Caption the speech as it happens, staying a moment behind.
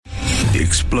the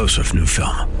explosive new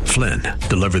film, Flynn,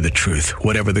 Deliver the Truth,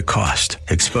 Whatever the Cost,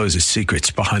 exposes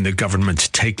secrets behind the government's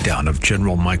takedown of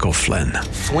General Michael Flynn.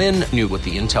 Flynn knew what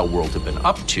the intel world had been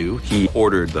up to. He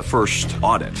ordered the first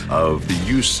audit of the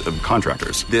use of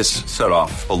contractors. This set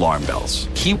off alarm bells.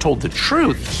 He told the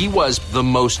truth. He was the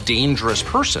most dangerous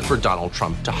person for Donald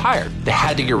Trump to hire. They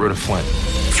had to get rid of Flynn.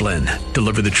 Flynn,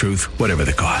 Deliver the Truth, Whatever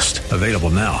the Cost. Available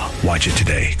now. Watch it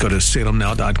today. Go to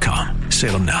salemnow.com.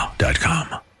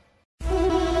 salemnow.com.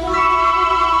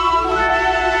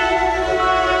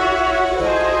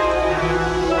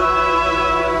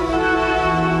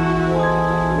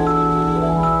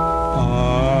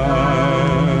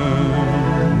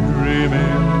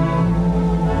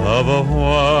 Of a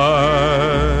white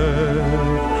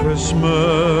Christmas,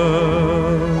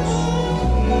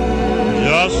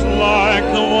 just like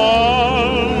the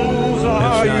ones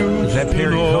I used to know. Is that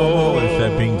Perry Como or is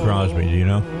that Bing Crosby? Do you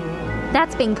know?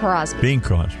 That's Bing Crosby. Bing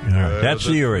Crosby. All right. That's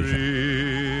the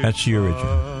original. That's the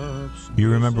original. You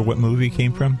remember what movie it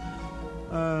came from?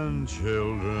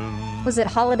 Was it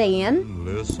Holiday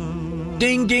Inn?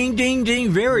 Ding, ding, ding,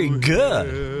 ding. Very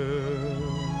good.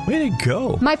 Way to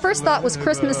go. My first thought was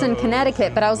Christmas in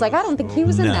Connecticut, but I was like, I don't think he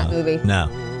was in that movie. No.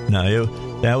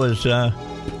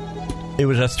 It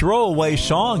was a throwaway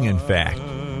song, in fact.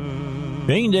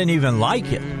 Bing didn't even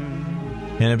like it.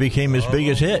 And it became his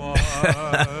biggest hit.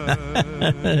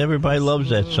 Everybody loves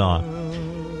that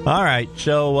song. All right,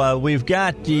 so we've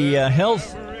got the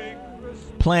health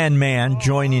plan man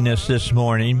joining us this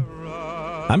morning.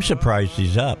 I'm surprised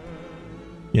he's up.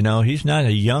 You know, he's not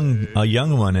a young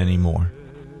one anymore.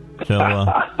 So,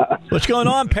 what's going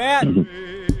on, Pat?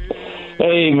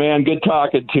 Hey, man, good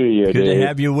talking to you. Good to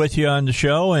have you with you on the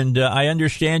show, and I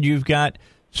understand you've got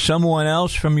someone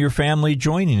else from your family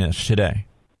joining us today.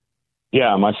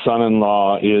 Yeah, my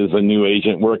son-in-law is a new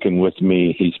agent working with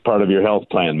me. He's part of your health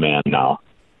plan man now.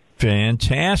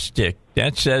 Fantastic.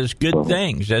 That says good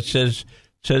things. That says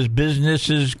business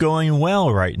is going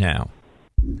well right now.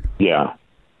 Yeah.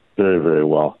 Very, very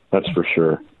well. That's for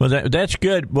sure. Well, that's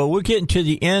good. Well, we're getting to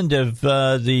the end of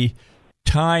the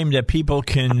time that people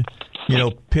can,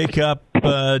 pick up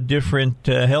different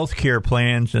health care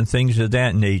plans and things of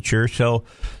that nature. So,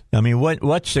 I mean,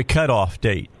 what's the cutoff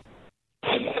date?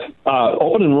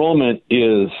 Open enrollment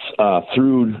is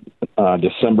through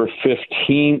December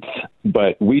 15th,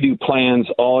 but we do plans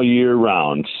all year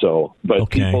round. So, but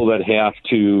okay. People that have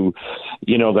to,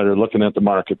 that are looking at the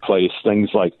marketplace, things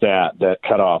like that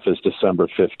cutoff is December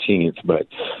 15th. But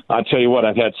I'll tell you what,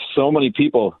 I've had so many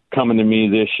people coming to me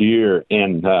this year,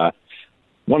 and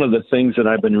one of the things that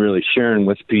I've been really sharing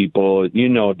with people,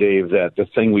 Dave, that the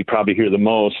thing we probably hear the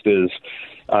most is,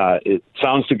 it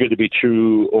sounds too good to be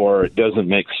true, or it doesn't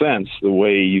make sense the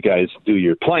way you guys do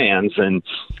your plans. And,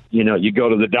 you go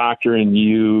to the doctor and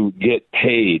you get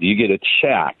paid, you get a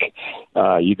check.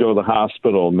 You go to the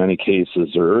hospital in many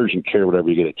cases, or urgent care, whatever,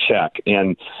 you get a check.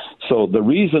 And so the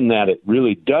reason that it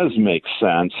really does make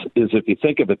sense is if you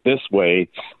think of it this way,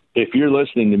 if you're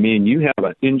listening to me and you have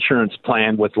an insurance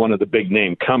plan with one of the big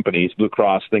name companies, Blue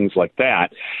Cross, things like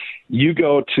that, you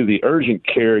go to the urgent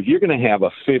care, you're going to have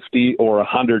a $50 or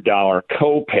 $100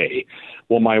 copay.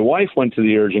 Well, my wife went to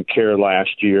the urgent care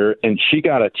last year, and she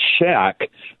got a check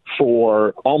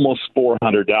for almost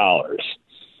 $400.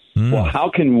 Well, how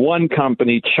can one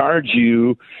company charge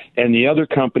you and the other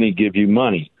company give you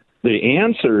money? The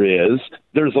answer is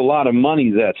there's a lot of money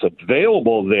that's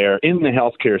available there in the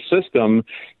healthcare system,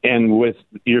 and with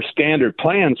your standard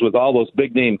plans with all those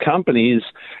big name companies,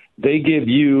 they give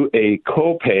you a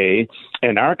copay,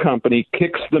 and our company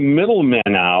kicks the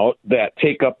middlemen out that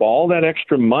take up all that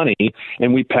extra money,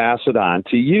 and we pass it on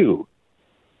to you.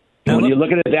 And when you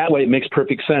look at it that way, it makes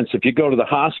perfect sense. If you go to the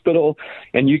hospital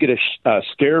and you get a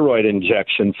steroid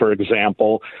injection, for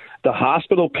example, the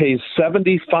hospital pays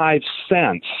 75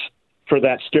 cents for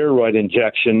that steroid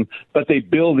injection, but they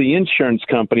bill the insurance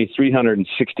company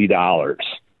 $360.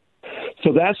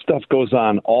 So that stuff goes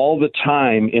on all the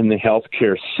time in the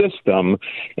healthcare system.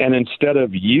 And instead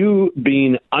of you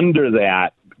being under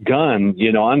that gun,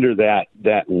 under that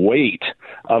weight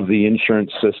of the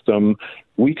insurance system,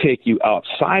 we take you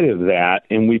outside of that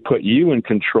and we put you in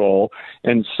control.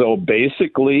 And so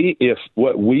basically, if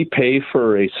what we pay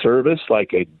for a service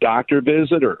like a doctor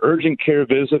visit or urgent care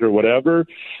visit or whatever,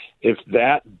 if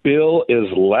that bill is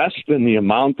less than the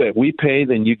amount that we pay,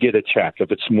 then you get a check.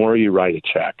 If it's more, you write a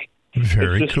check.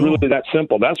 Very it's just cool. really that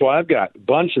simple. That's why I've got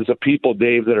bunches of people,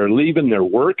 Dave, that are leaving their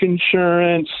work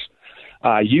insurance,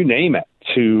 you name it.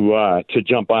 to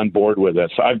jump on board with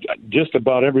us. I've just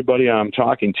about everybody I'm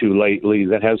talking to lately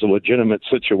that has a legitimate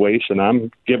situation,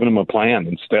 I'm giving them a plan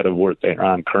instead of what they're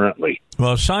on currently.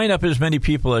 Well, sign up as many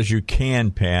people as you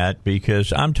can, Pat,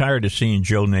 because I'm tired of seeing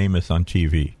Joe Namath on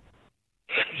TV.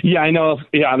 Yeah, I know.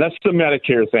 Yeah, that's the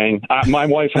Medicare thing. My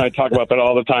wife and I talk about that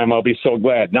all the time. I'll be so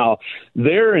glad. Now,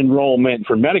 their enrollment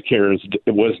for Medicare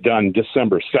was done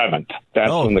December 7th.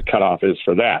 That's when the cutoff is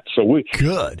for that. So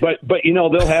good. But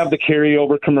they'll have the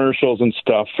carryover commercials and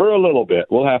stuff for a little bit.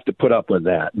 We'll have to put up with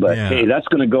that. But hey, that's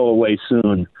going to go away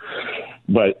soon.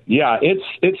 But yeah,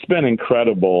 it's been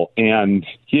incredible. And,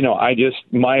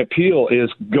 my appeal is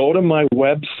go to my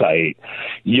website,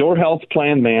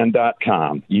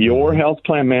 yourhealthplanman.com,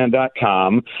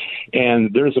 yourhealthplanman.com.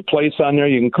 And there's a place on there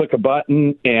you can click a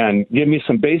button and give me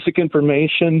some basic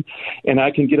information and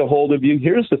I can get a hold of you.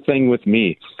 Here's the thing with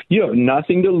me. You have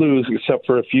nothing to lose except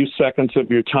for a few seconds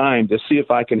of your time to see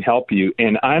if I can help you.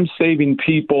 And I'm saving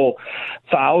people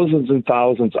thousands and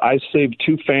thousands. I saved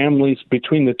 2 families,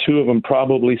 between the 2 of them,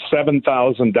 probably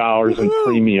 $7,000 in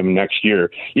premium next year.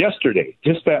 Yesterday,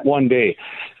 just that one day.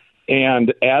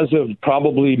 And as of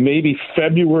probably maybe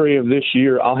February of this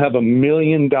year, I'll have $1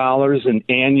 million in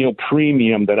annual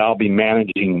premium that I'll be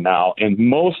managing now. And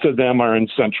most of them are in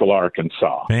Central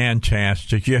Arkansas.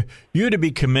 Fantastic. You're to be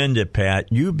commended, Pat.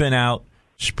 You've been out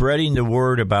spreading the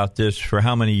word about this for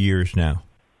how many years now?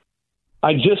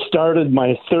 I just started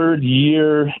my 3rd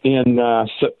year in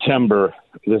September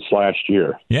this last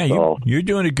year. Yeah, so you're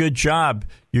doing a good job.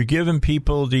 You're giving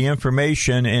people the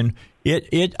information, and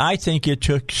I think it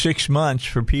took 6 months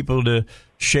for people to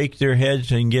shake their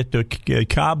heads and get the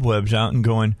cobwebs out and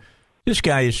going, this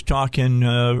guy is talking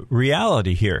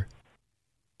reality here.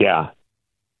 Yeah.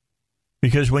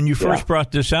 Because when you first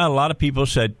brought this out, a lot of people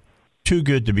said, too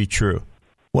good to be true.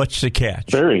 What's the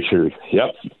catch? Very true.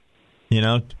 Yep.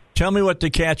 Tell me what the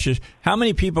catch is. How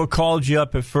many people called you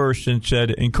up at first and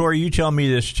said, and Corey, you tell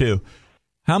me this too.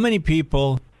 How many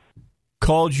people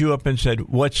called you up and said,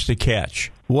 what's the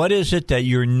catch? What is it that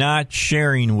you're not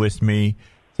sharing with me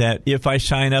that if I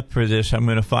sign up for this, I'm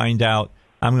going to find out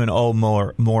I'm going to owe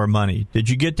more money? Did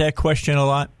you get that question a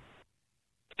lot?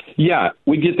 Yeah,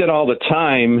 we get that all the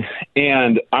time.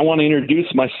 And I want to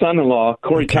introduce my son-in-law,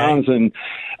 Corey Townsend.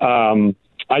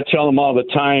 I tell him all the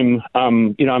time,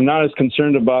 I'm not as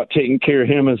concerned about taking care of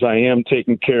him as I am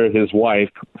taking care of his wife.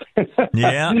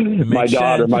 Yeah, my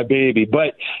daughter, my baby.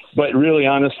 But really,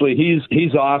 honestly,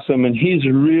 he's awesome, and he's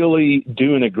really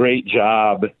doing a great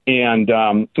job. And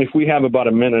if we have about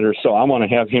a minute or so, I want to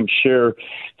have him share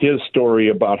his story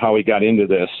about how he got into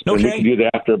this. Okay. And we can do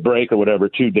that after a break or whatever,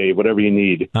 too, Dave. Whatever you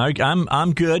need.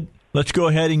 I'm good. Let's go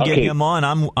ahead and get him on.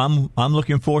 I'm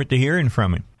looking forward to hearing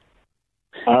from him.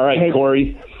 All right, hey,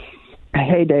 Corey.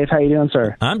 Hey, Dave. How you doing,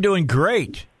 sir? I'm doing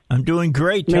great.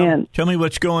 Man. Tell me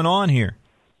what's going on here.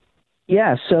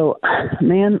 Yeah, so,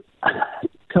 man,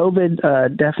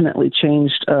 COVID definitely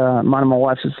changed mine and my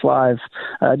wife's lives,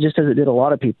 just as it did a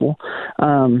lot of people.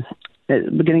 At the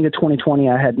beginning of 2020,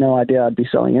 I had no idea I'd be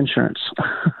selling insurance.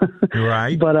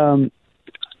 Right. But I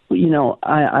in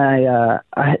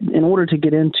order to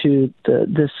get into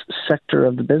this sector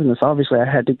of the business, obviously I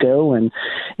had to go and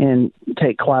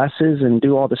take classes and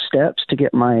do all the steps to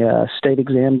get my state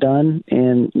exam done,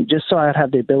 and just so I'd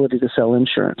have the ability to sell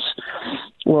insurance.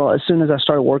 Well, as soon as I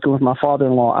started working with my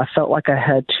father-in-law, I felt like I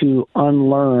had to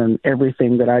unlearn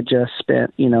everything that I just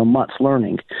spent, months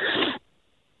learning.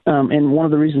 And one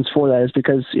of the reasons for that is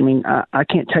because, I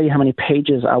can't tell you how many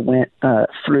pages I went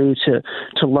through to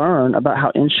learn about how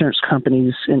insurance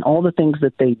companies and all the things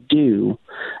that they do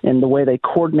and the way they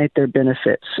coordinate their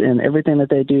benefits and everything that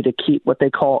they do to keep what they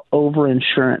call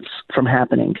overinsurance from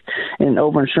happening. And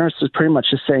overinsurance is pretty much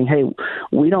just saying, hey,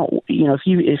 we don't,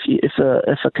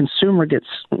 if a consumer gets,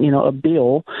 a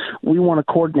bill, we want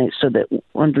to coordinate so that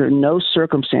under no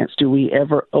circumstance do we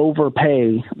ever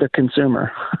overpay the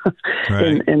consumer.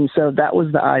 Right. And so that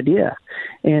was the idea.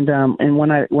 And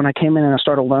when I came in and I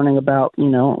started learning about,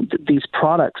 these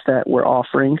products that we're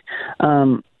offering,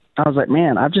 I was like,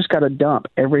 man, I've just got to dump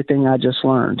everything I just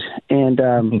learned. And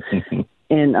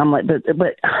and I'm like, but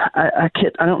I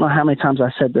don't know how many times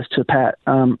I said this to Pat.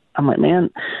 I'm like, man,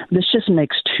 this just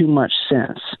makes too much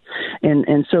sense.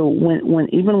 And so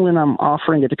when I'm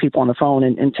offering it to people on the phone,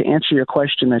 and to answer your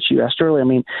question that you asked earlier,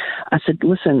 I said,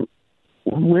 listen,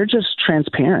 we're just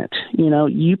transparent.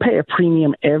 You pay a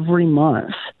premium every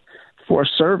month for a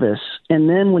service, and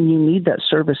then when you need that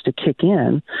service to kick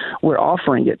in, we're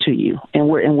offering it to you, and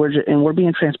we're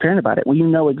being transparent about it. Well, you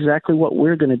know exactly what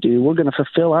we're going to do. We're going to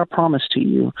fulfill our promise to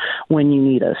you when you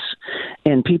need us.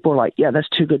 And people are like, yeah, that's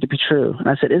too good to be true. And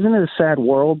I said, isn't it a sad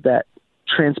world that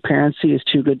transparency is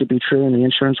too good to be true in the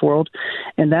insurance world,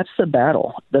 and that's the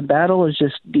battle. The battle is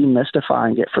just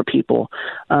demystifying it for people,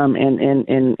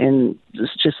 and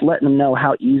just letting them know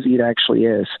how easy it actually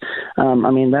is.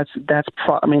 That's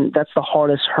the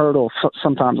hardest hurdle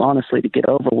sometimes, honestly, to get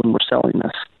over when we're selling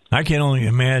this. I can only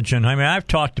imagine. I mean, I've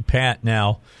talked to Pat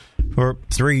now for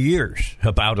 3 years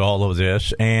about all of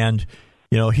this, and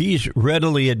he's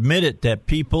readily admitted that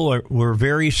people were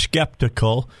very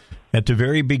skeptical at the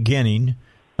very beginning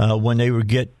when they would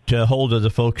get hold of the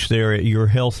folks there at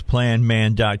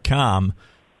yourhealthplanman.com.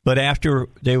 But after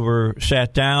they were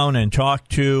sat down and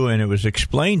talked to and it was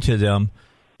explained to them,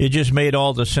 it just made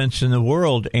all the sense in the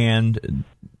world, and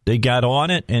they got on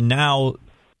it, and now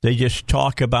they just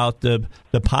talk about the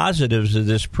positives of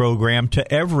this program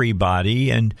to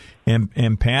everybody, and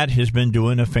Pat has been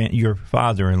doing your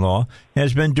father-in-law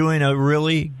has been doing a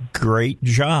really great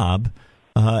job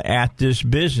at this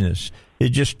business. It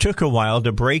just took a while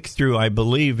to break through, I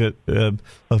believe,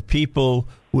 of people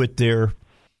with their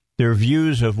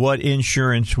views of what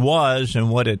insurance was and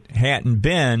what it hadn't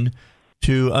been,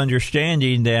 to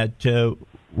understanding that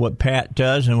what Pat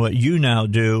does and what you now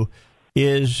do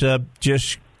is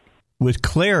just with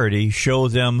clarity show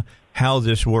them how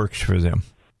this works for them.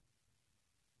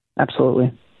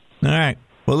 Absolutely. All right.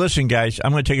 Well, listen, guys,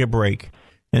 I'm going to take a break,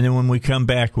 and then when we come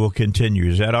back, we'll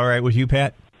continue. Is that all right with you,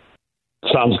 Pat?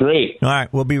 Sounds great. All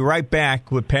right. We'll be right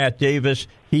back with Pat Davis.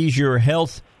 He's your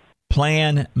health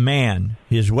plan man.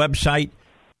 His website,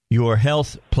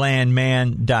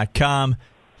 yourhealthplanman.com.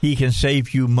 He can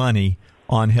save you money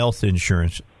on health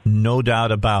insurance, no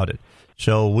doubt about it.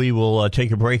 So we will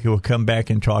take a break and we'll come back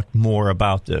and talk more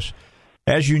about this.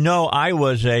 As you know, I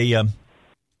was am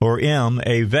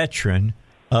a veteran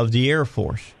of the Air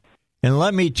Force. And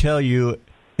let me tell you,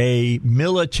 a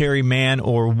military man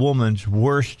or woman's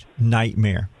worst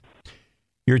nightmare.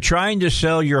 You're trying to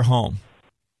sell your home.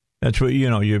 That's what,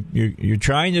 you're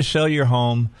trying to sell your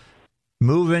home,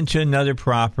 move into another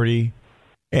property.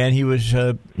 And he was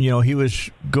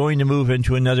going to move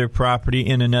into another property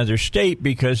in another state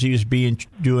because he was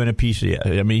doing a piece of it.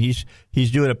 I mean,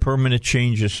 he's doing a permanent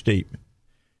change of state.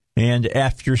 And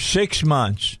after 6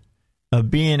 months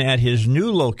of being at his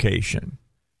new location,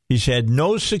 he's had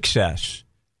no success,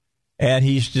 and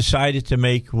he's decided to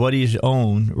make what he's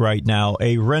owned right now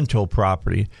a rental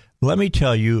property. Let me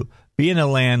tell you, being a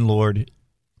landlord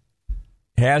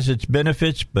has its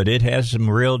benefits, but it has some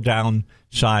real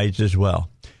downsides as well.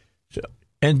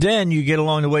 And then you get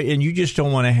along the way, and you just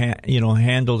don't want to,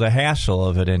 handle the hassle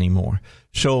of it anymore.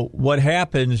 So what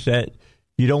happens that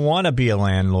you don't want to be a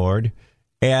landlord,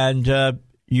 and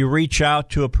you reach out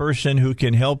to a person who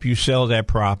can help you sell that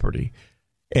property.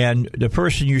 And the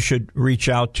person you should reach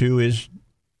out to is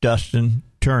Dustin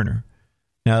Turner.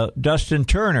 Now, Dustin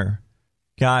Turner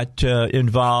got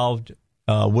involved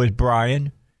with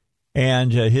Brian,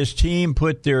 and his team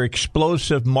put their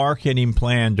explosive marketing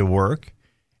plan to work.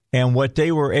 And what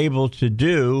they were able to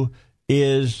do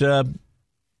is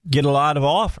get a lot of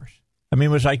offers. I mean,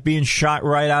 it was like being shot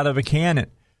right out of a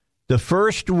cannon. The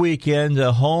first weekend,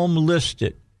 the home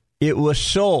listed, it was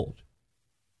sold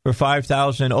for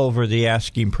 $5,000 over the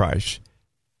asking price.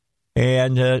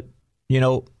 And,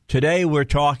 today we're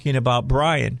talking about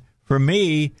Brian. For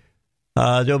me,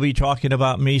 they'll be talking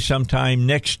about me sometime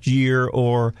next year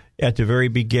or at the very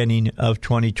beginning of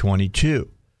 2022.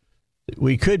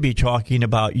 We could be talking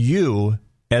about you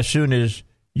as soon as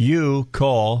you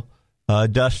call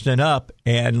Dustin up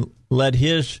and let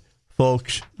his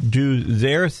folks do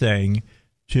their thing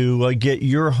to get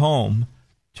your home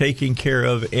taken care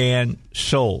of and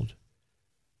sold.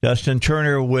 Dustin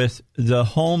Turner with the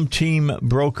home team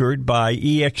brokered by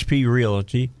eXp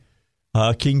Realty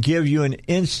can give you an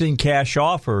instant cash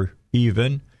offer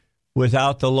even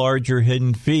without the larger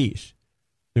hidden fees.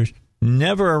 There's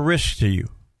never a risk to you.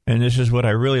 And this is what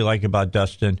I really like about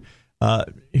Dustin.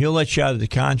 He'll let you out of the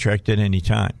contract at any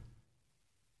time.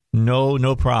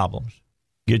 No problems.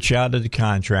 Get you out of the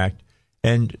contract.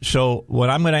 And so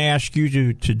what I'm going to ask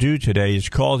you to do today is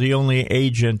call the only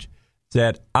agent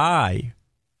that I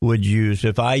would use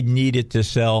if I needed to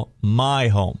sell my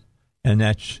home, and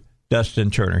that's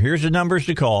Dustin Turner. Here's the numbers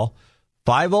to call: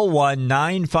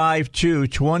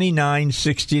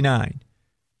 501-952-2969.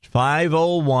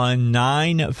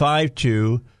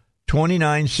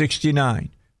 501-952-2969.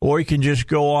 Or you can just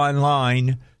go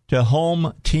online to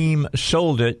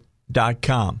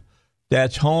HomeTeamSoldIt.com.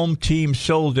 That's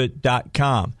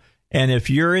HomeTeamSoldIt.com. And if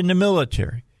you're in the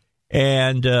military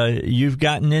and you've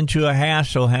gotten into a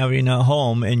hassle having a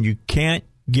home and you can't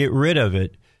get rid of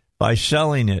it by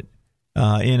selling it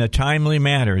in a timely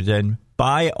manner, then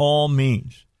by all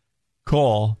means,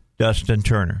 call Dustin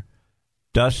Turner.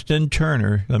 Dustin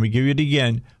Turner, let me give you it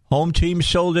again,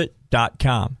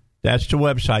 hometeamsoldit.com. That's the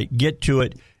website. Get to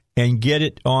it and get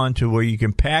it on to where you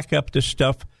can pack up the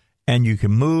stuff and you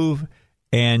can move.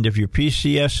 And if you're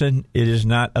PCSing, it is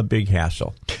not a big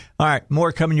hassle. All right,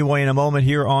 more coming your way in a moment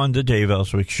here on the Dave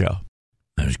Elswick Show.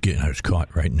 I was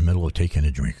caught right in the middle of taking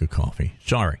a drink of coffee.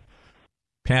 Sorry.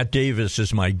 Pat Davis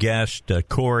is my guest.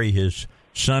 Corey, his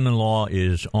son-in-law,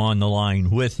 is on the line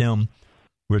with him.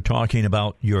 We're talking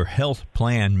about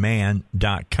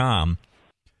yourhealthplanman.com.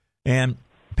 And,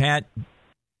 Pat,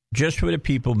 just for the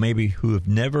people maybe who have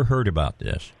never heard about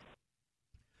this,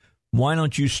 why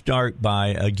don't you start by,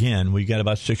 again, we got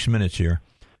about 6 minutes here,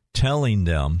 telling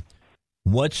them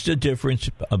what's the difference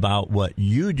about what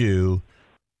you do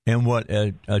and what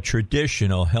a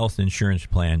traditional health insurance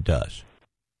plan does?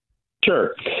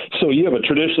 Sure. So you have a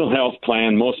traditional health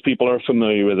plan. Most people are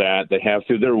familiar with that. They have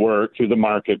through their work, through the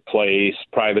marketplace,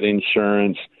 private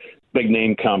insurance, big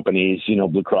name companies,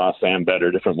 Blue Cross,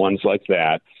 Ambetter, different ones like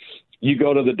that. You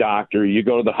go to the doctor, you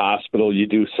go to the hospital, you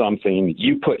do something,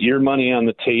 you put your money on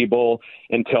the table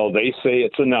until they say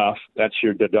it's enough. That's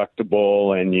your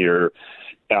deductible and your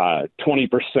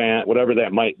 20%, whatever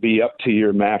that might be, up to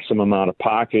your maximum out of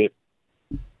pocket.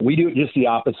 We do it just the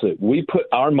opposite. We put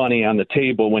our money on the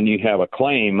table when you have a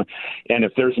claim, and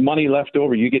if there's money left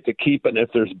over, you get to keep it, and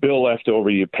if there's bill left over,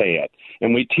 you pay it.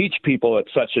 And we teach people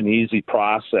it's such an easy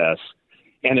process,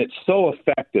 and it's so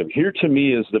effective. Here, to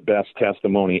me, is the best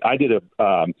testimony. I did a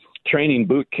training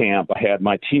boot camp. I had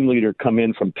my team leader come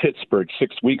in from Pittsburgh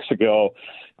 6 weeks ago.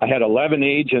 I had 11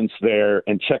 agents there,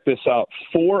 and check this out.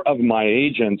 4 of my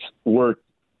agents were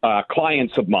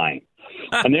clients of mine.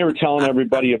 And they were telling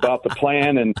everybody about the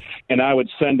plan, and I would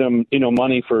send them,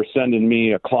 money for sending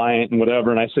me a client and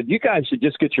whatever. And I said, you guys should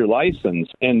just get your license.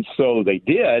 And so they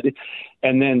did.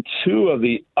 And then 2 of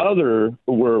the other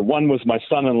one was my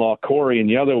son-in-law, Corey, and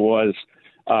the other was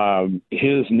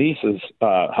his niece's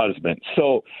husband.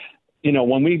 So,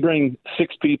 when we bring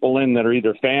 6 people in that are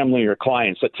either family or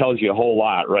clients, that tells you a whole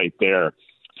lot right there.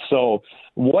 So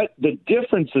what the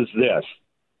difference is this.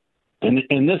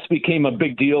 And this became a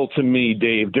big deal to me,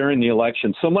 Dave, during the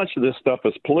election. So much of this stuff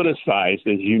is politicized,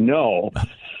 as you know.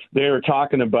 They were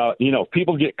talking about, if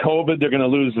people get COVID, they're going to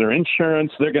lose their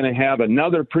insurance. They're going to have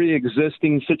another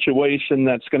pre-existing situation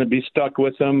that's going to be stuck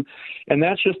with them. And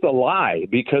that's just a lie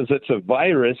because it's a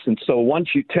virus. And so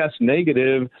once you test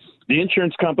negative, the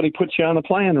insurance company puts you on the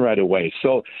plan right away.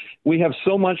 So we have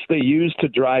so much they use to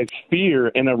drive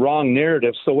fear and a wrong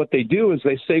narrative. So what they do is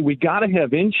they say, we got to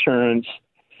have insurance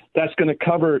that's going to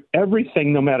cover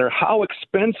everything, no matter how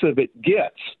expensive it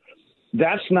gets.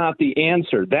 That's not the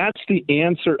answer. That's the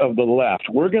answer of the left.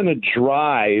 We're going to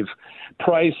drive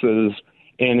prices,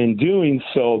 and in doing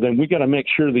so, then we got to make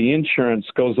sure the insurance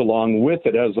goes along with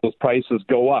it as those prices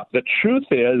go up. The truth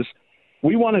is,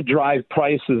 we want to drive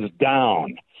prices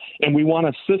down, and we want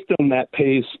a system that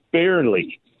pays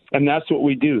fairly, and that's what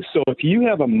we do. So if you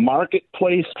have a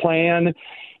marketplace plan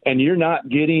and you're not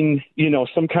getting,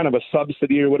 some kind of a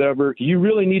subsidy or whatever, you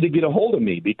really need to get a hold of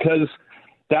me because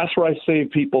that's where I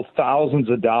save people thousands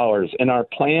of dollars. And our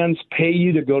plans pay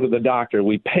you to go to the doctor.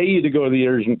 We pay you to go to the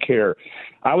urgent care.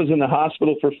 I was in the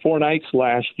hospital for 4 nights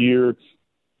last year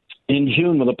in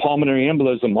June with a pulmonary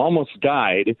embolism, almost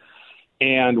died.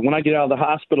 And when I get out of the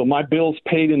hospital, my bill's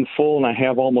paid in full, and I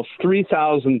have almost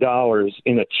 $3,000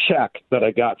 in a check that I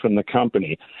got from the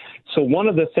company. So one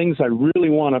of the things I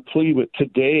really want to plead with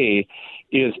today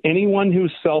is anyone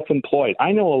who's self-employed.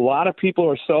 I know a lot of people who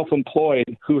are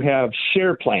self-employed who have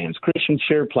share plans, Christian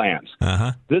share plans.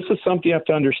 Uh-huh. This is something you have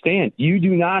to understand. You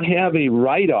do not have a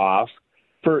write-off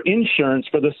for insurance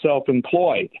for the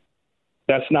self-employed.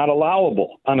 That's not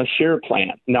allowable on a share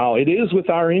plan. Now, it is with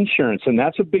our insurance, and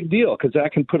that's a big deal because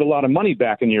that can put a lot of money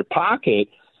back in your pocket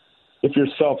if you're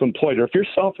self-employed. Or if you're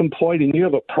self-employed and you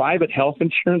have a private health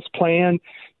insurance plan,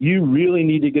 you really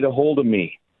need to get a hold of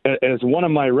me. As one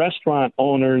of my restaurant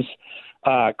owners'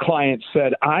 clients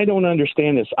said, I don't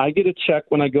understand this. I get a check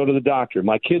when I go to the doctor.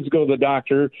 My kids go to the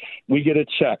doctor. We get a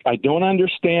check. I don't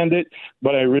understand it,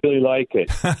 but I really like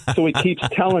it. So he keeps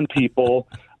telling people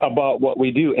about what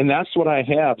we do, and that's what I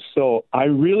have. So I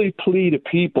really plead to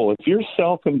people, if you're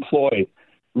self-employed,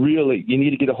 really, you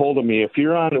need to get a hold of me. If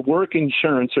you're on work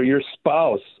insurance or your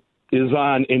spouse is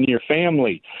on, and your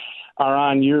family are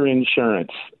on your insurance,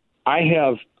 I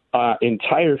have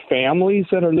entire families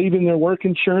that are leaving their work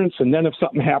insurance, and then if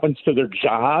something happens to their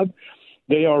job,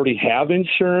 they already have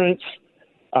insurance.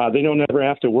 They don't ever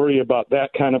have to worry about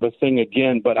that kind of a thing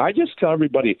again. But I just tell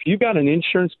everybody, if you got an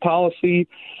insurance policy,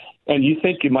 and you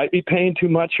think you might be paying too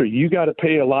much, or you got to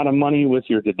pay a lot of money with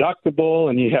your deductible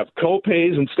and you have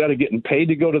co-pays instead of getting paid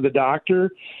to go to the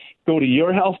doctor, go to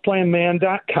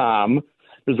yourhealthplanman.com.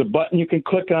 There's a button you can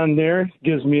click on there. It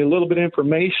gives me a little bit of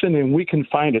information, and we can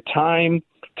find a time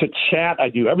to chat. I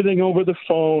do everything over the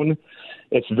phone.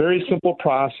 It's a very simple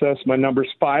process. My number is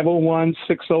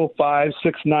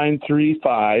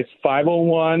 501-605-6935,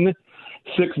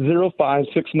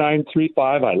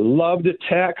 501-605-6935. I love to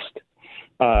text.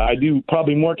 I do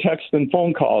probably more text than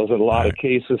phone calls in a lot of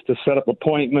cases to set up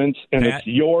appointments, and it's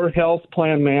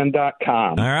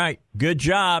yourhealthplanman.com. All right. Good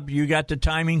job. You got the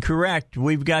timing correct.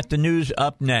 We've got the news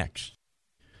up next.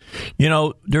 You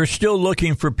know, they're still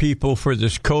looking for people for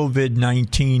this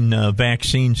COVID-19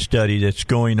 vaccine study that's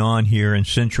going on here in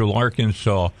central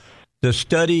Arkansas. The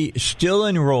study is still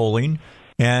enrolling,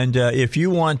 and if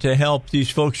you want to help these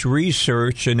folks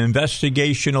research an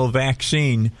investigational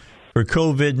vaccine for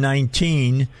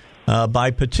COVID-19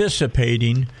 by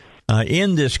participating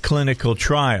in this clinical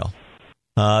trial,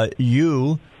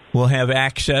 you will have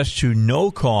access to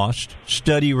no-cost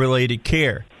study-related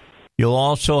care. You'll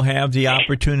also have the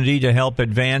opportunity to help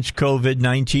advance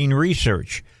COVID-19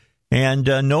 research, and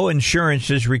no insurance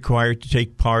is required to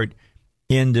take part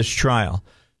in this trial.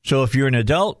 So if you're an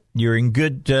adult, you're in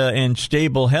good and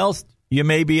stable health, you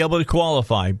may be able to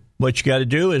qualify. What you got to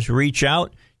do is reach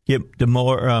out, get the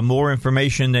more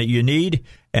information that you need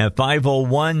at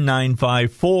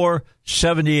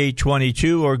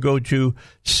 501-954-7822 or go to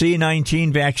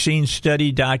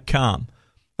C19vaccinestudy.com.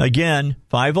 Again,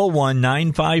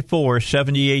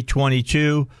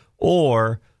 501-954-7822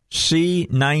 or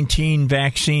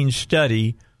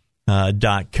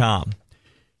C19vaccinestudy.com.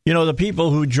 You know, the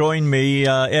people who join me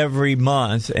every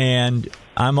month, and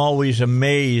I'm always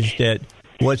amazed at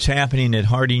what's happening at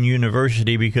Harding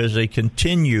University because they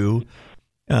continue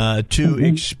to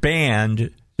expand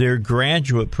their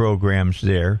graduate programs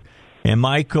there. And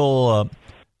Michael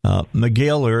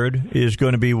McGillard is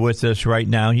going to be with us right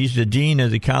now. He's the Dean of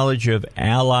the College of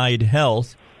Allied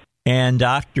Health, and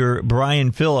Dr.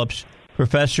 Brian Phillips,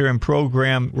 Professor and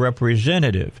Program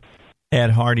Representative at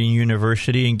Harding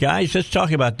University. And guys, let's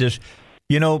talk about this.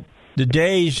 You know, the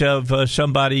days of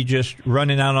somebody just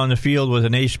running out on the field with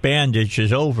an ace bandage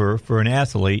is over for an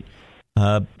athlete.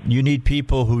 You need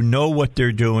people who know what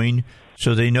they're doing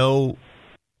so they know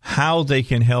how they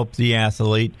can help the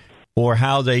athlete or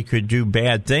how they could do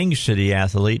bad things to the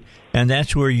athlete. And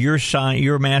that's where your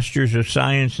Masters of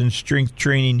Science in Strength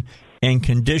Training and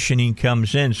Conditioning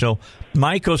comes in. So,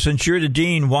 Michael, since you're the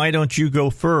dean, why don't you go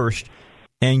first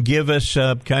and give us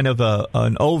kind of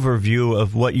an overview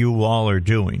of what you all are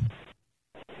doing?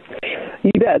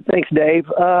 You bet. Thanks, Dave.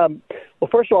 Well,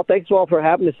 first of all, thanks all for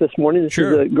having us this morning. This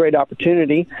is a great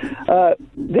opportunity.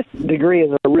 This degree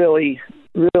is a really,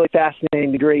 really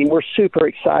fascinating degree, and we're super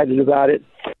excited about it.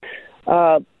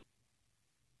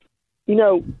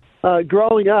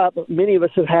 Growing up, many of us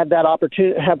have had that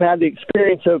opportunity, have had the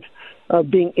experience of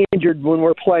being injured when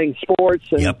we're playing sports.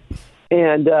 And,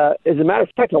 and as a matter of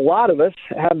fact, a lot of us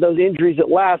have those injuries that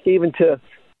last even to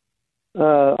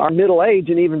our middle age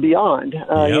and even beyond.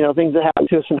 Things that happened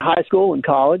to us in high school and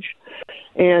college.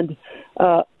 And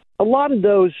a lot of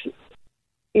those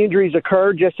injuries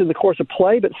occurred just in the course of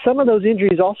play, but some of those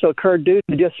injuries also occurred due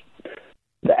to just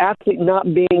the athlete not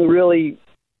being really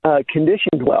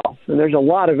conditioned well. And there's a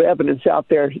lot of evidence out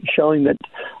there showing that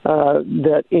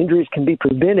that injuries can be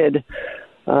prevented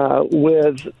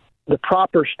with the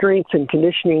proper strength and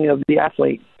conditioning of the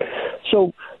athlete.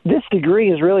 So this degree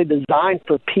is really designed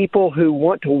for people who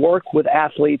want to work with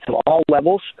athletes of all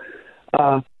levels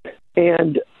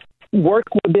and work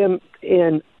with them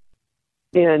in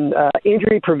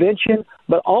injury prevention,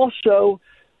 but also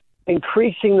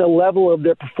increasing the level of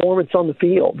their performance on the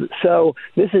field. So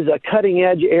this is a cutting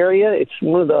edge area. It's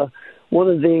one of the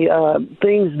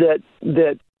things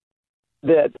that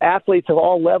athletes of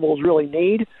all levels really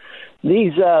need.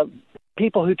 These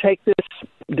people who take this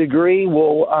degree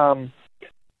will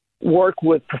work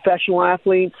with professional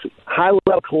athletes,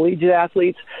 high-level collegiate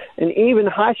athletes, and even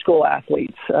high school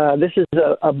athletes. This is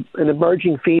an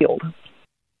emerging field.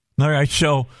 All right,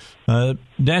 so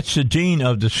that's the dean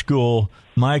of the school,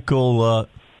 Michael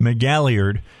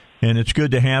McGillard, and it's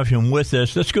good to have him with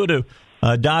us. Let's go to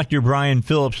Dr. Brian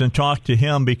Phillips and talk to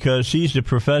him because he's the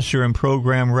professor and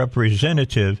program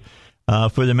representative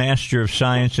for the Master of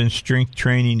Science in Strength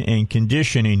Training and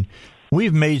Conditioning.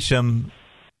 We've made some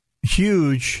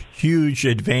huge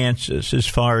advances as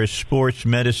far as sports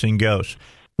medicine goes.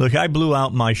 Look, I blew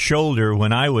out my shoulder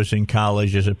when I was in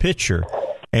college as a pitcher,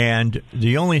 and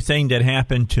the only thing that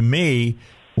happened to me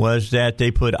was that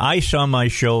they put ice on my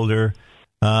shoulder,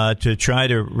 to try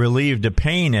to relieve the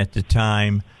pain at the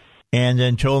time, and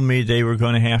then told me they were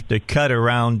going to have to cut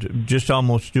around, just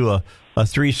almost do a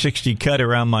 360 cut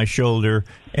around my shoulder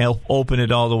and open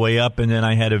it all the way up, and then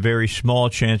I had a very small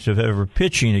chance of ever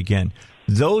pitching again.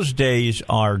 Those days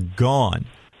are gone.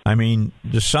 I mean,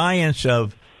 the science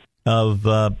of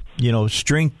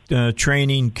strength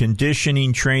training,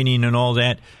 conditioning training, and all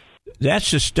that,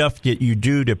 that's the stuff that you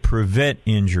do to prevent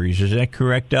injuries. Is that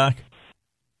correct, Doc?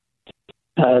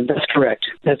 That's correct.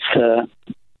 That's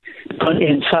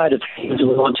inside of things we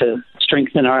want to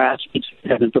strengthen our athletes,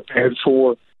 have them prepared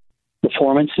for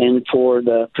performance and for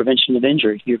the prevention of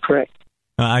injury. You're correct.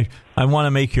 I want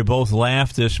to make you both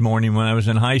laugh this morning. When I was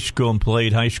in high school and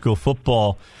played high school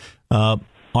football,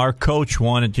 our coach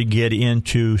wanted to get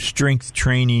into strength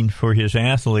training for his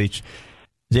athletes.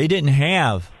 They didn't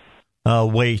have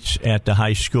weights at the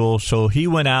high school, so he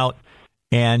went out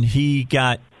and he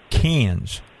got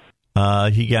cans.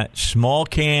 He got small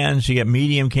cans, he got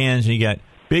medium cans, he got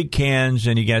big cans,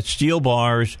 and he got steel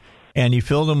bars, and he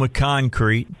filled them with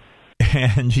concrete,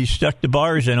 and he stuck the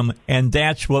bars in them, and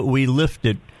that's what we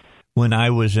lifted when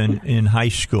I was in high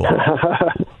school.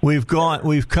 We've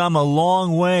come a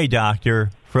long way,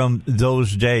 Doctor, from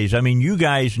those days. I mean, you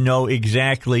guys know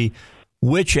exactly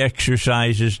which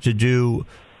exercises to do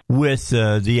with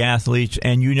the athletes,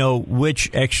 and you know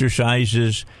which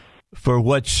exercises for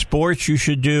what sports you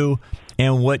should do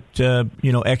and what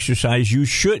exercise you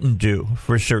shouldn't do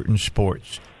for certain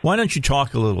sports. Why don't you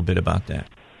talk a little bit about that?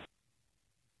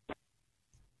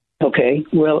 Okay.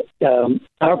 Well,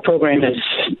 our program is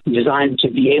designed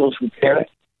to be able to prepare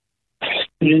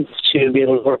students to be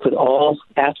able to work with all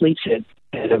athletes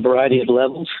at a variety of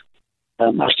levels.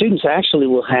 Our students actually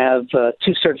will have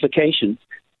two certifications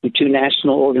with two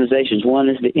national organizations. One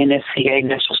is the NSCA,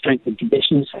 National Strength and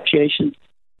Conditioning Association.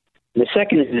 And the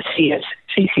second is the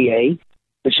CCA,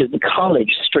 which is the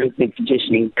College Strength and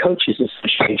Conditioning Coaches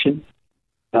Association.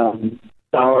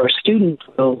 Our students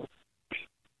will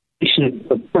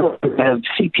have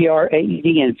CPR, AED,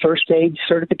 and first aid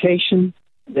certification.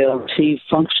 They'll receive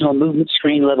Functional Movement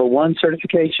Screen Level 1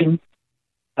 certification.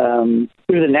 Through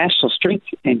the National Strength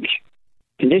and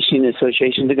Conditioning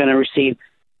Association, they're going to receive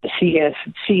a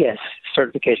CSCS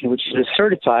certification, which is a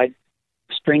Certified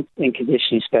Strength and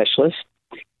Conditioning Specialist.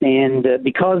 And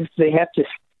because they have to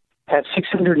have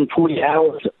 640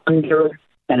 hours under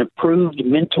an approved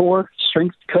mentor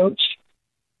strength coach,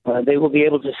 they will be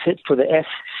able to sit for the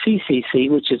SCCC,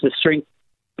 which is the Strength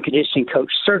and Conditioning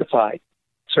Coach Certified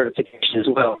certification as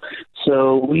well.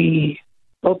 So we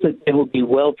hope that they will be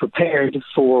well prepared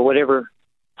for whatever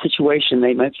situation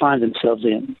they might find themselves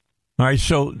in. All right,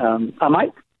 so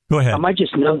Go ahead. I might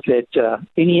just note that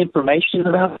any information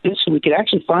about this, we could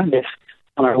actually find this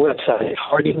on our website at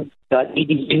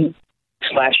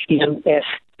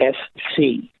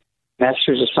harding.edu/MSSC,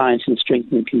 Masters of Science in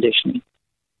Strength and Conditioning.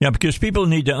 Yeah, because people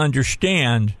need to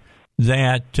understand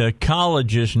that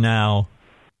colleges now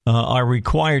are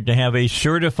required to have a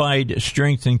certified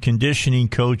strength and conditioning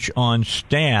coach on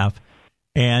staff,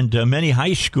 and many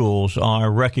high schools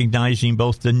are recognizing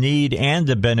both the need and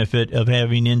the benefit of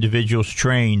having individuals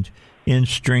trained in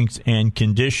strength and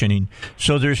conditioning.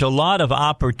 So there's a lot of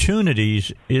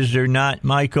opportunities, is there not,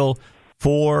 Michael,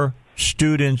 for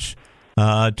students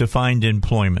to find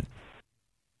employment?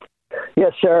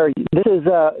 Yes, sir. This is,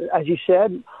 as you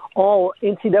said, all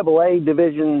NCAA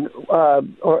division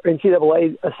or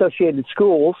NCAA associated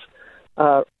schools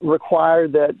require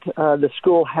that the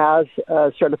school has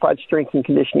a certified strength and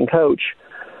conditioning coach.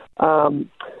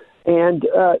 And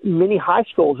many high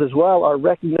schools as well are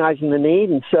recognizing the need.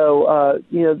 And so,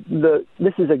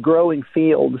 this is a growing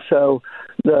field. So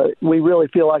we really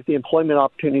feel like the employment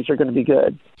opportunities are going to be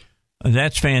good.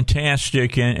 That's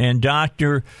fantastic. And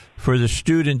Doctor, for the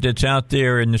student that's out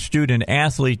there and the student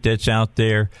athlete that's out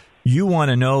there, you want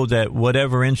to know that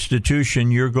whatever institution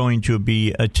you're going to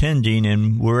be attending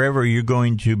and wherever you're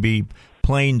going to be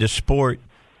playing the sport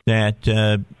that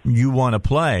you want to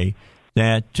play,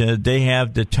 that they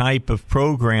have the type of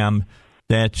program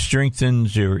that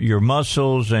strengthens your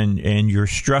muscles and your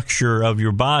structure of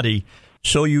your body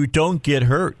so you don't get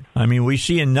hurt. I mean, we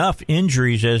see enough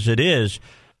injuries as it is.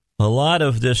 A lot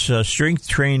of this strength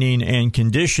training and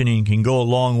conditioning can go a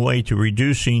long way to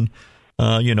reducing,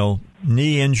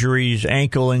 knee injuries,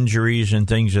 ankle injuries, and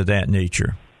things of that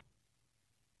nature.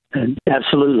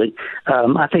 Absolutely.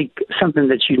 I think something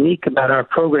that's unique about our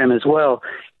program as well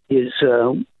is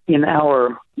in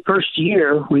our first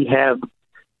year, we have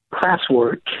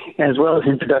classwork as well as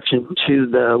introduction to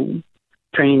the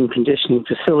training and conditioning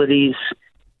facilities.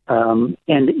 And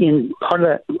in part of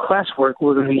that classwork,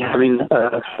 we're going to be having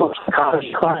a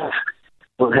psychology class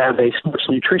We'll have a sports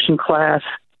nutrition class.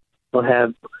 We'll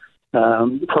have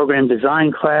program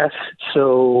design class.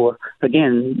 So,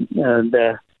 again,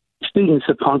 the students,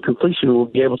 upon completion, will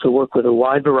be able to work with a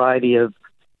wide variety of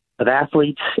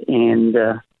athletes and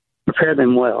prepare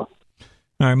them well.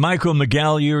 All right, Michael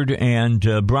McGalliard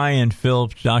and Brian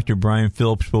Phillips, Dr. Brian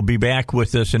Phillips, will be back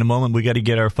with us in a moment. We got to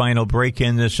get our final break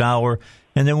in this hour,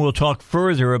 and then we'll talk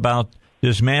further about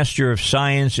this Master of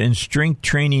Science in Strength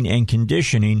Training and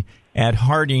Conditioning at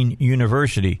Harding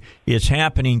University. It's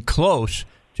happening close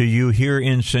to you here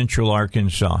in Central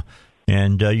Arkansas,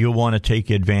 and you'll want to take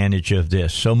advantage of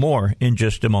this. So more in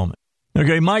just a moment.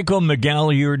 Okay, Michael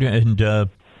McGalliard and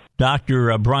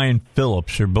Dr. Brian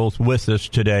Phillips are both with us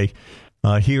today.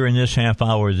 Here in this half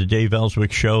hour of the Dave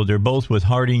Elswick Show. They're both with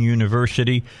Harding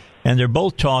University, and they're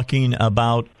both talking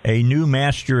about a new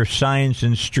Master of Science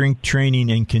in Strength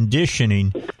Training and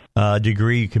Conditioning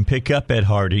degree you can pick up at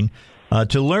Harding.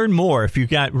 To learn more, if you've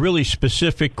got really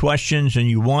specific questions and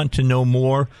you want to know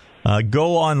more,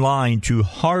 go online to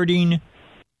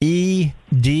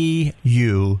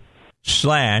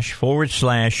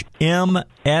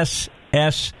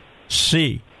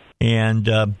hardingedu//MSSC. And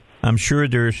I'm sure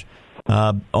there's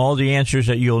all the answers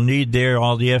that you'll need there,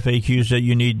 all the FAQs that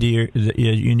you need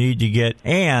to get,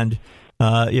 and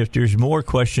if there's more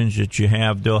questions that you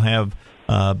have, they'll have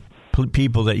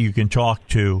people that you can talk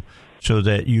to so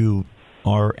that you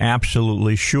are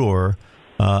absolutely sure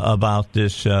about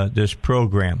this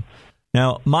program.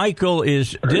 Now, Michael,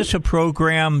 is this a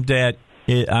program that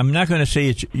I'm not going to say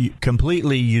it's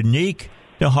completely unique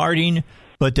to Harding,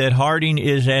 but that Harding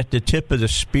is at the tip of the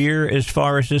spear as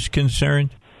far as this is concerned?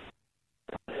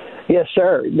 Yes,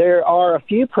 sir. There are a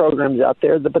few programs out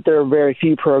there, but there are very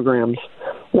few programs.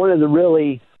 One of the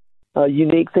really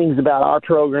unique things about our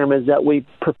program is that we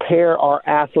prepare our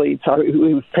athletes,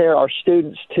 we prepare our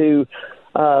students to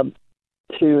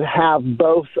have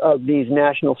both of these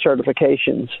national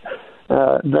certifications.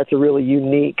 That's a really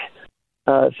unique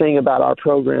thing about our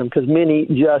program, because many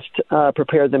just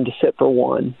prepare them to sit for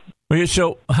one. Okay,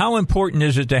 so how important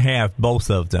is it to have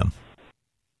both of them?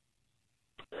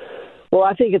 Well,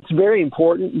 I think it's very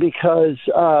important because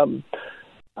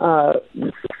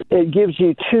it gives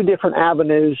you two different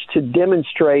avenues to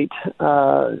demonstrate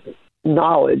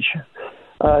knowledge,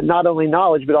 not only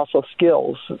knowledge but also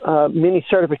skills. Many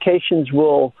certifications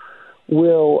will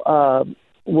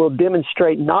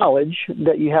demonstrate knowledge,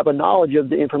 that you have a knowledge of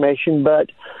the information, but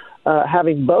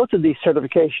having both of these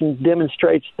certifications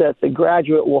demonstrates that the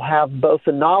graduate will have both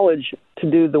the knowledge to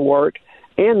do the work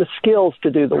and the skills to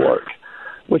do the work,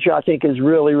 which I think is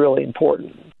really, really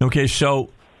important. Okay, so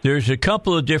there's a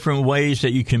couple of different ways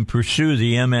that you can pursue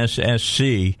the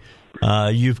MSSC.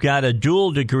 You've got a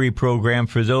dual degree program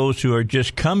for those who are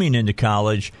just coming into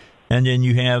college, and then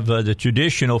you have the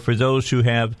traditional for those who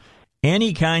have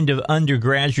any kind of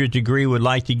undergraduate degree, would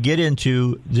like to get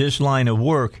into this line of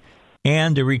work,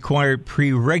 and the required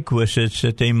prerequisites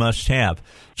that they must have.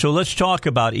 So let's talk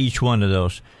about each one of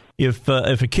those. If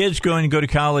a kid's going to go to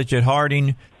college at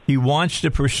Harding, he wants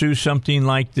to pursue something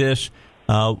like this,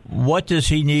 what does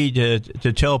he need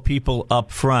to tell people up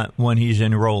front when he's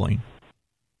enrolling?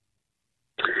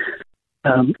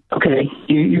 Okay,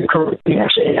 you're correct. We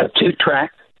actually have two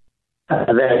tracks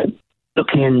that you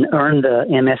can earn the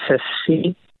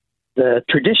MSSC. The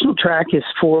traditional track is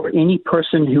for any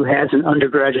person who has an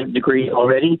undergraduate degree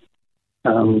already.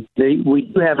 We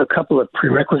do have a couple of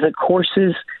prerequisite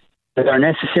courses that are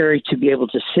necessary to be able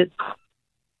to sit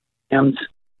exams.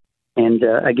 And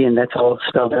again, that's all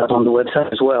spelled out on the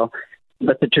website as well.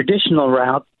 But the traditional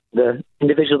route, the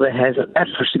individual that has a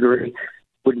bachelor's degree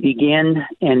would begin,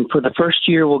 and for the first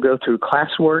year, will go through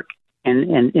classwork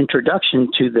and introduction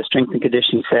to the strength and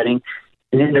conditioning setting.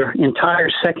 And in their entire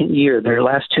second year, their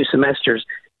last two semesters,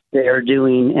 they are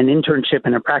doing an internship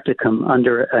and a practicum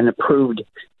under an approved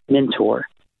mentor.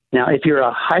 Now, if you're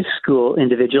a high school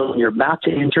individual and you're about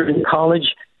to enter into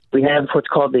college, we have what's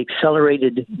called the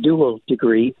accelerated dual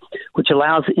degree, which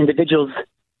allows individuals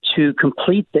to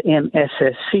complete the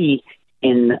MSSC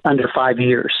in under 5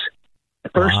 years. The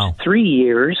first 3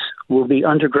 years will be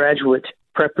undergraduate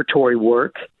preparatory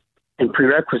work and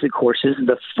prerequisite courses.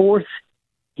 The fourth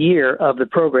year of the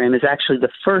program is actually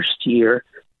the first year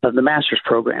of the master's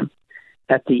program.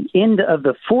 At the end of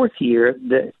the fourth year,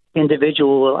 the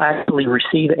individual will actually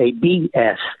receive a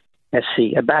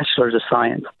BSSC, a Bachelor's of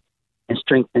Science in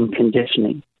Strength and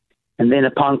Conditioning. And then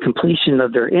upon completion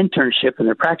of their internship and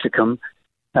their practicum,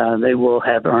 they will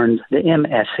have earned the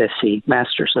MSSC,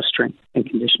 Master's of Strength and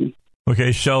Conditioning.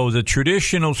 Okay, so the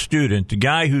traditional student, the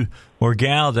guy who or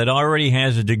gal that already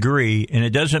has a degree, and it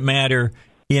doesn't matter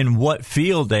in what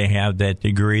field they have that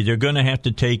degree. They're going to have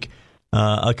to take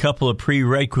a couple of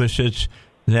prerequisites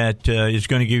that is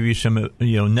going to give you some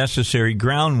necessary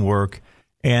groundwork,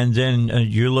 and then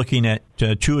you're looking at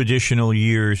 2 additional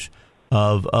years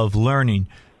of learning.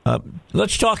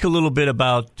 Let's talk a little bit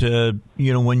about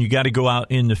when you got to go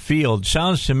out in the field.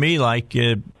 Sounds to me like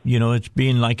it's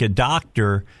being like a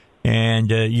doctor, and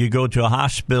you go to a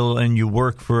hospital and you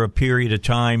work for a period of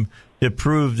time to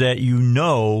prove that you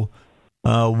know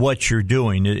what you're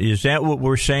doing. Is that what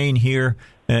we're saying here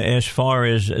as far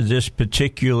as this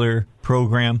particular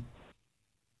program?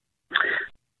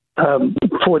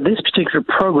 For this particular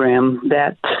program,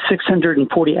 that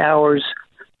 640 hours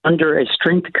under a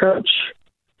strength coach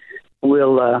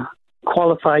will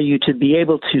qualify you to be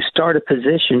able to start a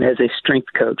position as a strength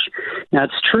coach. Now,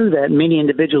 it's true that many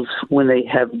individuals, when they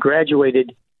have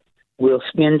graduated, will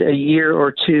spend a year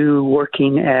or two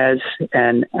working as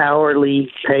an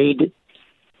hourly paid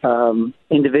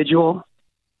individual,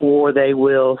 or they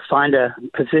will find a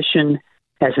position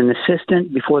as an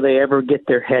assistant before they ever get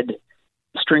their head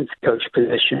strength coach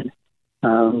position.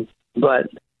 But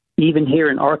even here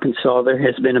in Arkansas, there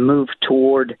has been a move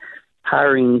toward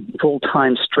hiring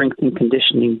full-time strength and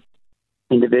conditioning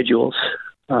individuals.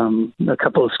 A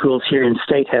couple of schools here in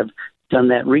state have done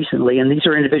that recently, and these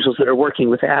are individuals that are working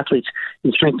with athletes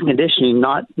in strength and conditioning,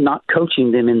 not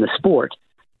coaching them in the sport,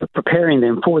 but preparing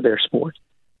them for their sport.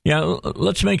 Yeah,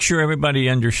 let's make sure everybody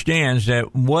understands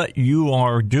that what you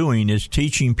are doing is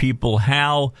teaching people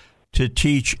how to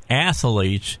teach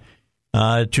athletes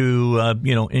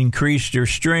to increase their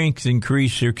strength,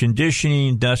 increase their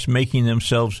conditioning, thus making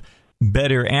themselves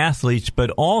better athletes, but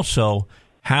also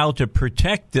how to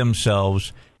protect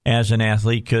themselves as an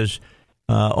athlete, because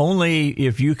only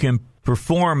if you can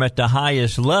perform at the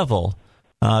highest level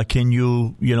can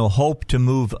you hope to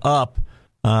move up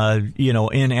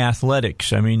in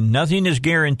athletics. I mean, nothing is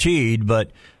guaranteed,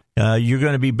 but you're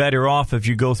going to be better off if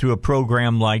you go through a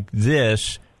program like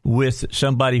this with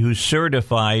somebody who's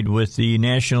certified with the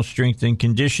National Strength and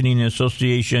Conditioning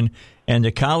Association and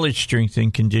the College Strength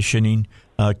and Conditioning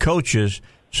coaches,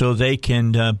 so they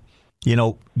can,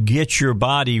 get your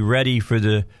body ready for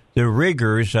the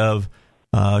rigors of,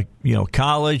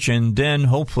 college, and then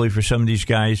hopefully for some of these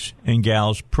guys and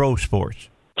gals, pro sports.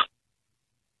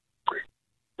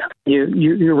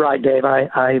 You're right, Dave.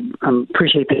 I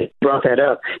appreciate that you brought that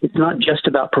up. It's not just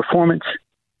about performance.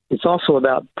 It's also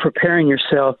about preparing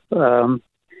yourself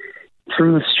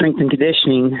through strength and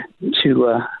conditioning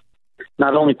to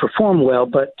not only perform well,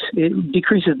 but it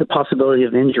decreases the possibility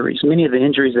of injuries. Many of the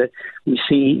injuries that we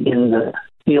see in the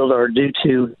field are due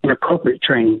to inappropriate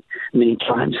training many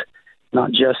times, not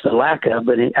just the lack of,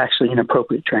 but actually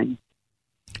inappropriate training.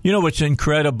 You know what's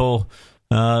incredible,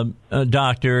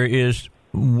 Doctor, is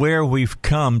where we've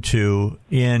come to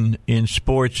in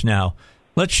sports now.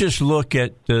 Let's just look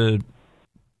at the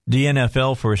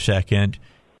NFL for a second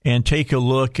and take a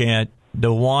look at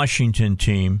the Washington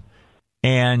team.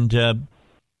 And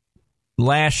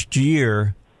last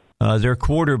year, their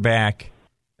quarterback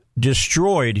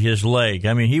destroyed his leg.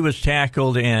 I mean, he was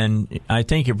tackled, and I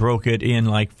think it broke it in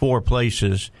like 4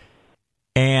 places.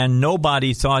 And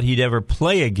nobody thought he'd ever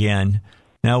play again.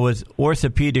 Now, with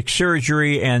orthopedic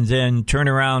surgery and then turn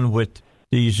around with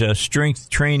these strength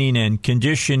training and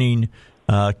conditioning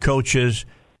coaches,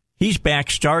 he's back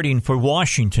starting for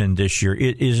Washington this year.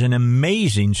 It is an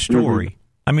amazing story. Mm-hmm.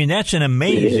 I mean, that's an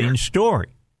amazing story.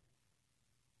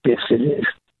 Yes, it is.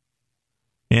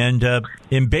 And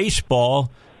in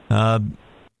baseball,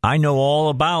 I know all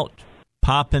about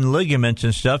popping ligaments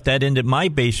and stuff. That ended my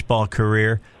baseball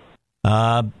career.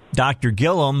 Dr.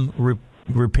 Gillum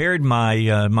repaired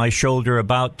my shoulder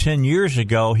about 10 years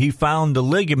ago. He found the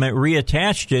ligament,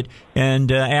 reattached it,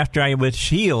 and after I was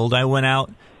healed, I went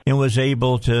out and was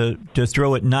able to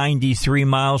throw at 93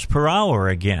 miles per hour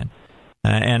again.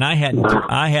 And I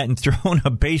hadn't thrown a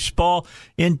baseball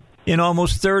in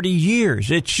almost 30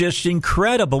 years. It's just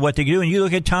incredible what they do. And you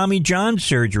look at Tommy John's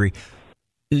surgery.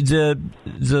 The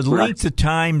length of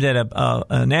time that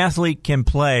an athlete can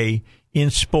play in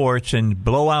sports and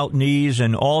blow out knees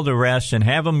and all the rest and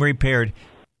have them repaired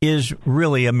is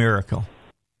really a miracle.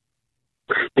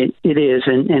 It is.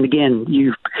 And again,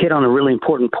 you've hit on a really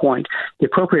important point. The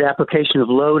appropriate application of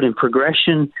load and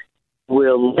progression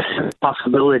will lessen the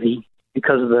possibility,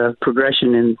 because of the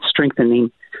progression and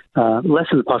strengthening,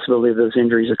 lessen the possibility of those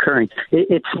injuries occurring.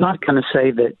 It's not going to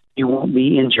say that you won't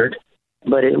be injured,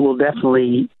 but it will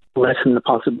definitely lessen the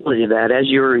possibility of that. As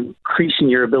you're increasing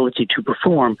your ability to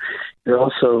perform, you're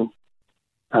also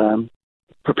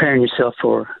preparing yourself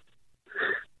for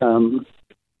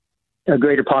a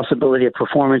greater possibility of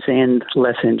performance and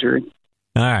less injury.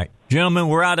 All right. Gentlemen,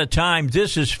 we're out of time.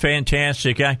 This is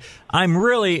fantastic. I'm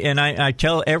really, and I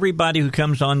tell everybody who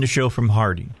comes on the show from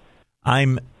Harding,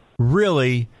 I'm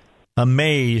really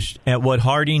amazed at what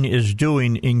Harding is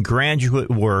doing in graduate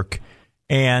work.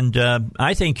 And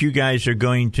I think you guys are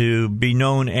going to be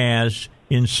known as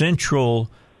in the central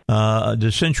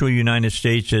United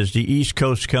States as the East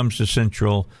Coast comes to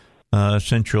Central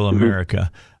America.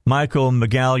 Michael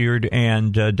McGalliard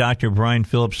and Dr. Brian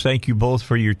Phillips, thank you both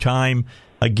for your time.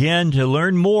 Again, to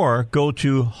learn more, go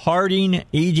to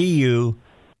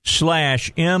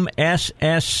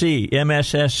harding.edu/MSSC.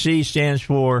 MSSC stands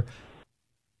for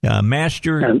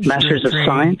Masters of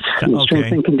Science in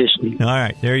Strength and Conditioning. All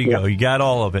right, there you go. You got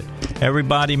all of it.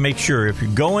 Everybody, make sure if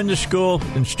you're going to school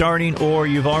and starting, or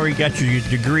you've already got your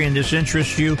degree and this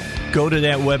interests you, go to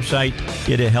that website.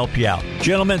 It'll help you out.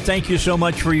 Gentlemen, thank you so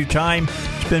much for your time.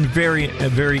 It's been a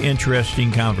very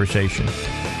interesting conversation.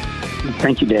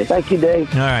 Thank you, Dave. Thank you,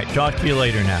 Dave. All right, talk to you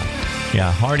later now.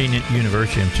 Yeah, Harding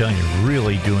University, I'm telling you,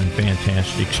 really doing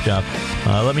fantastic stuff.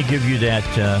 Let me give you that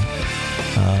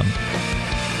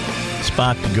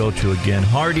spot to go to again.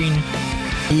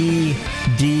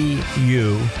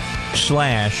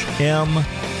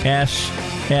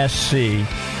 harding.edu/MSSC.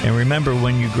 And remember,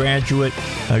 when you graduate,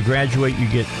 you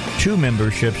get 2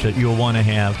 memberships that you'll want to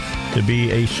have to be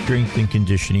a strength and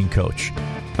conditioning coach.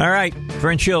 All right,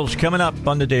 French Hills coming up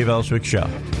on the Dave Elswick Show.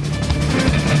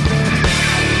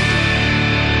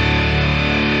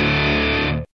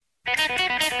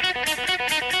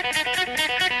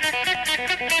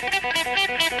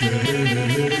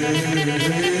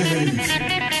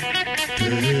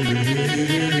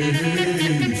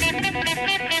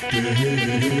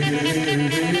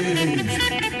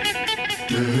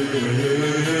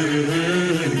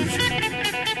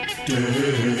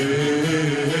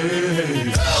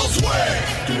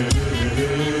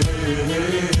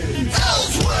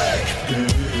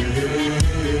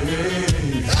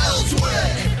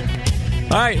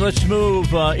 All right, let's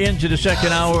move into the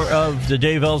second hour of the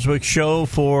Dave Elswick Show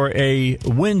for a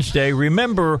Wednesday.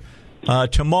 Remember,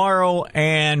 tomorrow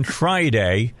and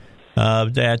Friday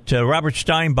that Robert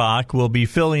Steinbach will be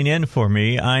filling in for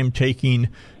me. I'm taking a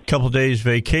couple days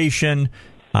vacation.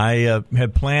 I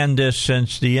have planned this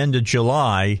since the end of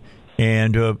July,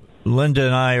 and Linda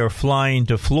and I are flying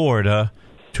to Florida,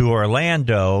 to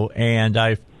Orlando, and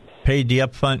I've paid the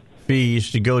upfront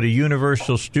fees to go to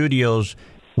Universal Studios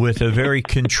with a very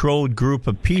controlled group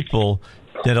of people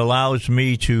that allows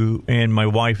me to, and my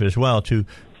wife as well, to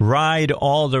ride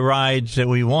all the rides that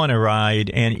we want to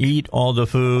ride and eat all the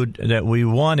food that we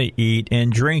want to eat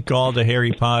and drink all the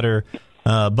Harry Potter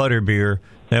butterbeer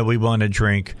that we want to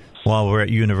drink while we're at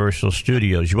Universal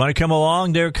Studios. You want to come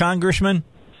along there, Congressman?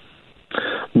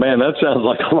 Man, that sounds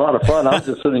like a lot of fun. I'm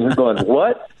just sitting here going,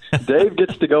 what? Dave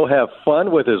gets to go have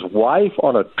fun with his wife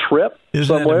on a trip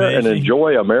somewhere and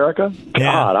enjoy America?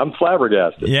 God, I'm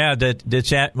flabbergasted. Yeah,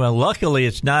 that's at, well, luckily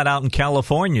it's not out in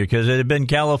California, because if it had been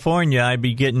California, I'd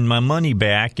be getting my money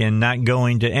back and not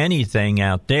going to anything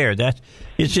out there.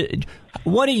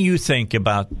 What do you think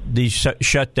about these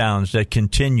shutdowns that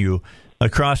continue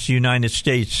across the United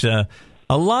States? A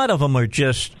lot of them are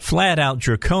just flat out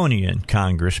draconian,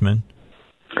 Congressman.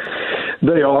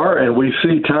 They are, and we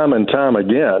see time and time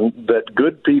again that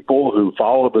good people who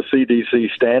follow the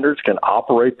CDC standards can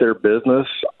operate their business,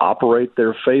 operate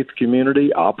their faith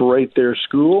community, operate their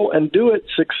school, and do it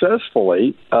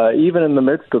successfully, even in the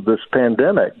midst of this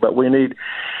pandemic. But we need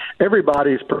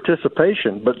everybody's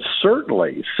participation, but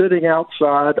certainly sitting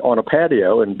outside on a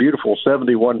patio in beautiful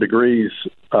 71 degrees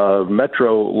of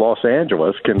Metro Los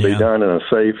Angeles can be done in a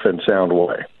safe and sound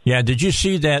way. Yeah, did you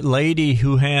see that lady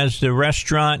who has the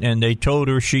restaurant and they told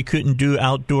her she couldn't do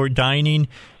outdoor dining,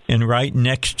 and right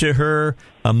next to her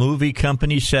a movie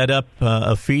company set up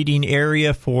a feeding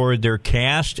area for their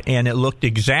cast, and it looked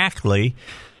exactly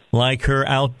like her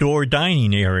outdoor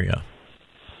dining area.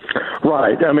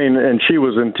 Right. I mean, and she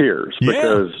was in tears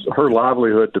because her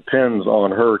livelihood depends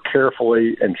on her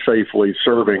carefully and safely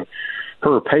serving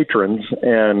her patrons.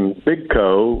 And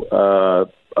Bigco,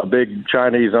 a big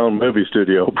Chinese-owned movie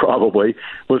studio probably,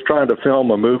 was trying to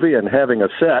film a movie and having a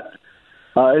set.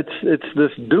 It's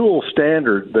this dual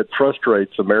standard that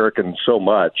frustrates Americans so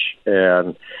much.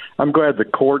 And I'm glad the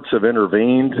courts have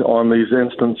intervened on these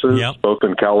instances, both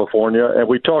in California. And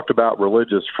we talked about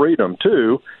religious freedom,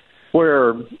 too,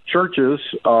 where churches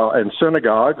and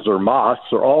synagogues or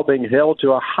mosques are all being held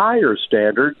to a higher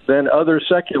standard than other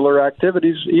secular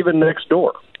activities, even next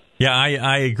door. Yeah,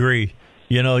 I agree.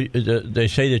 You know, they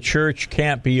say the church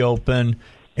can't be open,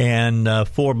 and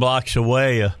 4 blocks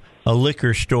away a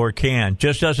liquor store can.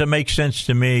 Just doesn't make sense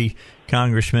to me,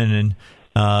 Congressman. And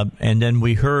And then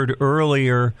we heard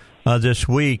earlier this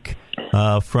week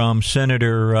from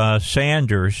Senator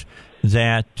Sanders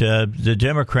that the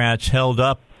Democrats held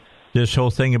up this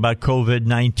whole thing about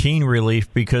COVID-19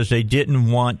 relief because they didn't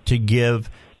want to give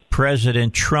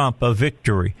President Trump a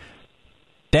victory.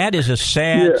 That is a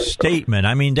sad statement.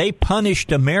 I mean, they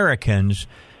punished Americans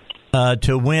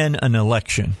to win an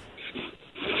election.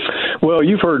 Well,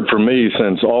 you've heard from me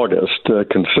since August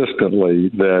consistently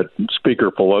that Speaker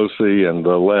Pelosi and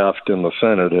the left in the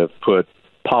Senate have put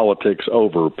politics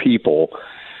over people.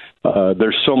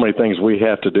 There's so many things we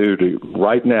have to do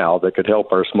right now that could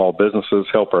help our small businesses,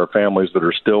 help our families that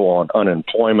are still on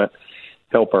unemployment,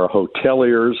 help our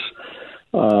hoteliers,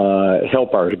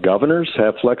 help our governors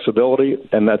have flexibility,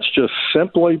 and that's just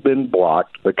simply been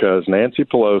blocked because Nancy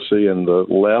Pelosi and the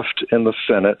left in the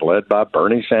Senate, led by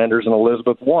Bernie Sanders and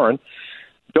Elizabeth Warren,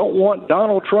 don't want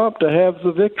Donald Trump to have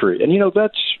the victory. And,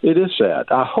 it is sad.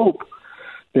 I hope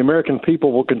the American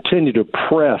people will continue to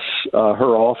press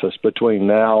her office between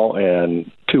now and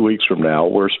 2 weeks from now.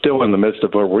 We're still in the midst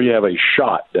of where we have a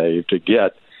shot, Dave, to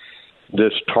get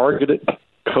this targeted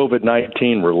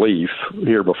COVID-19 relief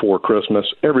here before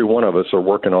Christmas. Every one of us are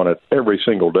working on it every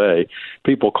single day.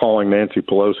 People calling Nancy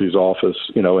Pelosi's office,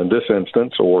 in this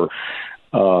instance, or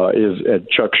is at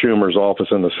Chuck Schumer's office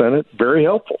in the Senate, very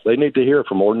helpful. They need to hear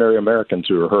from ordinary Americans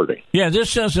who are hurting. Yeah,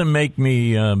 this doesn't make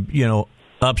me,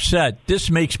 upset. This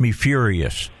makes me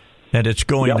furious that it's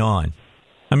going on.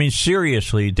 I mean,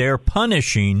 seriously, they're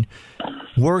punishing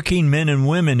working men and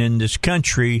women in this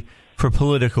country for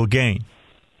political gain.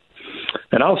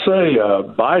 And I'll say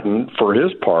Biden, for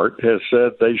his part, has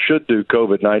said they should do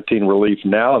COVID-19 relief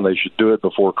now and they should do it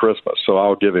before Christmas. So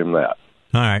I'll give him that.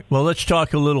 All right. Well, let's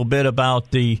talk a little bit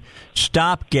about the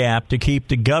stopgap to keep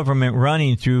the government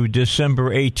running through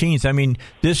December 18th. I mean,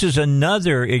 this is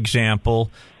another example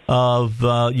of,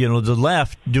 the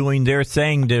left doing their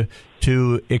thing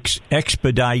to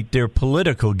expedite their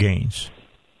political gains.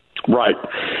 Right.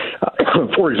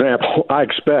 For example, I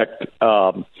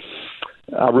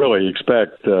really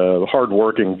expect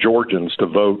hardworking Georgians to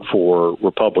vote for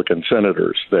Republican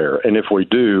senators there. And if we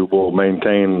do, we'll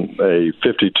maintain a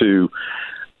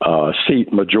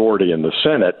 52-seat majority in the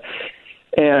Senate.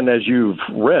 And as you've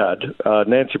read,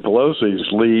 Nancy Pelosi's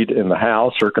lead in the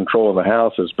House, her control in the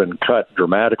House, has been cut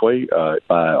dramatically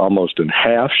by almost in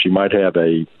half. She might have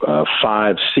a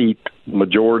 5-seat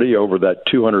majority over that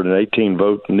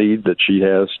 218-vote need that she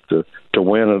has to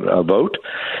win a vote.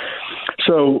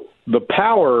 So the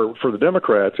power for the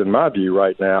Democrats, in my view,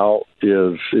 right now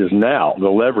is now the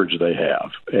leverage they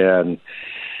have, and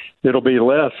it'll be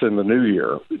less in the new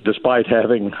year, despite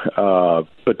having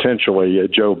potentially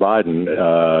Joe Biden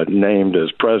named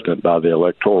as president by the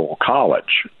Electoral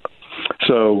College.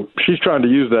 So she's trying to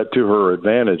use that to her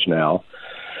advantage now.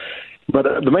 But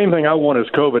the main thing I want is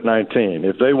COVID-19.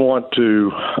 If they want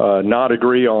to not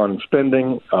agree on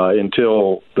spending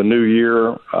until the new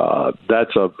year,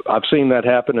 I've seen that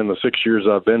happen in the 6 years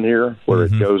I've been here, where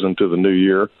it goes into the new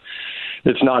year.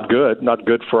 It's not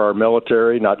good for our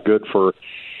military, not good for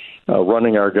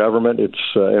running our government.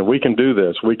 And we can do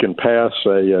this. We can pass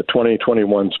a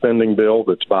 2021 spending bill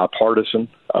that's bipartisan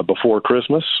before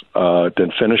Christmas,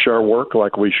 then finish our work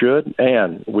like we should,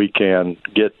 and we can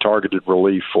get targeted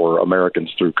relief for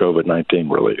Americans through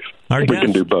COVID-19 relief. We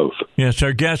can do both. Yes,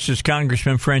 our guest is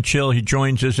Congressman French Hill. He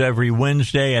joins us every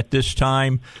Wednesday at this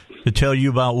time to tell you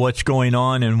about what's going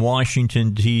on in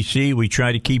Washington, D.C. We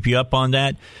try to keep you up on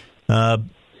that. But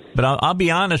I'll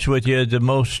be honest with you, the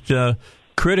most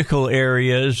critical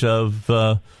areas of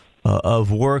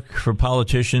work for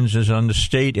politicians is on the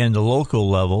state and the local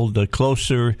level. The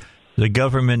closer the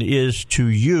government is to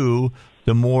you,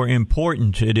 the more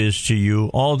important it is to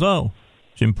you, although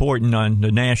it's important on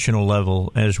the national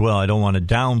level as well. I don't want to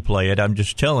downplay it. I'm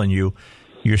just telling you,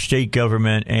 your state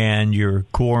government and your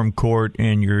quorum court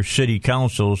and your city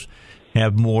councils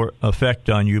have more effect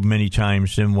on you many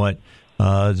times than what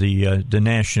the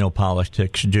national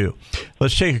politics do.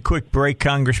 Let's take a quick break,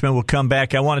 Congressman. We'll come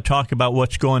back. I want to talk about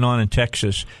what's going on in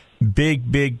Texas.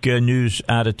 Big news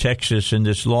out of Texas in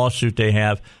this lawsuit they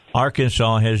have.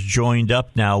 Arkansas has joined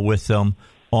up now with them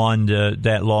on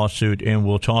that lawsuit, and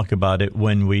we'll talk about it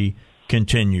when we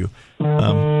continue.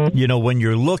 When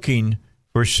you're looking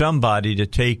for somebody to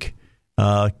take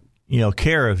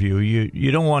care of you,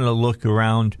 you don't want to look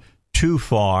around too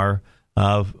far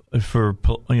for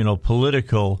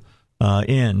political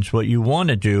ends. What you want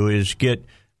to do is get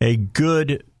a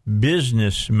good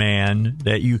businessman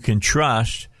that you can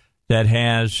trust, that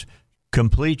has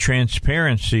complete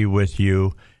transparency with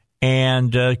you,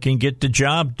 and can get the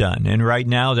job done. And right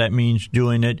now that means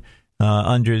doing it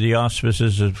under the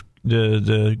auspices of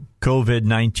the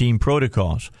COVID-19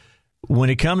 protocols. When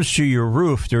it comes to your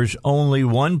roof, there's only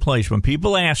one place. When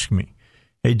people ask me,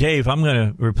 hey, Dave, I'm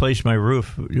going to replace my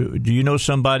roof. Do you know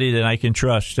somebody that I can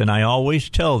trust? And I always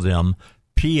tell them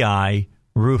PI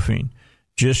Roofing.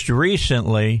 Just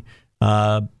recently,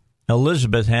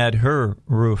 Elizabeth had her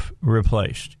roof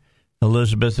replaced.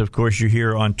 Elizabeth, of course, you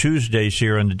hear on Tuesdays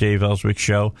here on the Dave Elswick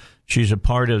Show. She's a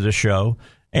part of the show.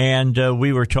 And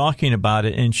we were talking about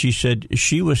it, and she said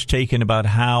she was taken about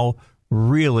how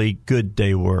really good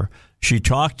they were. She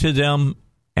talked to them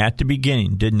at the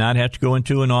beginning, did not have to go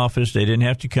into an office. They didn't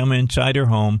have to come inside her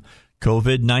home.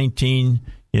 COVID-19,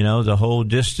 the whole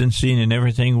distancing and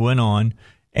everything went on.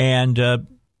 And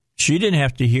she didn't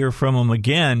have to hear from them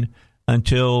again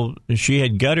until she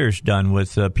had gutters done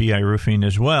with PI Roofing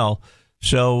as well.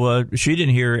 So she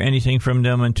didn't hear anything from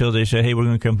them until they said, hey, we're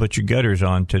going to come put your gutters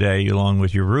on today along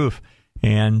with your roof.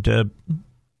 And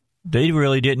they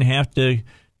really didn't have to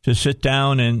sit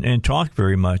down and talk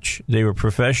very much. They were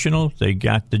professional. They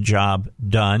got the job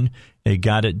done. They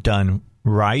got it done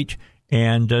right.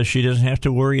 And she doesn't have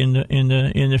to worry in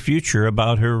the future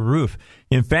about her roof.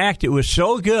 In fact, it was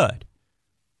so good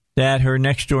that her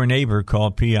next-door neighbor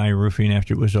called PI Roofing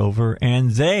after it was over,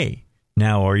 and they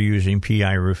now are using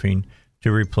PI Roofing to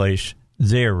replace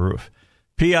their roof.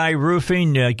 PI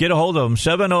Roofing, get a hold of them,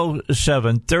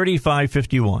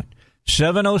 707-3551,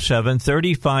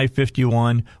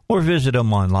 707-3551, or visit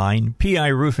them online,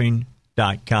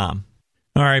 piroofing.com.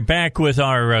 All right, back with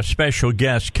our special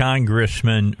guest,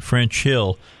 Congressman French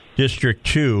Hill, District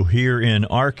 2 here in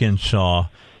Arkansas.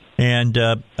 And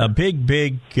a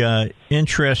big,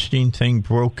 interesting thing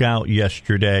broke out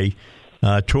yesterday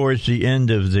towards the end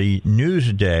of the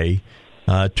news day,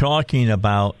 talking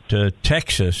about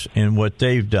Texas and what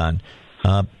they've done.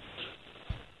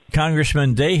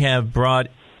 Congressman, they have brought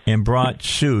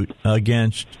suit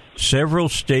against several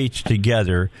states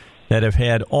together that have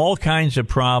had all kinds of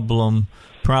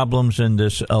problems in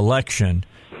this election,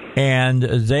 and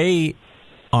they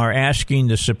are asking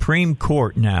the Supreme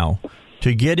Court now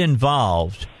to get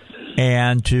involved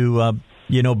and to,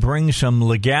 bring some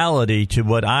legality to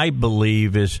what I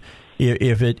believe is,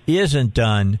 if it isn't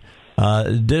done,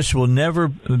 this will never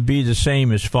be the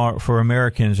same as for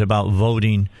Americans about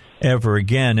voting ever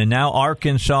again. And now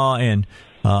Arkansas and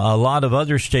a lot of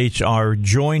other states are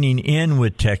joining in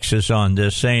with Texas on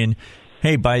this, saying,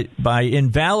 hey, by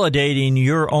invalidating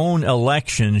your own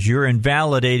elections, you're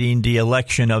invalidating the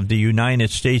election of the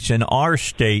United States in our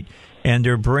state. And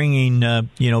they're bringing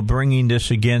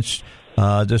this against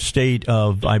the state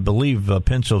of, I believe,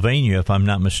 Pennsylvania, if I'm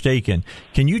not mistaken.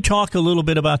 Can you talk a little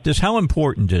bit about this? How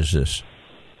important is this?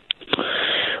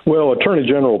 Well, Attorney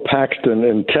General Paxton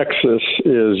in Texas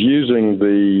is using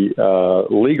the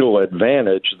legal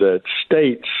advantage that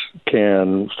states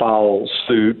can file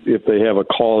suit if they have a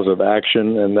cause of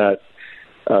action, and that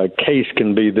case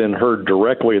can be then heard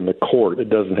directly in the court.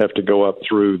 It doesn't have to go up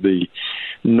through the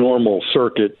normal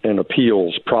circuit and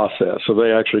appeals process. So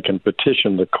they actually can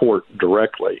petition the court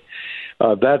directly.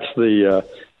 That's the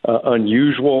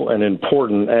unusual and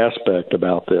important aspect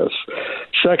about this.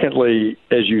 Secondly,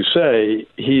 as you say,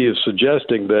 he is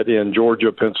suggesting that in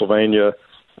Georgia, Pennsylvania,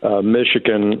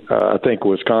 Michigan, I think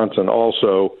Wisconsin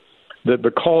also, that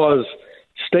because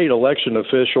state election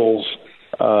officials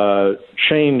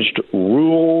changed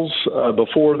rules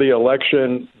before the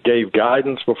election, gave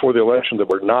guidance before the election that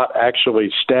were not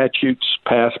actually statutes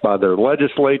passed by their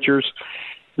legislatures,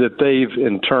 that they've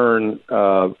in turn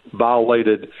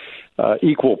violated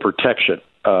equal protection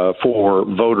for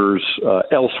voters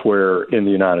elsewhere in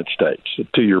the United States.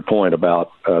 To your point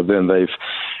about then they've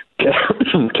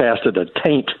casted a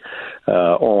taint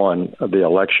on the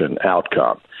election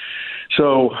outcome.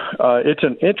 So it's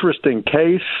an interesting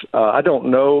case. I don't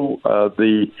know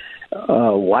the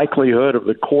likelihood of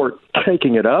the court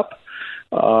taking it up,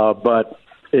 but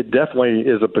it definitely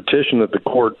is a petition that the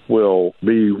court will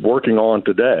be working on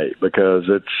today because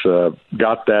it's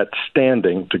got that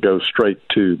standing to go straight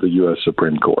to the U.S.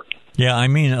 Supreme Court. Yeah, I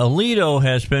mean, Alito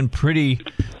has been pretty,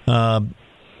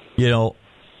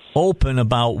 open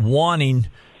about wanting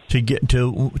to get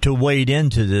to wade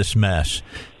into this mess.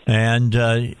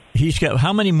 And he's got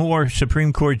how many more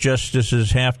Supreme Court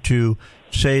justices have to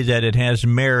say that it has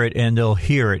merit and they'll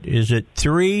hear it? Is it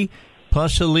 3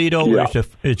 plus Alito? Yeah. Or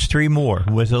it's 3 more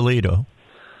with Alito?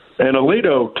 And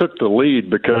Alito took the lead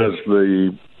because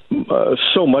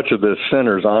so much of this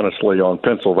centers, honestly, on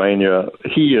Pennsylvania.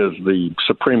 He is the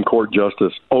Supreme Court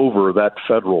justice over that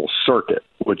federal circuit,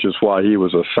 which is why he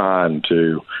was assigned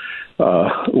to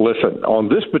listen. On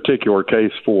this particular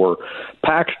case for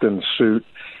Paxton's suit,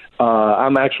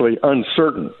 I'm actually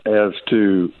uncertain as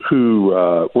to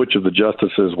which of the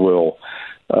justices will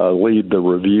lead the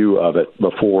review of it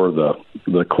before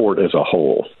the court as a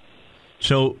whole.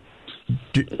 So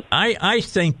I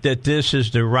think that this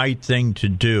is the right thing to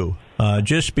do,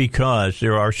 just because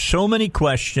there are so many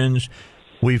questions.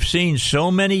 We've seen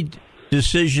so many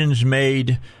decisions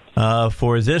made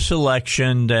for this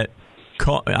election that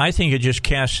I think it just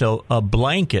casts a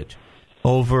blanket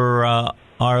over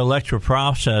our electoral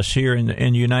process here in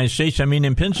the United States. I mean,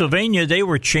 in Pennsylvania, they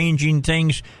were changing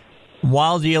things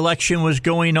while the election was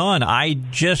going on. I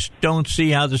just don't see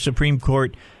how the Supreme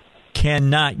Court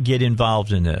cannot get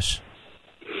involved in this.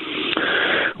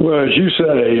 Well, as you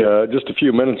say just a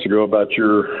few minutes ago about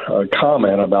your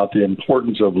comment about the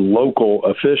importance of local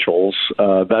officials,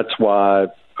 that's why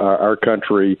our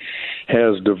country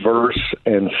has diverse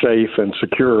and safe and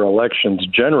secure elections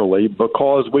generally,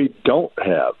 because we don't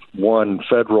have one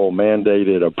federal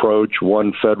mandated approach,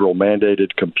 one federal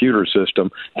mandated computer system.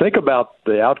 Think about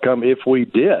the outcome if we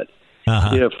did.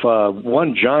 If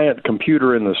one giant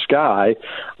computer in the sky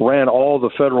ran all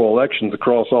the federal elections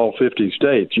across all 50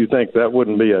 states, you think that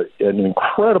wouldn't be an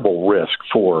incredible risk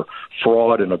for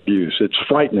fraud and abuse? It's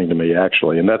frightening to me,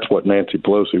 actually, and that's what Nancy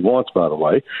Pelosi wants, by the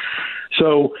way.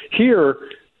 So here,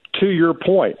 to your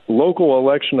point, local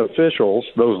election officials,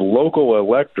 those local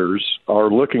electors, are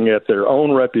looking at their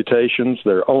own reputations,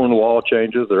 their own law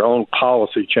changes, their own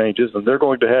policy changes, and they're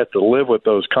going to have to live with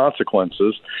those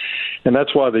consequences. And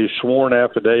that's why these sworn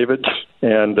affidavits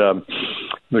and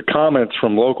the comments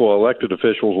from local elected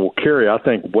officials will carry, I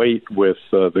think, weight with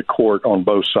the court on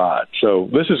both sides. So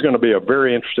this is going to be a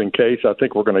very interesting case. I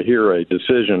think we're going to hear a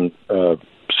decision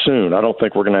soon. I don't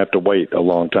think we're going to have to wait a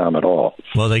long time at all.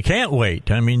 Well, they can't wait.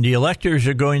 I mean, the electors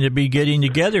are going to be getting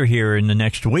together here in the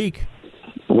next week.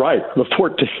 Right, the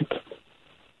 14th.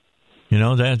 You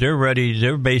know, they're ready.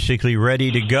 They're basically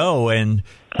ready to go. And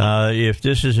if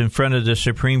this is in front of the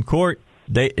Supreme Court,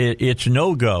 it's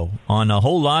no-go on a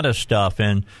whole lot of stuff.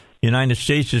 And the United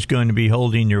States is going to be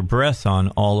holding their breath on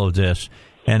all of this.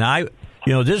 And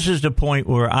this is the point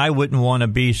where I wouldn't want to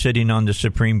be sitting on the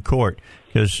Supreme Court,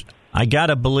 because I got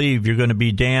to believe you're going to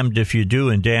be damned if you do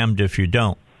and damned if you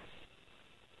don't.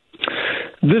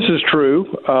 This is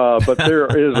true, but there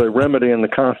is a remedy in the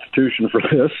Constitution for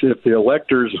this. If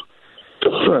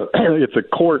the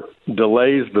court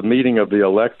delays the meeting of the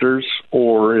electors,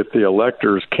 or if the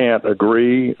electors can't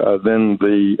agree, then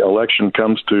the election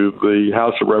comes to the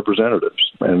House of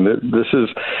Representatives. And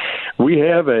we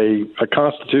have a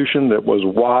Constitution that was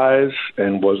wise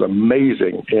and was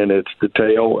amazing in its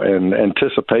detail and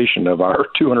anticipation of our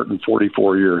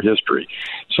 244-year history.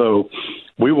 So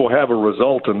we will have a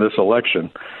result in this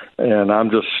election, and I'm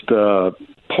just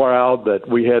proud that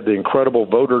we had the incredible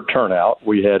voter turnout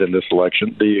we had in this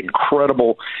election, the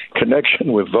incredible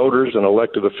connection with voters and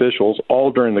elected officials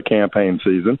all during the campaign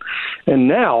season. And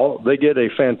now they get a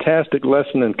fantastic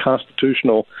lesson in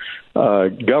constitutional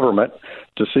government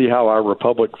to see how our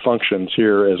republic functions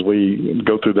here as we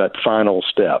go through that final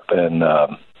step. And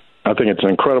I think it's an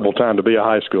incredible time to be a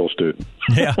high school student.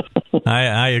 Yeah,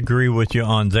 I agree with you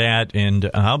on that, and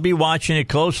I'll be watching it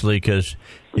closely because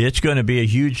it's going to be a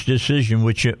huge decision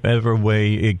whichever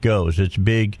way it goes. It's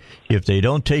big if they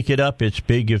don't take it up. It's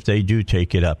big if they do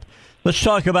take it up. Let's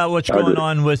talk about what's going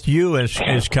on with you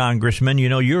as Congressman. You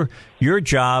know, your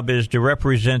job is to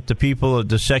represent the people of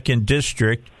the 2nd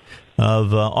District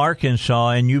of Arkansas,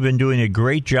 and you've been doing a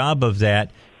great job of that.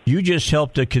 You just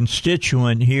helped a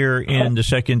constituent here in the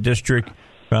 2nd District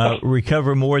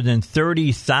recover more than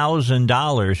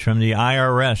 $30,000 from the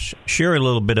IRS. Share a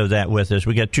little bit of that with us.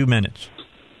 We got 2 minutes.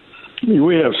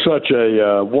 We have such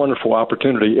a wonderful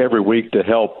opportunity every week to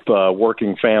help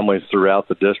working families throughout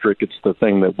the district. It's the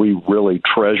thing that we really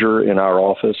treasure in our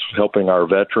office, helping our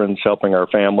veterans, helping our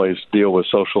families deal with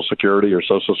Social Security or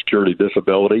Social Security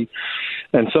disability.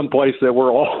 And someplace that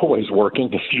we're always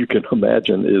working, as you can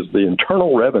imagine, is the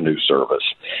Internal Revenue Service.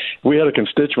 We had a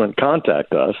constituent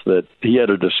contact us that he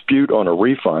had a dispute on a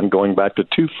refund going back to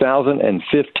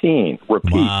 2015.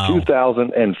 Repeat, wow.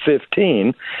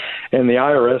 2015. And the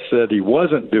IRS said he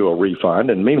wasn't due a refund,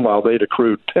 and meanwhile they'd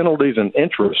accrued penalties and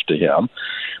interest to him.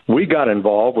 We got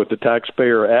involved with the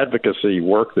taxpayer advocacy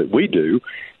work that we do,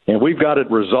 and we've got it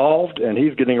resolved, and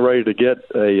he's getting ready to get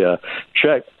a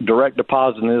check direct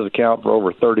deposit in his account for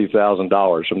over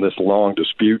 $30,000 from this long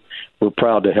dispute. We're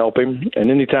proud to help him,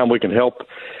 and anytime we can help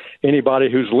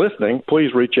anybody who's listening,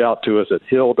 please reach out to us at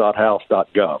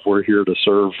hill.house.gov. We're here to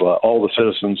serve all the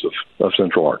citizens of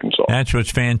Central Arkansas. That's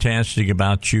what's fantastic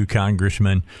about you,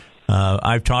 Congressman.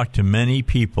 I've talked to many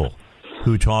people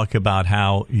who talk about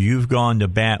how you've gone to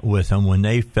bat with them when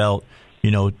they felt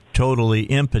totally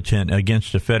impotent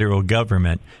against the federal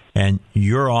government, and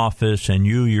your office and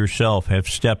you yourself have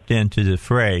stepped into the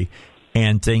fray,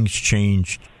 and things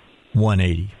changed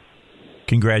 180.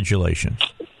 Congratulations.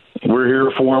 We're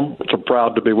here for them. So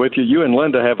proud to be with you. You and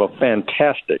Linda have a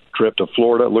fantastic trip to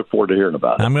Florida. Look forward to hearing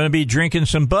about it. I'm going to be drinking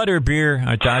some butterbeer.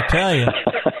 I tell you.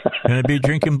 I'm going to be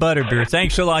drinking butterbeer.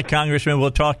 Thanks a lot, Congressman.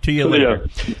 We'll talk to you later.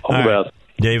 Yeah. All the best.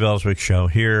 Dave Elswick Show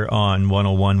here on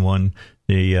 101.1,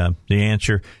 the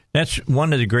Answer. That's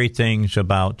one of the great things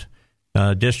about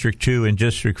District 2 and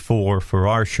District 4 for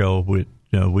our show.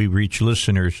 We reach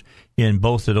listeners in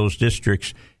both of those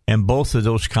districts, and both of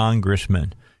those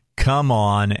congressmen come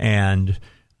on and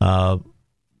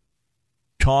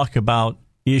talk about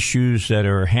issues that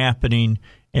are happening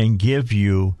and give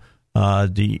you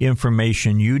the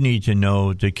information you need to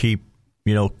know to keep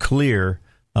clear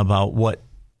about what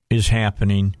is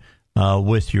happening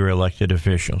with your elected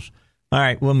officials. All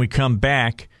right, when we come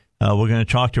back, we're going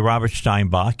to talk to Robert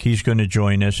Steinbach. He's going to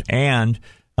join us, and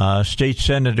State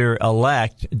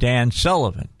Senator-elect Dan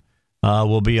Sullivan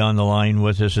will be on the line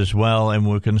with us as well, and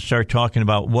we're going to start talking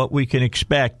about what we can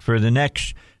expect for the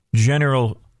next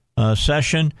general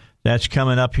session. That's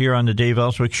coming up here on the Dave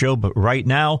Elswick Show. But right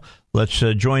now, let's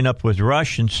join up with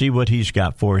Rush and see what he's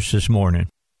got for us this morning.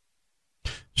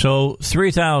 So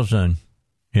 3000,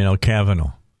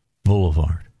 Kavanaugh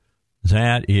Boulevard.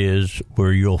 That is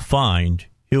where you'll find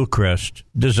Hillcrest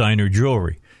Designer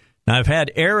Jewelry. Now, I've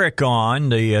had Eric on,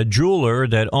 the jeweler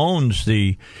that owns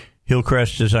the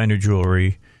Hillcrest Designer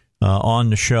Jewelry, on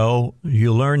the show.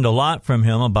 You learned a lot from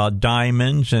him about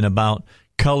diamonds and about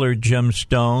colored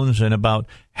gemstones and about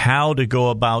how to go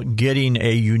about getting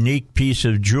a unique piece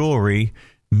of jewelry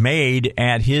made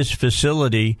at his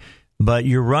facility. But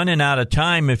you're running out of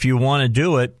time if you want to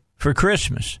do it for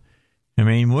Christmas. I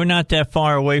mean, we're not that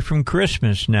far away from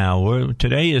Christmas now.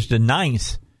 Today is the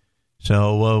 9th.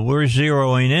 So we're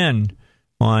zeroing in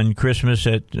on Christmas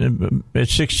at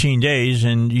 16 days,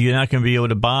 and you're not going to be able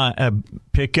to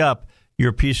pick up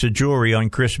your piece of jewelry on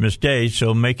Christmas Day.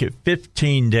 So make it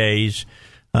 15 days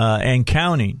and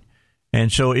counting. And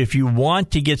so if you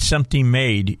want to get something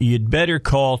made, you'd better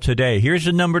call today. Here's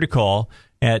the number to call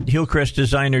at Hillcrest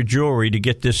Designer Jewelry to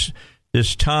get this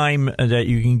time that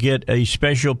you can get a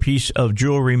special piece of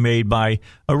jewelry made by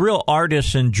a real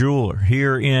artisan jeweler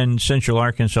here in Central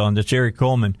Arkansas, and that's Eric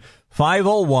Coleman.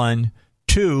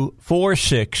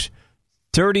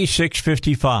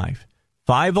 501-246-3655.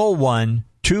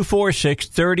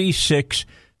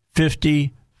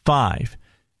 501-246-3655.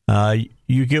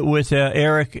 You get with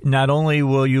Eric, not only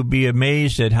will you be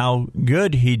amazed at how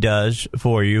good he does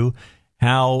for you,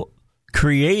 how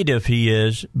creative he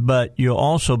is, but you'll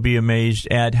also be amazed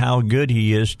at how good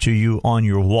he is to you on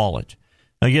your wallet.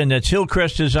 Again, that's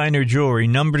Hillcrest Designer Jewelry.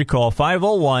 Number to call,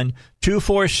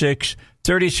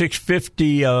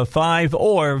 501-246-3655,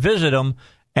 or visit them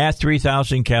at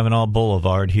 3000 Kavanaugh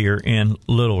Boulevard here in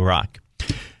Little Rock.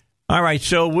 All right,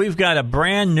 so we've got a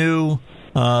brand new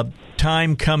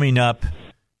time coming up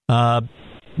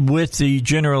with the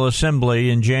General Assembly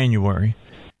in January,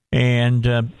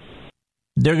 and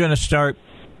they're going to start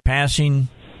passing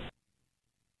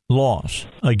laws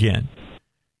again.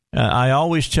 I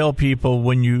always tell people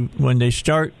when they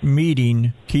start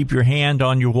meeting, keep your hand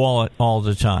on your wallet all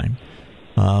the time.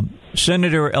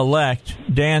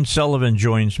 Senator-elect Dan Sullivan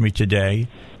joins me today,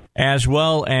 as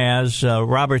well as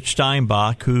Robert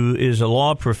Steinbach, who is a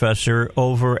law professor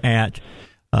over at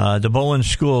the Bowen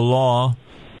School of Law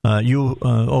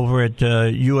over at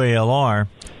UALR.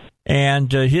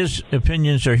 And his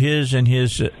opinions are his and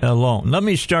his alone. Let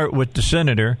me start with the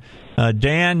senator.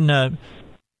 Dan,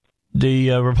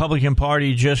 the Republican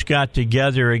Party just got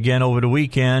together again over the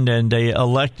weekend, and they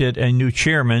elected a new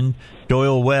chairman.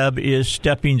 Doyle Webb is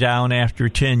stepping down after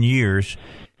 10 years.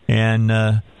 And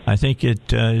I think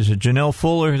it is Janelle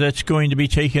Fuller that's going to be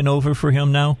taking over for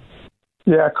him now?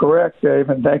 Yeah, correct, Dave,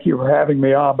 and thank you for having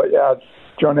me on. But, yeah,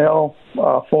 Janelle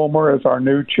Fulmer is our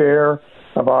new chair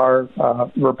of our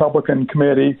Republican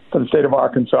committee for the state of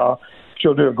Arkansas.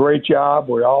 She'll do a great job.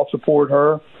 We all support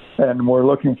her, and we're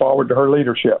looking forward to her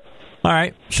leadership. All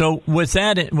right. So with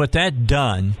that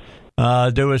done,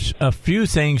 there was a few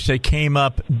things that came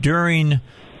up during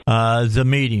the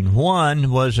meeting. One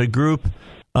was a group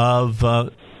of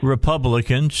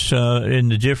Republicans in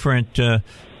the different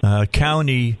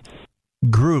county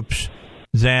groups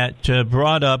that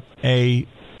brought up a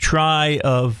try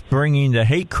of bringing the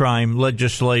hate crime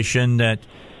legislation that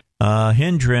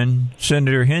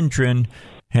Senator Hendren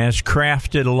has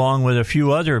crafted along with a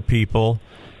few other people.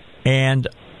 And,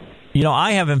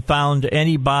 I haven't found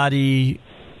anybody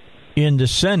in the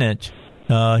Senate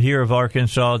here of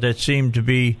Arkansas that seem to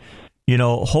be,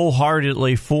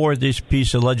 wholeheartedly for this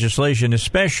piece of legislation,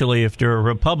 especially if they're a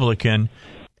Republican.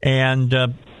 And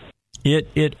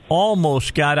it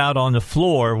almost got out on the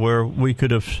floor where we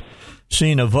could have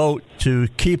seen a vote to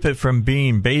keep it from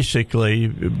being basically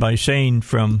by saying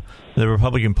from the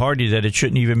Republican Party that it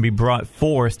shouldn't even be brought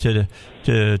forth to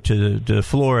the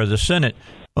floor of the Senate.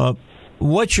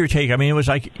 What's your take? I mean, it was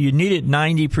like you needed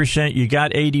 90%, you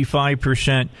got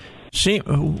 85%.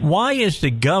 Why is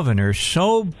the governor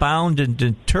so bound and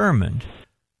determined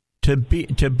to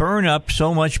burn up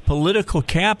so much political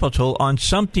capital on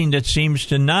something that seems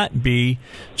to not be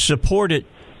supported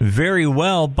very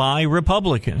well by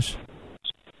Republicans?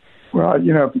 Well,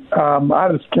 I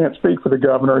just can't speak for the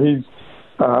governor. He's,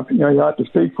 he ought to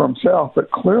speak for himself,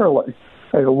 but clearly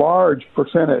a large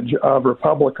percentage of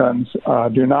Republicans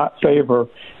do not favor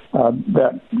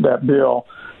that bill,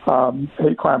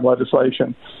 hate crime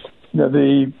legislation.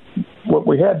 What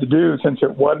we had to do, since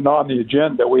it wasn't on the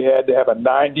agenda, we had to have a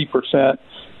 90%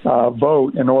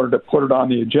 vote in order to put it on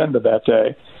the agenda that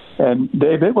day. And,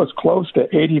 Dave, it was close to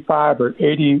 85 or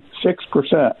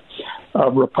 86%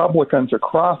 of Republicans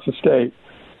across the state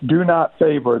do not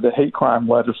favor the hate crime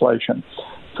legislation.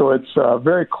 So it's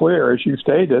very clear, as you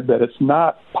stated, that it's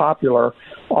not popular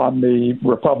on the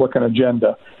Republican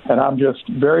agenda. And I'm just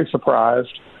very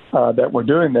surprised that we're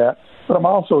doing that. But I'm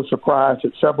also surprised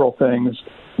at several things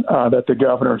that the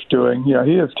governor's doing.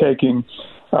 He is taking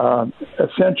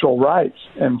essential rights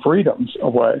and freedoms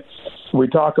away. We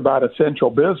talk about essential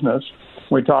business.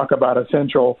 We talk about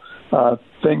essential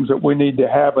things that we need to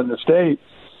have in the state.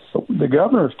 The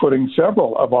governor is putting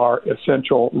several of our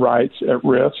essential rights at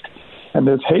risk, and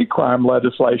this hate crime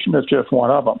legislation is just one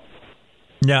of them.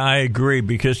 Yeah, I agree,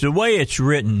 because the way it's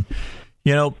written,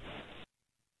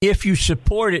 if you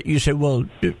support it, you say, well,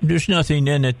 there's nothing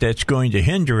in it that's going to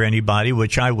hinder anybody,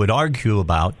 which I would argue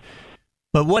about.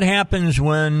 But what happens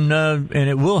when, and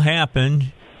it will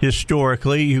happen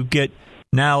historically, you get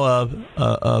now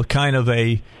a kind of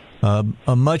a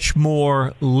much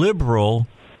more liberal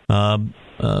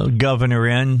governor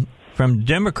in from the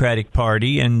Democratic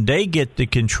Party, and they get the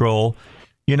control.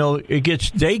 They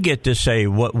get to say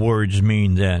what words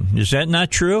mean then. Is that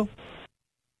not true?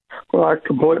 Well, I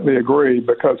completely agree,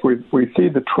 because we see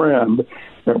the trend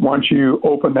that once you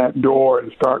open that door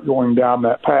and start going down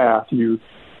that path,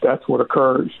 that's what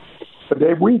occurs. But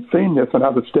Dave, we've seen this in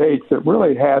other states that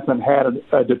really hasn't had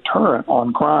a deterrent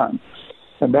on crime.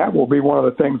 And that will be one of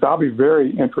the things I'll be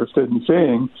very interested in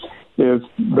seeing, is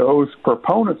those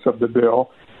proponents of the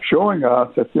bill showing us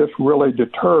that this really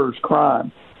deters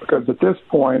crime. Because at this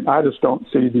point, I just don't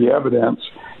see the evidence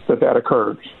that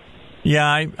occurs.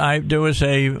 Yeah, there was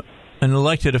an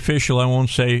elected official, I won't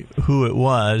say who it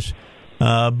was,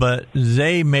 but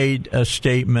they made a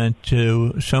statement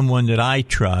to someone that I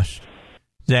trust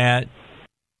that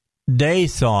they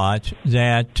thought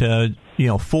that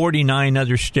 49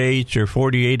 other states or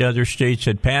 48 other states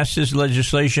had passed this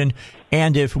legislation,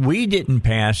 and if we didn't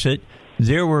pass it,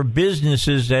 there were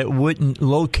businesses that wouldn't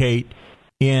locate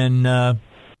in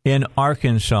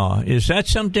Arkansas. Is that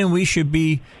something we should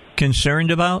be concerned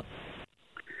about?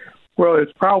 Well,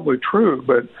 it's probably true,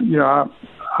 but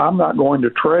I'm not going to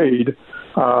trade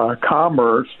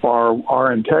commerce for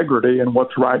our integrity and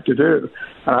what's right to do.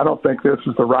 And I don't think this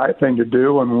is the right thing to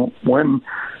do. And when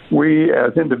we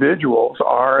as individuals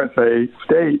or as a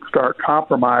state start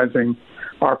compromising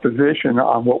our position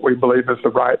on what we believe is the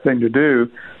right thing to do,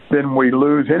 then we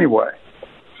lose anyway.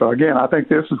 So again, I think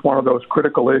this is one of those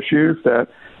critical issues that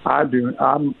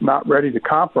I'm not ready to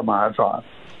compromise on.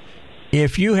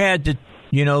 If you had to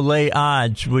lay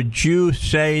odds, would you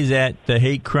say that the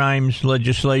hate crimes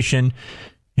legislation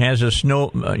has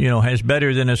has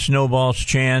better than a snowball's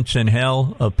chance in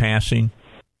hell of passing?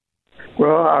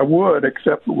 Well, I would,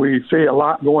 except we see a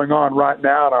lot going on right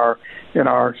now in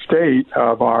our state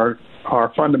of our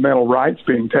fundamental rights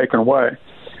being taken away.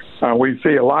 We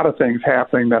see a lot of things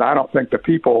happening that I don't think the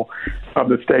people of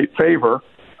the state favor.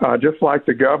 Just like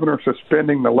the governor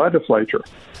suspending the legislature.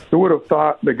 Who would have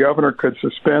thought the governor could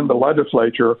suspend the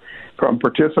legislature from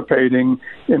participating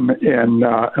in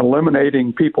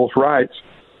eliminating people's rights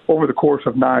over the course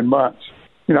of 9 months?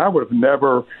 I would have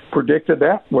never predicted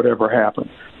that would ever happen,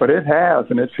 but it has,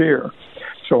 and it's here.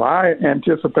 So I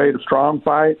anticipate a strong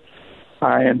fight.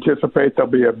 I anticipate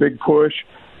there'll be a big push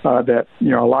that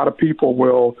a lot of people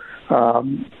will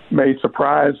may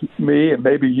surprise me and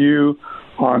maybe you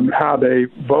on how they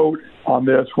vote on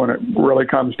this when it really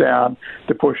comes down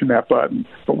to pushing that button.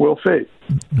 But we'll see.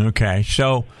 Okay.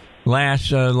 So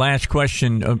last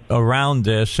question around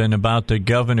this and about the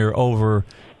governor over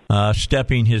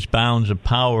stepping his bounds of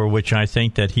power, which I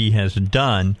think that he has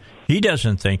done. He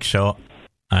doesn't think so.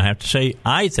 I have to say,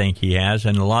 I think he has,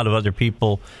 and a lot of other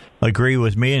people agree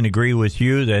with me and agree with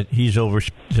you that he's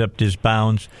overstepped his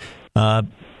bounds.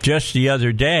 Just the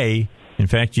other day, in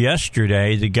fact,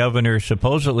 yesterday, the governor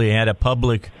supposedly had a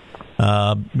public,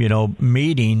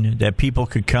 meeting that people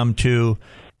could come to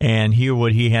and hear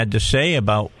what he had to say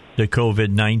about the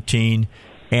COVID-19.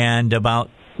 And about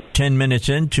 10 minutes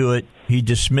into it, he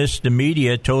dismissed the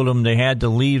media, told them they had to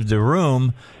leave the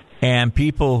room, and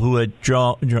people who had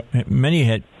many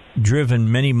had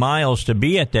driven many miles to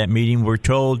be at that meeting were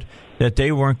told that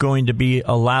they weren't going to be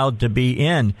allowed to be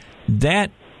in.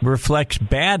 That reflects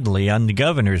badly on the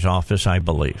governor's office, I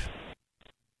believe.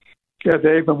 Yeah,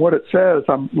 Dave, and what it says,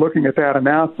 I'm looking at that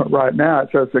announcement right now. It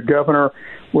says the governor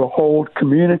will hold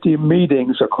community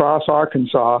meetings across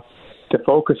Arkansas to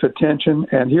focus attention,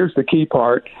 and here's the key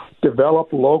part,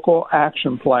 develop local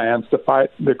action plans to fight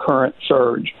the current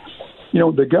surge.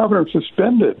 The governor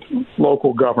suspended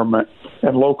local government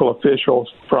and local officials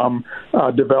from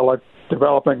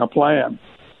developing a plan.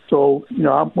 So,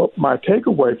 what my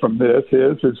takeaway from this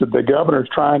is that the governor's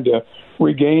trying to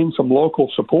regain some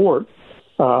local support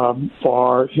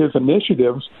for his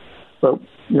initiatives. But,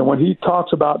 when he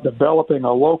talks about developing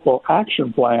a local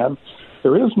action plan,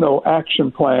 there is no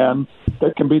action plan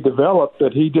that can be developed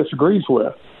that he disagrees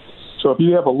with. So if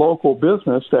you have a local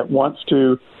business that wants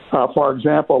to, for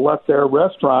example, let their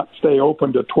restaurant stay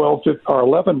open to 12 or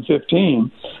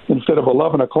 11:15 instead of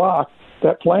 11 o'clock,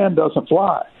 that plan doesn't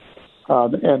fly.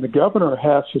 And the governor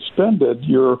has suspended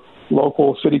your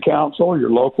local city council, your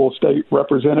local state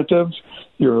representatives,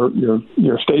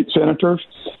 your state senators.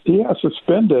 He has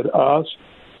suspended us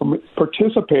from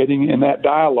participating in that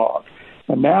dialogue.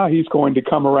 And now he's going to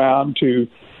come around to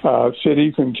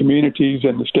cities and communities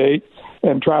in the state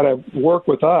and try to work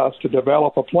with us to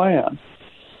develop a plan.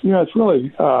 It's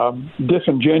really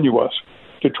disingenuous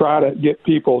to try to get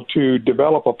people to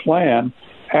develop a plan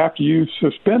after you've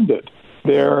suspended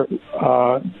their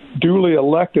duly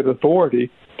elected authority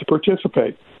to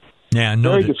participate. Yeah,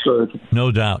 very discouraging.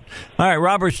 No doubt. All right,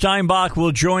 Robert Steinbach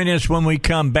will join us when we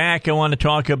come back. I want to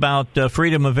talk about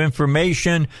freedom of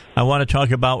information. I want to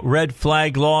talk about red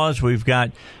flag laws. We've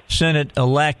got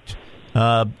Senate-elect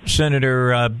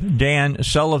Senator Dan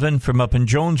Sullivan from up in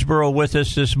Jonesboro with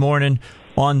us this morning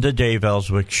on the Dave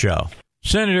Elswick Show.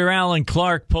 Senator Alan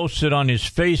Clark posted on his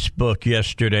Facebook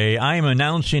yesterday, I am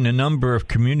announcing a number of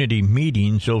community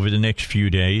meetings over the next few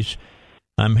days.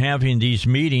 I'm having these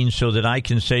meetings so that I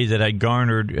can say that I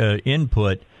garnered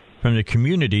input from the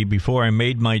community before I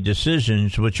made my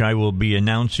decisions, which I will be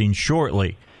announcing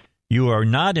shortly. You are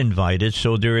not invited,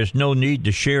 so there is no need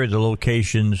to share the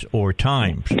locations or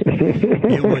times.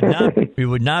 It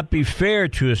would not be fair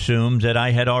to assume that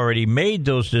I had already made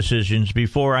those decisions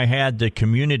before I had the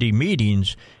community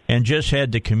meetings and just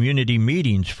had the community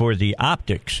meetings for the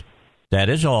optics. That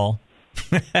is all.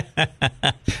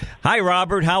 Hi,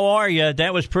 Robert. How are you?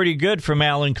 That was pretty good from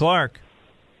Alan Clark.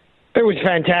 It was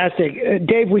fantastic.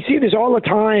 Dave, we see this all the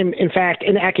time, in fact,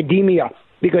 in academia,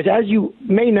 because as you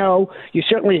may know, you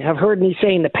certainly have heard me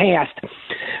say in the past,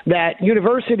 that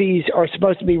universities are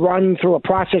supposed to be run through a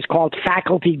process called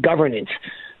faculty governance.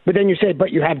 But then you say,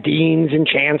 but you have deans and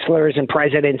chancellors and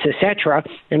presidents, etc.,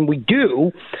 and we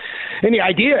do. And the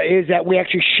idea is that we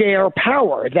actually share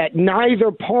power, that neither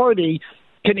party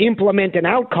can implement an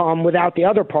outcome without the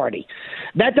other party.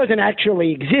 That doesn't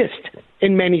actually exist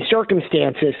in many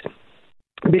circumstances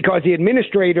because the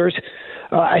administrators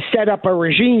set up a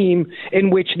regime in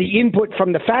which the input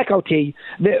from the faculty,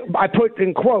 I put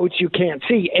in quotes, you can't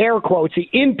see, air quotes, the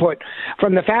input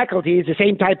from the faculty is the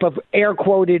same type of air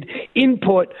quoted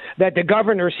input that the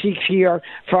governor seeks here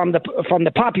from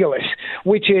the populace,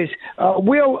 which is,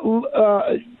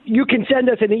 you can send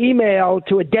us an email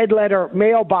to a dead letter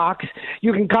mailbox.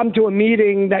 You can come to a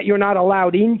meeting that you're not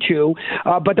allowed into.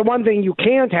 But the one thing you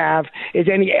can't have is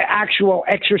any actual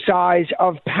exercise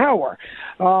of power.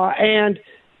 And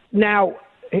now,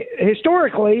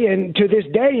 historically, and to this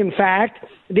day, in fact,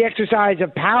 the exercise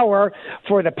of power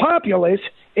for the populace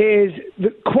is,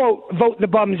 quote, vote the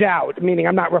bums out, meaning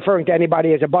I'm not referring to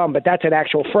anybody as a bum, but that's an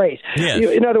actual phrase. Yes.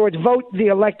 In other words, vote the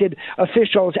elected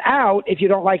officials out if you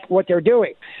don't like what they're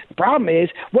doing. The problem is,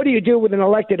 what do you do with an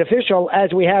elected official,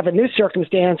 as we have in this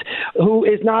circumstance, who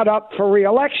is not up for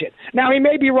re-election? Now, he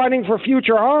may be running for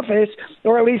future office,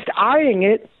 or at least eyeing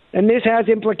it, and this has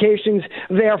implications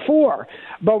therefore.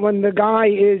 But when the guy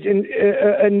is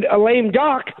a lame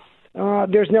duck,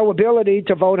 there's no ability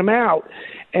to vote him out.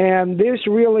 And this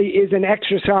really is an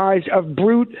exercise of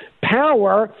brute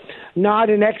power, not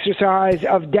an exercise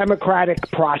of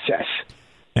democratic process.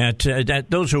 And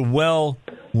those are well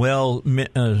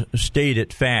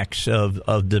stated facts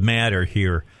of the matter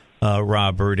here,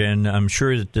 Robert, and I'm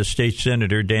sure that the state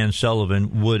senator, Dan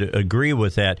Sullivan, would agree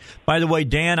with that. By the way,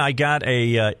 Dan, I got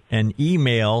an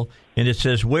email, and it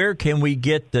says, where can we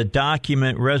get the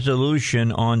document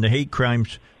resolution on the hate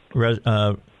crimes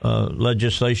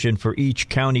legislation for each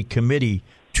county committee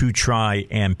to try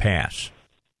and pass?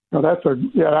 No, I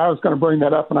was going to bring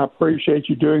that up, and I appreciate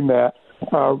you doing that.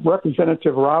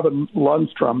 Representative Robin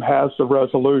Lundstrom has the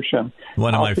resolution.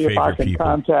 One of my favorite people. I'll see if I can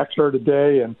contact her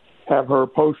today and have her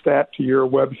post that to your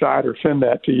website or send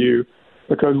that to you,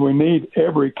 because we need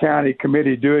every county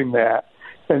committee doing that.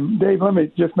 And Dave, let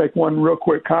me just make one real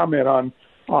quick comment on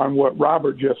what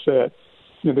Robert just said.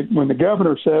 When the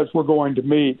governor says we're going to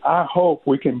meet, I hope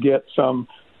we can get some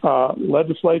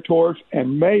legislators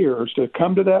and mayors to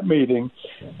come to that meeting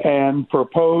and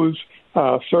propose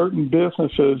certain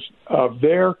businesses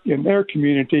in their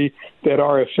community that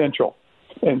are essential,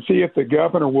 and see if the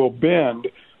governor will bend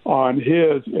on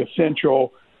his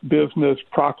essential business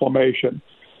proclamation.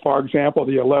 For example,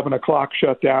 the 11 o'clock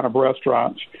shutdown of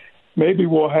restaurants. Maybe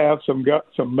we'll have some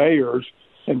mayors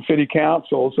and city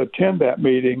councils attend that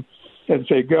meeting and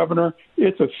say, Governor,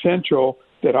 it's essential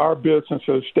that our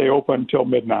businesses stay open until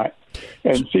midnight,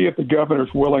 and see if the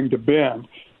governor's willing to bend,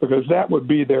 because that would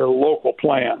be their local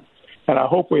plan. And I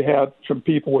hope we have some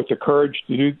people with the courage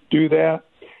to do that.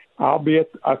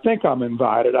 I think I'm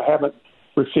invited. I haven't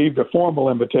received a formal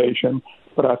invitation,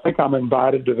 but I think I'm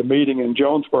invited to the meeting in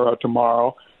Jonesboro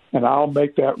tomorrow, and I'll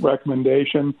make that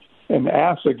recommendation and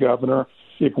ask the governor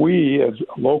if we, as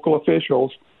local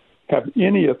officials, have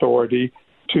any authority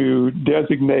to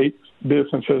designate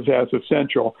businesses as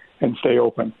essential and stay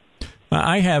open.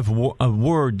 I have a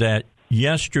word that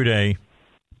yesterday,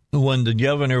 when the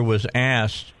governor was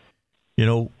asked,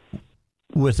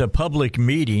 with a public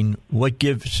meeting, what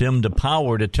gives him the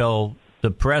power to tell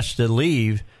the press to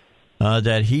leave,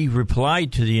 that he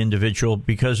replied to the individual,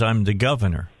 because I'm the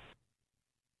governor.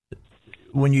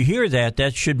 When you hear that,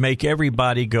 that should make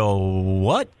everybody go,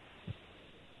 what?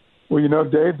 Well,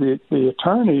 Dave, the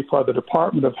attorney for the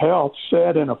Department of Health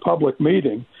said in a public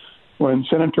meeting, when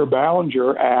Senator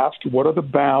Ballinger asked, what are the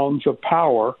bounds of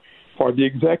power for the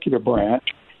executive branch?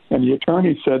 And the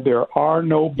attorney said there are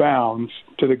no bounds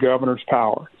to the governor's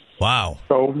power. Wow.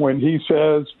 So when he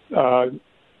says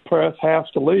press has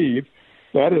to leave,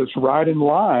 that is right in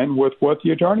line with what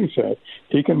the attorney said.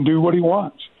 He can do what he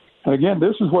wants. And again,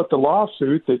 this is what the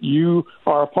lawsuit that you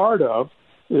are a part of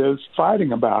is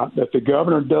fighting about, that the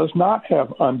governor does not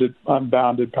have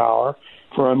unbounded power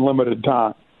for unlimited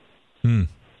time.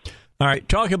 All right,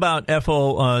 talk about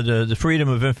the Freedom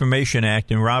of Information Act,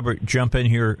 and Robert, jump in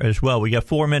here as well. We got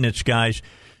 4 minutes, guys.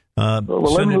 Let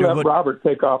me let Robert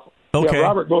take off. Okay. Yeah,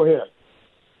 Robert, go ahead.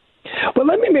 Well,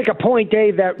 let me make a point,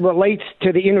 Dave, that relates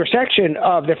to the intersection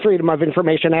of the Freedom of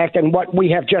Information Act and what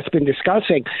we have just been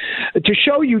discussing, to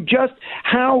show you just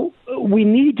how we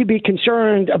need to be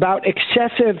concerned about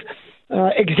excessive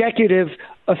executive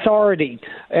authority.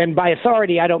 And by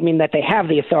authority, I don't mean that they have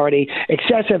the authority,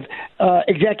 excessive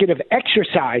executive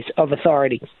exercise of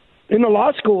authority. In the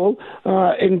law school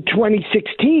in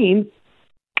 2016,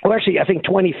 or actually, I think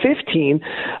 2015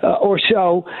 or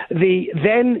so, the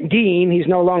then dean, he's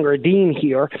no longer a dean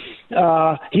here,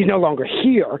 he's no longer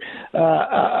here,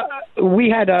 we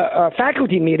had a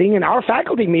faculty meeting, and our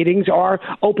faculty meetings are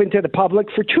open to the public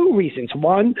for two reasons.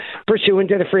 One, pursuant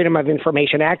to the Freedom of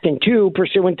Information Act, and two,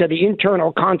 pursuant to the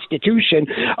internal constitution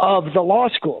of the law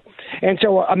school. And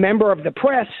so a member of the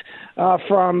press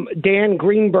from Dan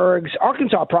Greenberg's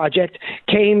Arkansas Project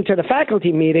came to the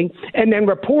faculty meeting and then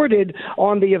reported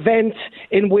on the events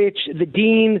in which the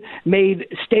dean made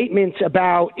statements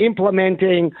about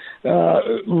implementing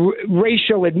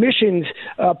racial admissions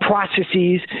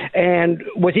processes, and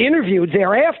was interviewed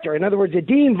thereafter. In other words, the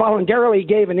dean voluntarily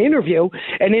gave an interview,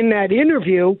 and in that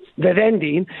interview, the then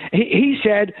dean, he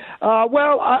said,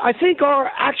 I think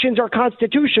our actions are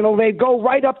constitutional. They go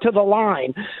right up to the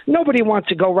line. Nobody wants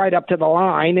to go right up to the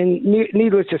line, and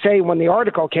needless to say, when the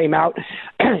article came out,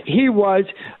 he was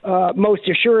most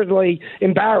assuredly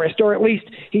embarrassed, or at least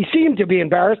he seemed to be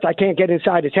embarrassed. I can't get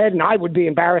inside his head, and I would be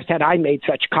embarrassed had I made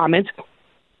such comments.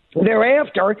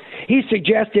 Thereafter, he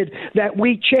suggested that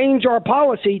we change our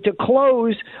policy to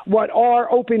close what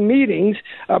are open meetings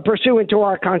pursuant to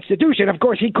our Constitution. Of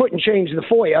course, he couldn't change the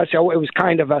FOIA, so it was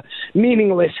kind of a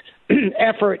meaningless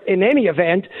effort in any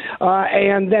event.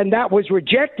 And then that was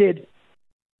rejected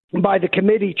by the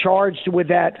committee charged with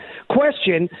that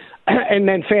question. And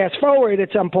then fast forward at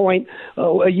some point,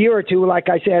 a year or two, like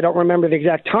I said, I don't remember the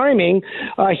exact timing,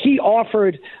 he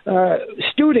offered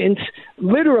students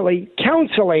literally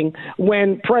counseling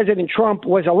when President Trump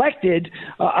was elected.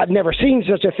 I've never seen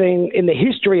such a thing in the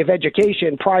history of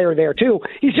education prior thereto.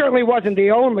 He certainly wasn't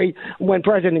the only when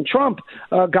President Trump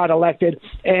got elected,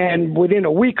 and within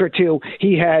a week or two,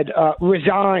 he had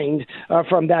resigned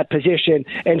from that position,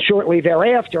 and shortly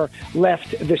thereafter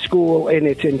left the school in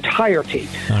its entirety.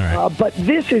 All right. But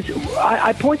this is,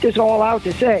 I point this all out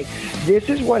to say, this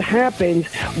is what happens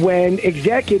when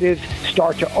executives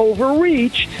start to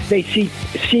overreach. They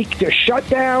seek to shut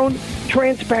down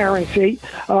transparency,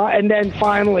 and then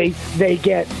finally they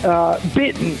get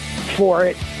bitten for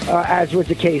it, as was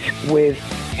the case with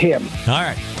him. All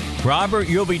right. Robert,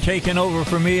 you'll be taking over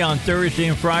for me on Thursday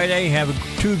and Friday.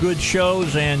 Have two good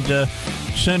shows. And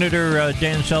Senator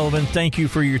Dan Sullivan, thank you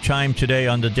for your time today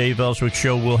on the Dave Elswick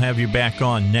Show. We'll have you back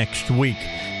on next week.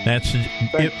 That's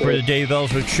it for the Dave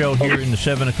Elswick Show here in the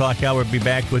 7 o'clock hour. We'll be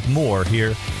back with more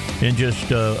here in just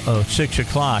 6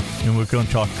 o'clock, and we're going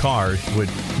to talk cars with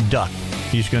Duck.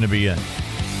 He's going to be in.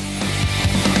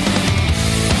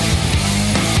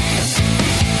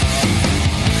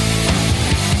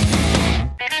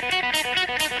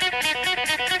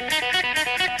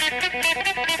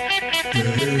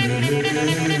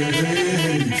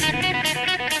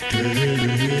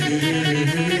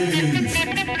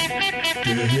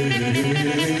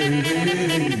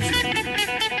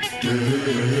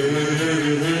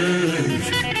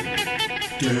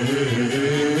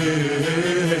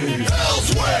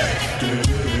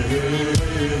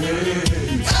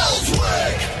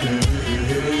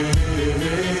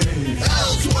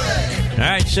 All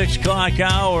right, 6 o'clock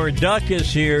hour. Duck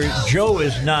is here. Joe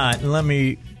is not. And let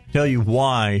me tell you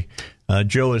why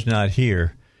Joe is not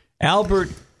here. Albert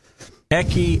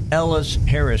Eckie Ellis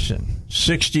Harrison,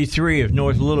 63, of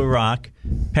North Little Rock,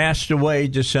 passed away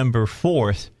December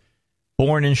 4th.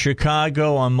 Born in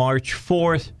Chicago on March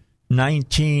 4th,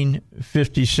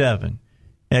 1957.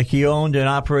 Eckie owned and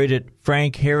operated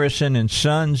Frank Harrison and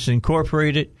Sons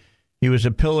Incorporated. He was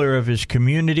a pillar of his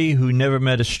community who never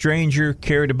met a stranger,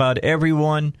 cared about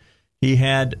everyone. He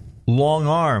had long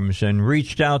arms and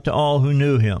reached out to all who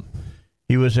knew him.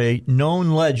 He was a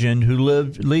known legend who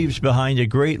leaves behind a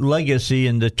great legacy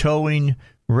in the towing,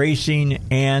 racing,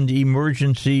 and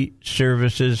emergency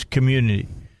services community.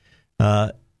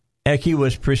 Eckie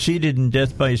was preceded in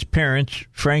death by his parents,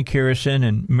 Frank Harrison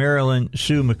and Marilyn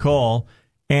Sue McCall,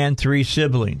 and 3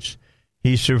 siblings.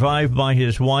 He's survived by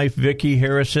his wife, Vicki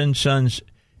Harrison, sons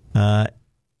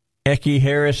Eckie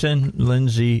Harrison,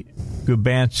 Lindsay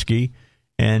Gubansky,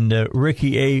 and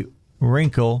Ricky A.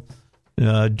 Wrinkle,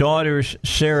 daughters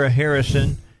Sarah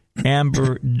Harrison,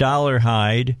 Amber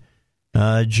Dollarhide,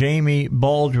 Jamie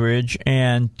Baldridge,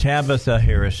 and Tabitha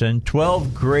Harrison.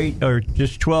 12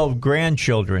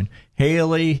 grandchildren: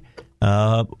 Haley,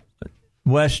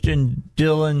 Weston,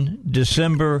 Dylan,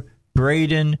 December,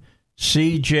 Braden,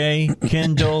 CJ,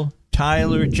 Kendall,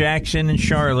 Tyler, Jackson, and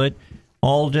Charlotte,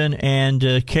 Alden, and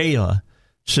Kayla.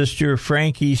 Sister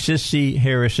Frankie Sissy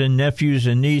Harrison, nephews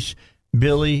and niece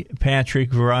Billy,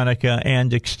 Patrick, Veronica,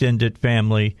 and extended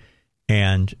family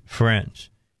and friends.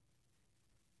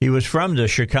 He was from the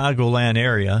Chicagoland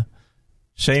area,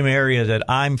 same area that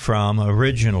I'm from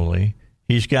originally.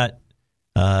 He's got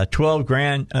 12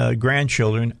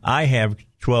 grandchildren. I have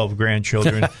 12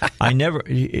 grandchildren.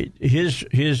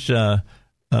 His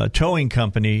towing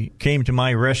company came to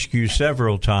my rescue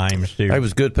several times. They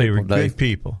was good people. They were good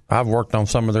people. I've worked on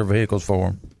some of their vehicles for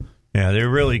them. Yeah, they're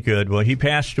really good. Well, he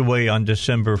passed away on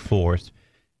December 4th,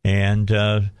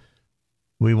 and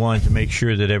we wanted to make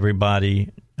sure that everybody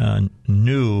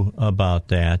knew about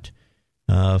that.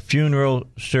 Funeral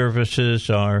services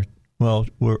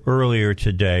were earlier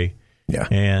today. Yeah.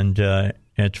 And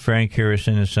at Frank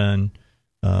Harrison and Son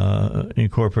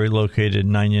Incorporated, located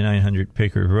 9900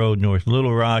 Pickard Road, North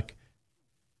Little Rock.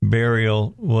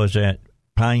 Burial was at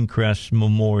Pinecrest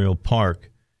Memorial Park.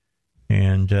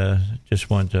 And just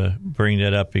wanted to bring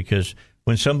that up because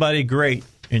when somebody great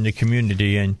in the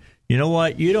community, and you know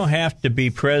what? You don't have to be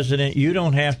president. You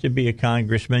don't have to be a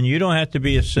congressman. You don't have to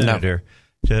be a senator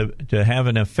to have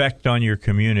an effect on your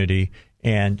community.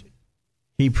 And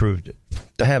he proved it.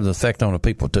 To have the effect on the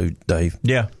people, too, Dave.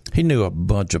 Yeah. He knew a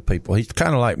bunch of people. He's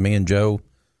kind of like me and Joe.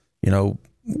 You know,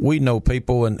 we know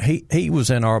people, and he was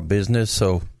in our business.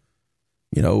 So,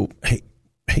 you know,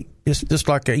 it's just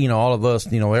like, all of us,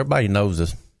 everybody knows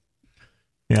us.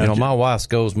 Yeah, my wife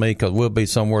scolds me because we'll be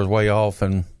somewhere way off,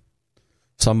 and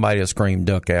somebody will scream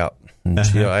duck out. And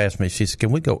she'll ask me, she says,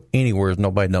 can we go anywhere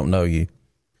nobody don't know you?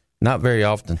 Not very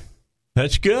often.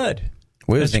 That's good.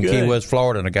 We was in Key West,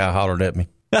 Florida, and a guy hollered at me.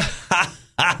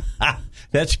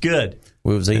 That's good.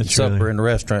 We was eating supper in the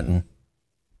restaurant, and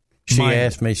She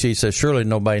asked me, she said, surely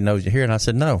nobody knows you here. And I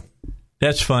said, no.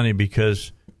 That's funny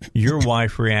because your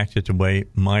wife reacted the way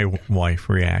my wife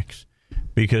reacts,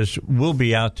 because we'll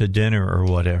be out to dinner or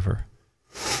whatever,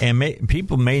 and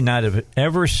people may not have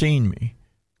ever seen me,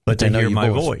 but they hear my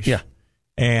voice. Yeah.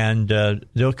 And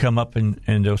they'll come up and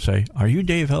they'll say, "Are you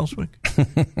Dave Elswick?"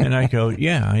 And I go,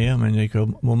 "Yeah, I am." And they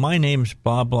go, "Well, my name's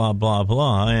blah, blah, blah,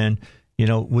 blah. And,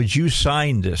 would you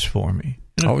sign this for me?"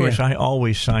 And, of course, I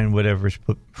always sign whatever's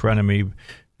put in front of me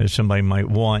that somebody might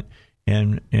want.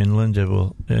 And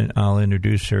Linda I'll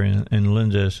introduce her. And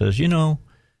Linda says,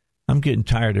 I'm getting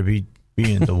tired of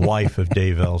being the wife of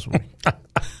Dave Elswick.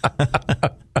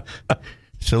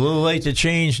 It's a little late to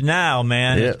change now,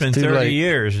 man. Yeah, it's been 30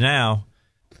 years now.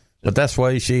 But that's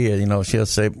why she is. She'll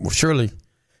say, well, surely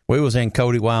we was in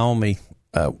Cody, Wyoming.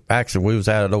 Actually, we was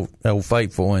out at Old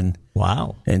Faithful. And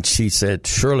wow. And she said,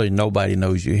 surely nobody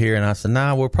knows you here. And I said,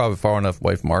 nah, we're probably far enough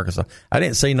away from Arkansas. I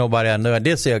didn't see nobody I knew. I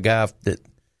did see a guy that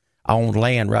owned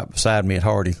land right beside me at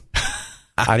Hardy.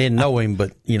 I didn't know him,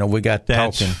 but, we got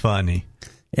talking. That's funny.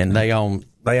 And they own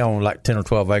like 10 or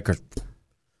 12 acres,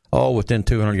 all within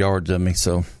 200 yards of me.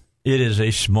 So it is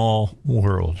a small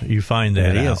world. You find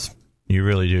that out. Is. You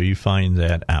really do. You find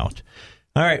that out.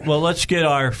 All right. Well, let's get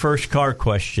our first car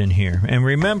question here. And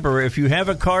remember, if you have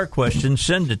a car question,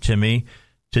 send it to me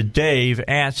to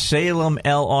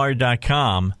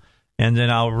Dave@SalemLR.com, and then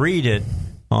I'll read it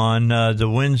on the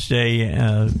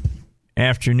Wednesday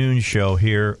afternoon show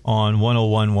here on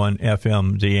 101.1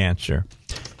 FM, The Answer.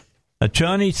 A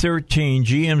 2013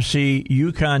 GMC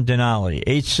Yukon Denali,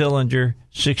 8-cylinder,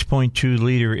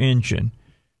 6.2-liter engine.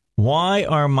 Why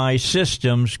are my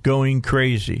systems going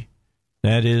crazy?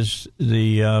 That is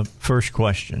the first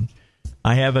question.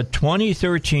 I have a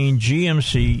 2013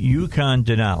 GMC Yukon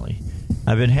Denali.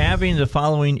 I've been having the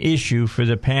following issue for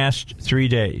the past 3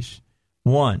 days.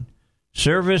 1.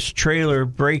 Service trailer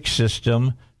brake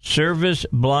system, service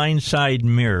blind side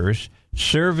mirrors,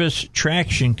 service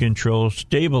traction control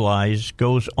stabilize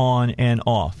goes on and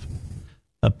off.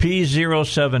 A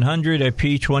P0700, a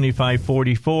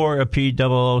P2544, a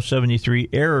P0073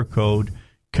 error code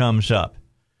comes up.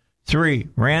 3.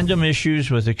 Random issues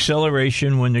with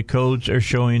acceleration when the codes are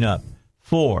showing up.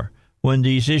 4. When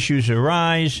these issues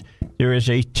arise, there is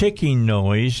a ticking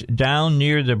noise down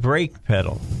near the brake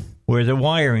pedal where the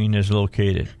wiring is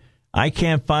located. I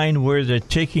can't find where the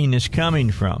ticking is coming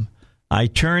from. I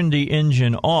turn the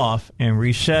engine off and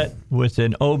reset with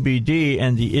an OBD,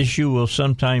 and the issue will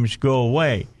sometimes go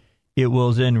away. It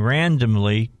will then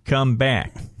randomly come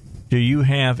back. Do you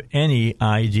have any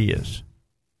ideas?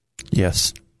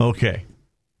 Yes. Okay.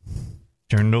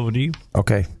 Turn it over to you.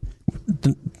 Okay.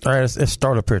 All right, let's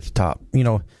start up here at the top.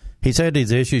 He's had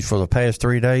these issues for the past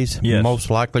 3 days. Yes. Most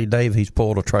likely, Dave, he's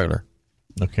pulled a trailer.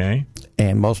 Okay.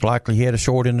 And most likely he had a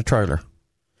short in the trailer.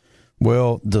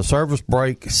 Well, the service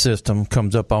brake system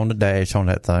comes up on the dash on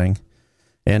that thing,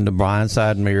 and the blind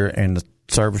side mirror and the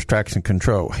service traction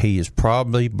control. He is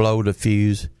probably blowed a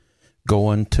fuse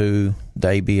going to the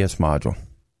ABS module.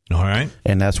 All right.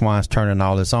 And that's why it's turning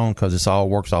all this on, because it all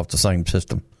works off the same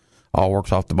system. All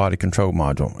works off the body control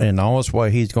module. And the only way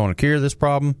he's going to cure this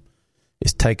problem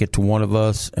is take it to one of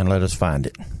us and let us find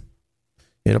it.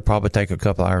 It'll probably take a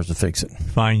couple hours to fix it.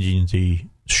 Finding the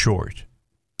short.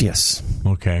 Yes.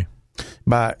 Okay.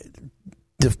 By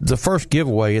the first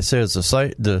giveaway, it says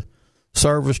the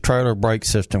service trailer brake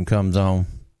system comes on,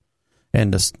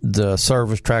 and the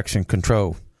service traction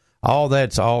control. All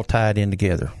that's all tied in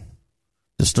together.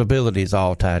 The stability is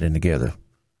all tied in together,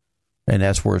 and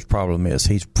that's where his problem is.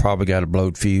 He's probably got a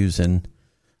blowed fuse, and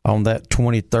on that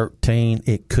 2013,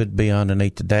 it could be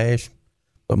underneath the dash,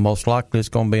 but most likely it's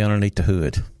going to be underneath the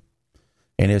hood,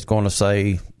 and it's going to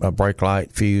say a brake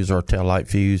light fuse or a tail light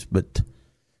fuse, but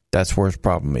that's where his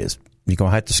problem is. You're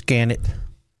going to have to scan it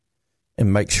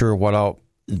and make sure you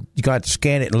got to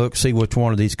scan it and look, see which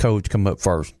one of these codes come up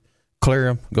first. Clear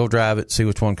them, go drive it, see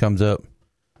which one comes up,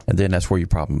 and then that's where your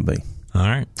problem will be. All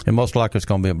right. And most likely it's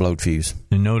going to be a blowed fuse.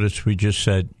 And notice we just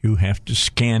said you have to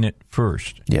scan it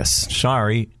first. Yes.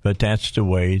 Sorry, but that's the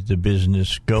way the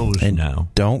business goes and now.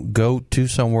 Don't go to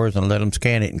somewhere and let them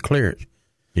scan it and clear it.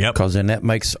 Yep. Because then that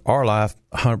makes our life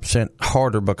 100%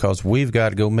 harder, because we've got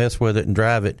to go mess with it and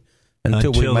drive it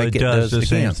until we make it does the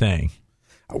same again. thing.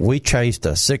 We chased a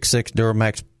 6.6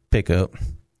 Duramax pickup.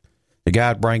 The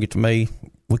guy would bring it to me.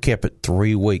 We kept it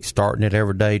 3 weeks, starting it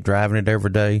every day, driving it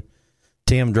every day.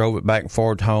 Tim drove it back and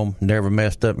forth home, never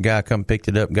messed up. The guy come picked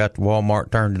it up, got to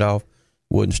Walmart, turned it off,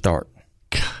 wouldn't start.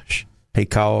 Gosh. He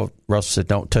called. Russell said,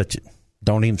 don't touch it.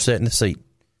 Don't even sit in the seat.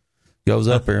 Goes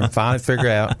up there and finally figure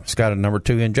out it's got a number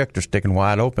 2 injector sticking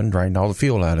wide open, drained all the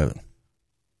fuel out of it.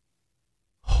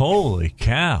 Holy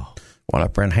cow. Well, our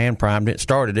friend hand primed it,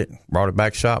 started it, brought it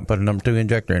back shop, put a number 2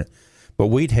 injector in it. But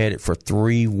we'd had it for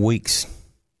 3 weeks.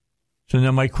 So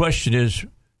now my question is,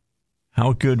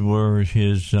 how good were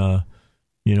his, the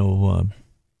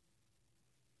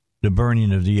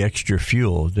burning of the extra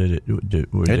fuel?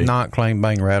 Did not clang,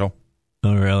 bang, rattle.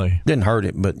 Oh, really? Didn't hurt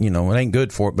it, but, it ain't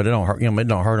good for it, but it don't hurt, it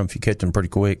don't hurt him if you catch them pretty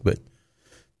quick. But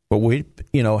we,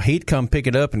 he'd come pick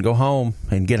it up and go home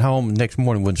and get home, and next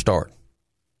morning wouldn't start.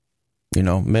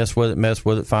 Mess with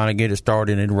it, finally get it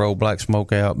started, and it'd roll black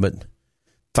smoke out. But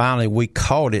finally we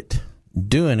caught it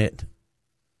doing it,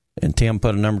 and Tim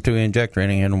put a number 2 injector in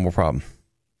it and had no more problem.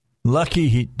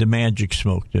 Lucky the magic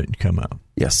smoke didn't come out.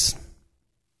 Yes.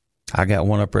 I got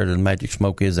one up there that the magic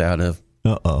smoke is out of.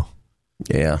 Uh-oh.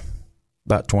 Yeah.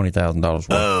 About $20,000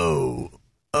 worth.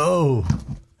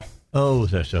 Oh,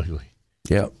 that's ugly.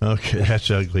 Yep. Okay,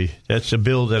 that's ugly. That's a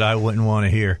bill that I wouldn't want to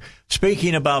hear.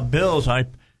 Speaking about bills, I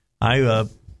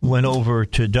went over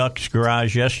to Duck's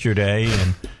garage yesterday,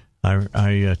 and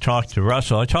I talked to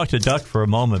Russell. I talked to Duck for a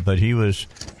moment, but he was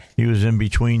in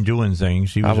between doing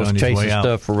things. He was on his way out. Chasing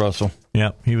stuff for Russell.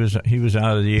 Yep, he was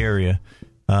out of the area.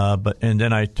 And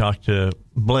then I talked to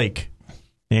Blake,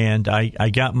 and I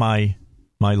got my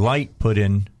light put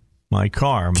in my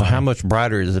car. So how much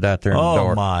brighter is it out there in the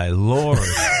dark? Oh, my Lord.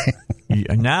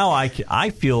 Now I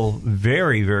feel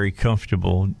very, very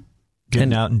comfortable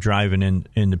getting out and driving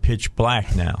in the pitch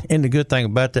black now. And the good thing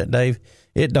about that, Dave,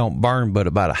 it don't burn but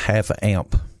about a half an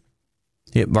amp.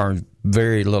 It burns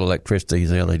very little electricity,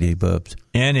 these LED bulbs.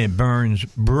 And it burns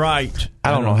bright.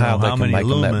 I don't know how they can make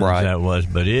them that bright. That was,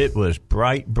 but it was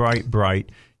bright, bright, bright.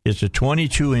 It's a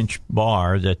 22-inch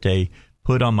bar that they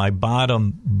put on my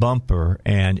bottom bumper,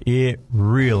 and it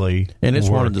really And it's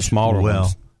one of the smaller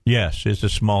ones. Yes, it's a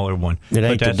smaller one. It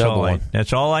ain't the double one.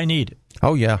 That's all I needed.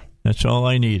 Oh, yeah. That's all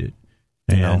I needed.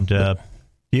 And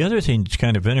the other thing that's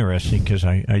kind of interesting, because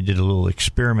I did a little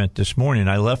experiment this morning.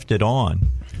 I left it on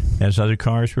as other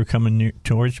cars were coming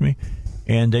towards me,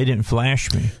 and they didn't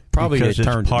flash me. Probably they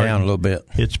turned it down a little bit.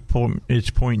 It's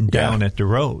pointing down at the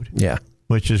road. Yeah.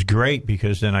 Which is great,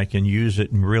 because then I can use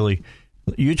it and really...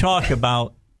 You talk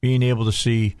about being able to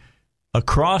see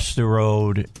across the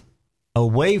road,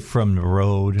 away from the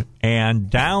road, and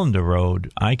down the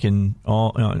road. I can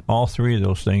all three of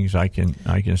those things. I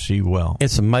can see well.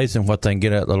 It's amazing what they can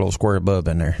get out of the little square bulb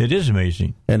in there. It is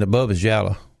amazing, and the bulb is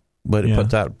yellow, but it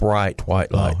puts out bright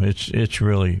white light. Oh, it's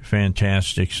really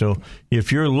fantastic. So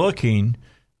if you're looking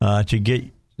to get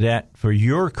that for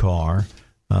your car,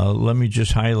 let me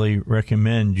just highly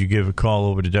recommend you give a call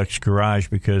over to Duck's Garage,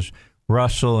 because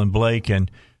Russell and Blake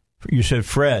and you said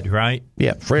Fred, right?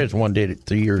 Yeah, Fred's one did it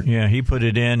 3 years. Yeah, he put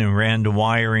it in and ran the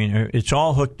wiring. It's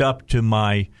all hooked up to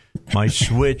my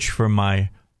switch for my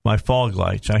fog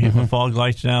lights. I hit my fog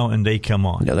lights now, and they come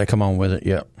on. Yeah, they come on with it,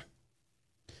 yeah.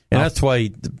 And that's the way,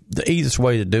 the easiest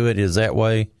way to do it is that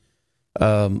way.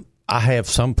 I have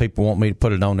some people want me to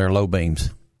put it on their low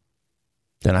beams.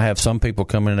 Then I have some people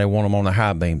come in and they want them on the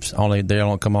high beams. Only they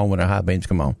don't come on when the high beams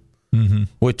come on. Mm-hmm.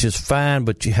 Which is fine,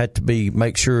 but you have to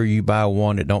make sure you buy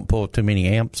one that don't pull too many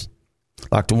amps.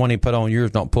 Like the one he put on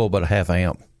yours don't pull but a half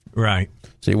amp. Right.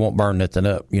 So you won't burn nothing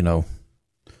up, Now,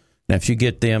 if you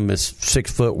get them that's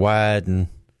 6 foot wide and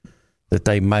that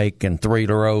they make and 3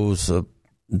 rows of,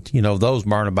 those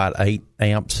burn about 8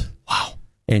 amps. Wow.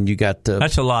 And you got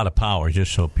that's a lot of power,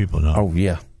 just so people know. Oh,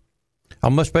 yeah.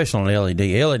 Especially on the LED.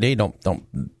 LED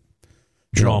don't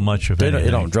draw much of it. It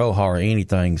don't draw hardly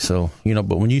anything. So,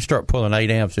 but when you start pulling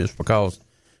 8 amps, it's because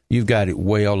you've got it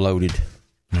well loaded.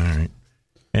 All right.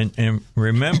 And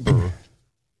remember,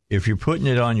 if you're putting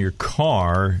it on your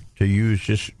car to use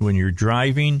just when you're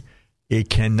driving, it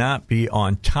cannot be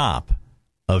on top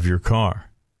of your car.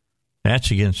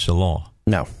 That's against the law.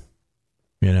 No.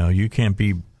 You can't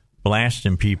be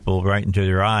blasting people right into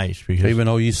their eyes, because even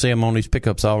though you see them on these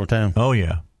pickups all the time. Oh,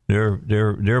 yeah.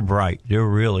 They're bright. They're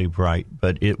really bright,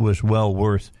 but it was well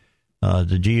worth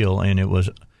the deal, and it was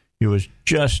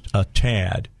just a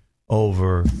tad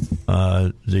over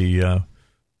the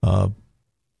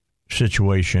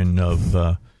situation of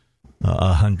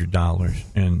 $100,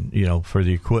 and for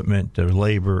the equipment, the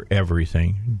labor,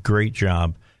 everything. Great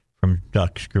job from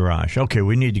Duck's Garage. Okay,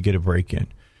 we need to get a break in,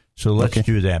 so let's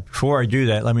do that. Before I do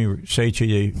that, let me say to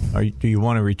you: do you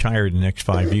want to retire in the next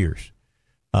 5 years?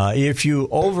 If you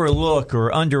overlook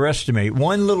or underestimate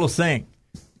one little thing,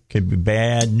 it could be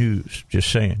bad news. Just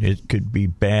saying. It could be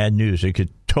bad news. It could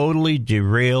totally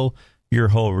derail your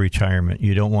whole retirement.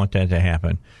 You don't want that to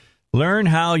happen. Learn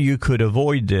how you could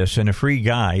avoid this in a free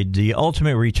guide, The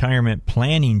Ultimate Retirement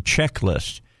Planning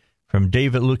Checklist, from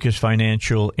David Lucas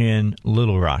Financial in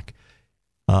Little Rock.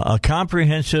 A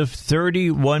comprehensive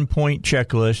 31-point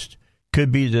checklist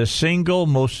could be the single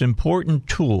most important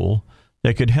tool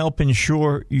that could help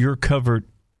ensure you're covered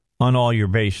on all your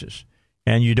bases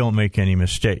and you don't make any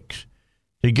mistakes.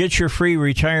 To get your free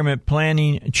retirement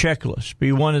planning checklist,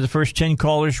 be one of the first 10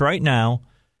 callers right now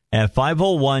at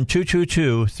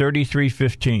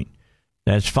 501-222-3315.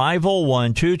 That's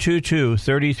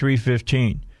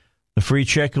 501-222-3315. The free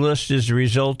checklist is the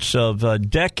results of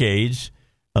decades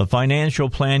of financial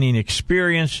planning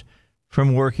experience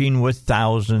from working with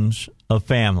thousands of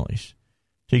families.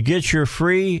 To get your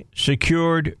free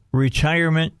secured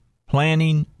retirement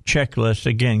planning checklist,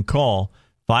 again, call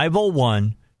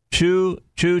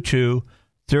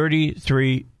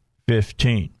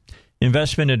 501-222-3315.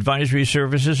 Investment advisory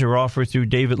services are offered through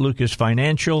David Lucas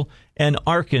Financial, an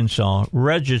Arkansas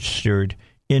registered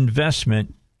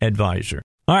investment advisor.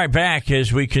 All right, back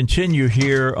as we continue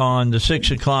here on the 6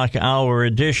 o'clock hour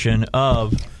edition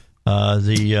of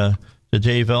the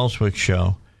Dave Elswick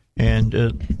Show.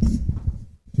 And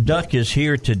Duck is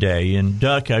here today. And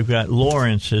Duck, I've got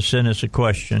Lawrence has sent us a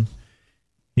question.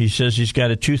 He says he's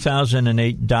got a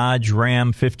 2008 Dodge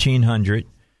Ram 1500,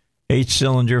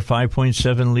 8-cylinder,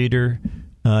 5.7-liter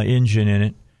engine in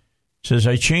it. Says,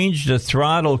 I changed the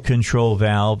throttle control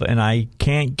valve, and I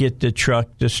can't get the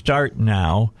truck to start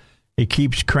now. It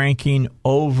keeps cranking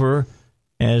over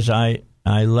as I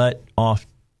let of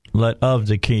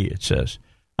the key, it says.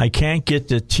 I can't get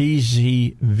the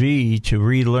TZV to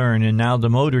relearn, and now the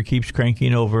motor keeps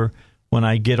cranking over when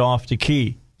I get off the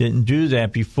key. Didn't do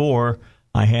that before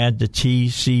I had the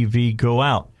TCV go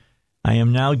out. I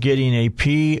am now getting a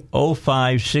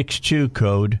P0562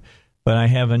 code, but I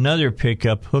have another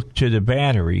pickup hooked to the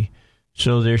battery,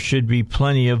 so there should be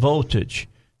plenty of voltage.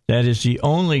 That is the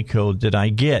only code that I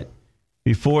get.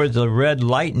 Before the red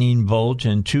lightning bolt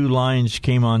and 2 lines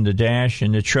came on the dash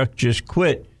and the truck just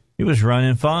quit, it was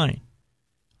running fine.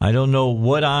 I don't know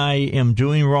what I am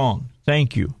doing wrong.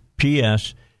 Thank you.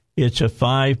 P.S. It's a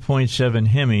 5.7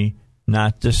 Hemi,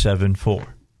 not the 7.4.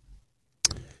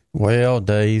 Well,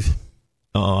 Dave,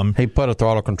 he put a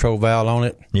throttle control valve on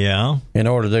it. Yeah. In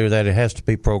order to do that, it has to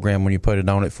be programmed when you put it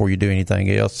on it before you do anything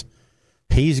else.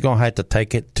 He's going to have to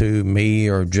take it to me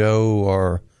or Joe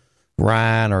or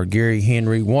Ryan or Gary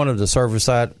Henry, one of the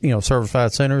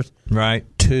certified centers, right,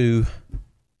 to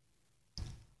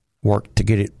work to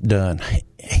get it done.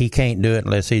 He can't do it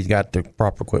unless he's got the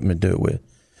proper equipment to do it with.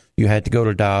 You had to go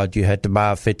to Dodge. You had to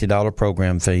buy a $50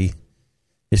 program fee.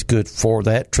 It's good for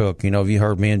that truck. You know, you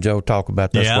heard me and Joe talk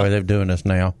about that's the way they're doing this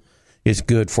now. It's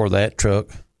good for that truck.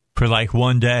 For like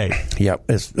one day. Yep.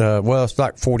 It's it's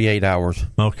like 48 hours.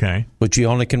 Okay. But you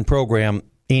only can program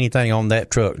anything on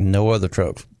that truck, no other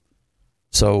trucks.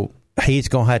 So he's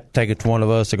going to have to take it to one of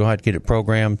us. They're going to have to get it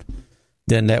programmed.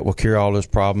 Then that will cure all his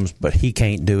problems. But he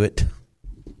can't do it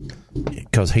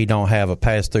because he don't have a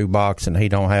pass-through box and he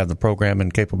don't have the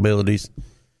programming capabilities.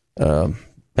 That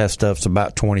stuff's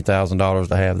about $20,000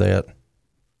 to have that.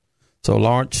 So,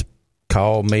 Lawrence,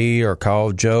 call me or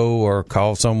call Joe or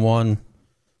call someone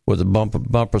with the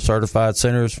bumper certified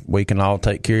centers. We can all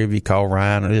take care of you. Call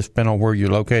Ryan. It just depends on where you're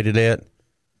located at.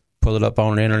 Pull it up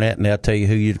on the internet, and they'll tell you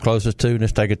who you're closest to, and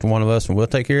just take it to one of us, and we'll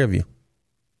take care of you.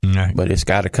 Right. But it's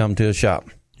got to come to a shop.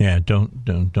 Yeah,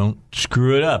 don't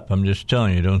screw it up. I'm just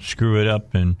telling you, don't screw it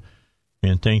up and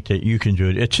think that you can do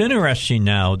it. It's interesting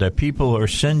now that people are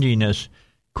sending us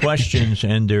questions,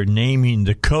 and they're naming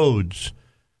the codes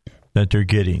that they're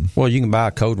getting. Well, you can buy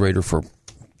a code reader for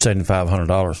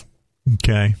 $7,500.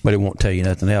 Okay. But it won't tell you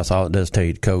nothing else. All it does is tell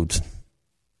you the codes.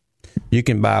 You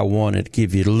can buy one that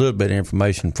give you a little bit of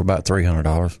information for about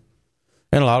 $300.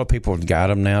 And a lot of people have got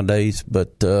them nowadays,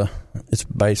 but it's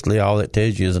basically all it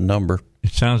tells you is a number.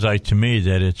 It sounds like to me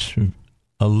that it's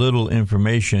a little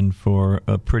information for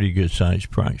a pretty good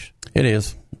sized price. It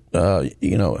is.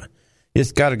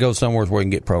 It's got to go somewhere where it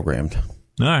can get programmed.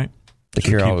 All right. To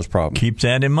cure all those problems. Keep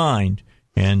that in mind.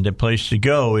 And the place to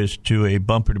go is to a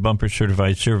bumper-to-bumper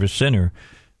certified service center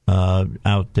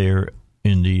out there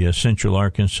in the central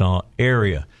Arkansas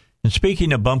area. And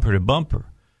speaking of bumper-to-bumper,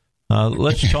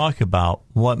 let's talk about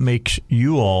what makes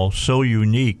you all so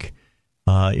unique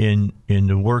in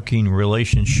the working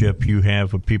relationship you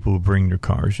have with people who bring their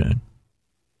cars in.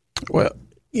 Well,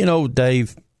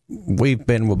 Dave, we've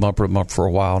been with bumper-to-bumper for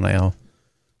a while now.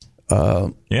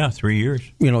 3 years.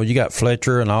 You got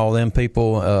Fletcher and all them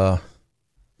people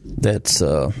that's,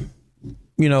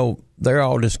 they're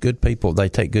all just good people. They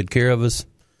take good care of us.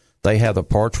 They have the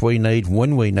parts we need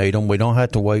when we need them. We don't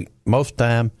have to wait. Most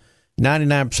time,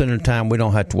 99% of the time, we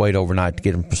don't have to wait overnight to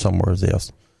get them from somewhere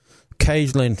else.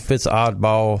 Occasionally, if it's an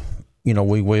oddball,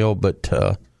 we will. But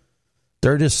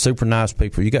they're just super nice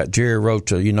people. You got Jerry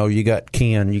Rocha, you got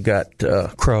Ken, you got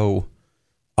Crow,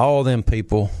 all them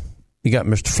people. You got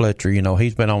Mr. Fletcher,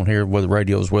 he's been on here with the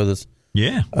radios with us.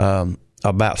 Yeah.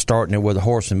 About starting it with a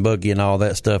horse and buggy and all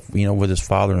that stuff, with his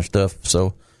father and stuff.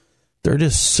 So they're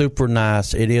just super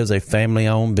nice. It is a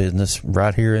family-owned business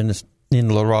right here in the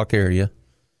Little Rock area.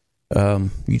 You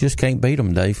just can't beat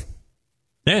them, Dave.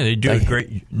 Yeah, they do a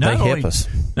great. They help us.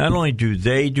 Not only do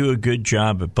they do a good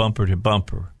job at bumper to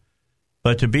bumper,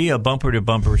 but to be a bumper to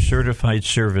bumper certified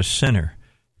service center,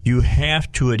 you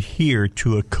have to adhere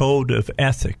to a code of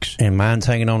ethics. And mine's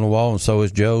hanging on the wall, and so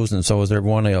is Joe's, and so is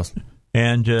everyone else.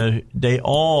 And they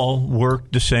all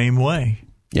work the same way.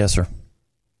 Yes, sir.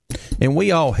 And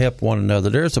we all help one another.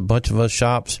 There's a bunch of us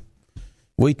shops.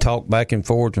 We talk back and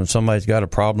forth when somebody's got a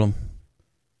problem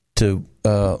to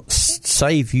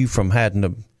save you from having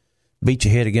to beat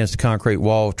your head against a concrete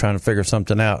wall trying to figure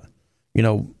something out.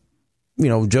 Joe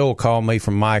will call me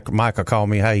from Mike. Mike will call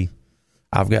me, hey,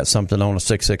 I've got something on a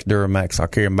 6.6 Duramax. I'll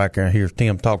carry him back there. Here's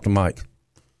Tim, talk to Mike.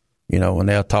 And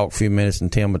they'll talk a few minutes and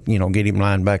Tim would, get him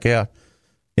lined back out.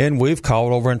 And we've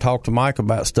called over and talked to Mike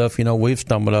about stuff, we've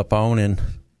stumbled up on. And,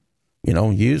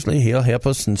 usually he'll help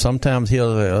us. And sometimes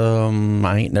he'll say,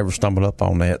 I ain't never stumbled up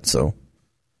on that. So,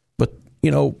 but,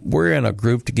 we're in a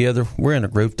group together. We're in a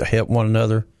group to help one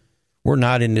another. We're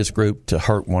not in this group to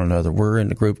hurt one another. We're in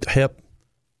the group to help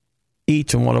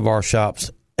each and one of our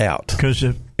shops out. Because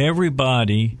if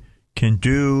everybody can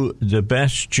do the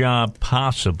best job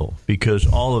possible, because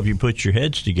all of you put your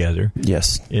heads together,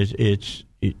 yes, it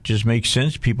just makes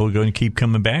sense. People are going to keep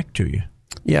coming back to you.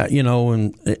 Yeah,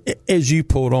 and as you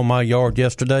pulled on my yard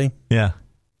yesterday, yeah,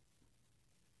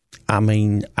 I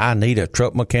mean, I need a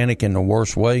truck mechanic in the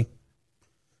worst way.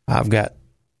 I've got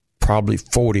probably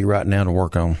 40 right now to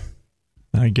work on.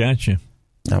 I got you.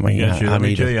 I mean, Let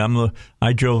me tell you,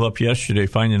 I drove up yesterday.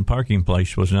 Finding a parking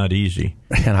place was not easy,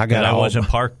 and I wasn't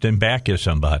parked in back of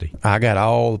somebody. I got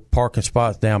all the parking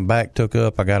spots down back took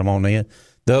up. I got them on the end.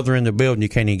 The other end of the building, you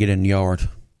can't even get in the yard.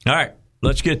 All right,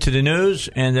 let's get to the news,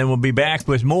 and then we'll be back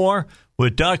with more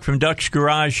with Duck from Duck's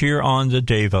Garage here on the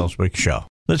Dave Elswick Show.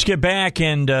 Let's get back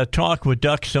and talk with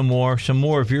Duck some more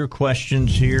of your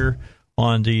questions here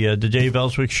on the Dave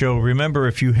Elswick Show. Remember,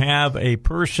 if you have a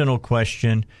personal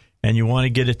question and you want to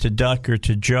get it to Duck or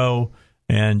to Joe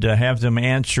and have them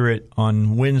answer it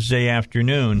on Wednesday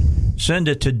afternoon, send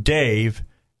it to Dave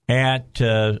at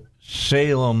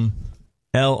SalemLR.com.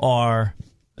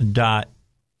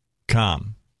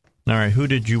 All right, who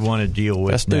did you want to deal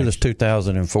with Let's do this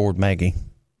 2000 Ford Maggie.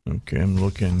 Okay, I'm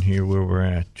looking here where we're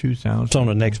at. 2000. It's on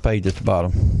the next page at the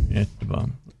bottom. At the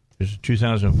bottom. It's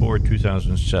 2004,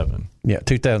 2007. Yeah,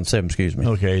 2007, excuse me.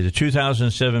 Okay, the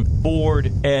 2007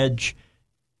 Ford Edge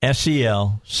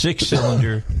SEL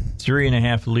 6-cylinder,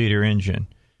 3.5-liter engine.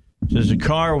 Says the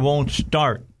car won't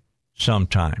start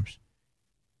sometimes.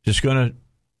 Just going to,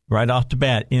 right off the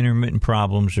bat, intermittent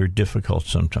problems are difficult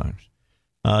sometimes.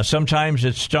 Sometimes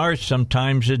it starts,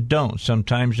 sometimes it don't.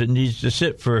 Sometimes it needs to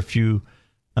sit for a few.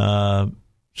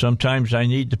 Sometimes I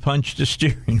need to punch the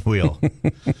steering wheel.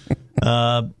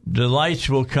 The lights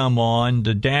will come on,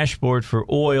 the dashboard for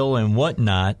oil and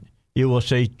whatnot. It will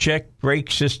say check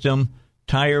brake system,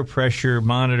 tire pressure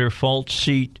monitor, fault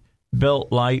seat,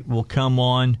 belt light will come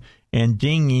on and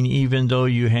dinging even though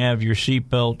you have your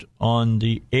seatbelt on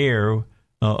the air,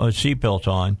 seatbelt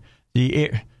on. The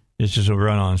air. This is a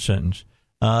run-on sentence.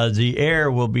 The air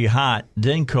will be hot,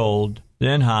 then cold,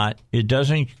 then hot. It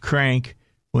doesn't crank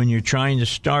when you're trying to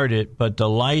start it, but the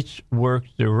lights work,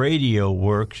 the radio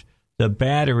works, the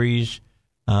batteries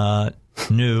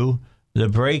new, the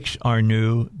brakes are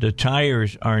new, the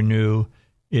tires are new.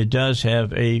 It does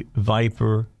have a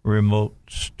Viper remote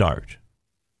start.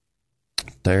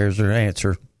 There's her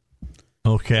answer.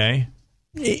 Okay.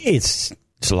 It's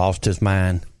lost his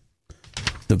mind.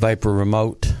 The Viper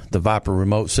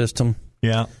remote system.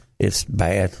 Yeah. It's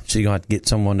bad. She's going to have to get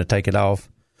someone to take it off.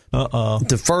 Uh-oh.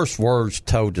 The first words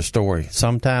told the story.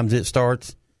 Sometimes it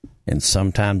starts, and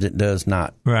sometimes it does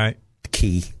not. Right. The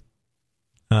key.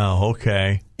 Oh,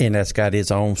 okay. And that's got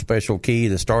its own special key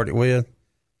to start it with.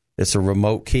 It's a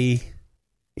remote key.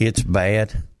 It's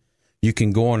bad. You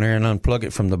can go in there and unplug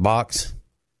it from the box,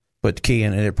 put the key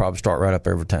in, and it'll probably start right up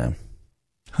every time.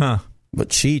 Huh.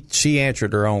 But she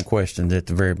answered her own questions at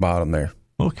the very bottom there.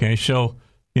 Okay, so,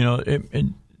 I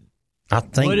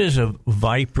think, what is a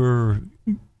Viper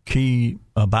key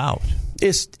about?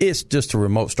 It's just a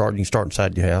remote start. You can start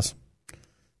inside your house.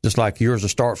 Just like yours will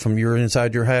start from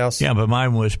inside your house. Yeah, but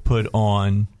mine was put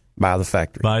on by the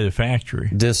factory.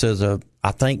 This is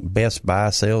I think Best Buy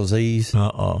sells these.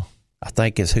 Uh-oh. I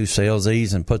think it's who sells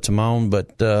these and puts them on.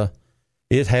 But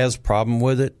it has a problem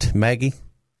with it, Maggie.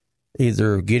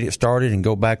 Either get it started and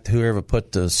go back to whoever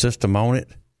put the system on it,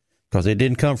 because it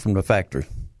didn't come from the factory.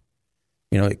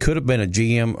 It could have been a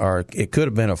GM or it could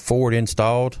have been a Ford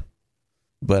installed,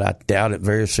 but I doubt it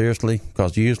very seriously,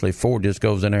 because usually Ford just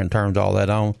goes in there and turns all that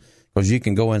on, because you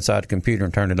can go inside the computer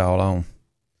and turn it all on.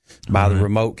 Buy the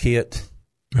remote kit,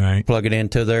 plug it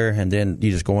into there, and then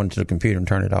you just go into the computer and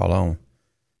turn it all on.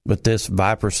 But this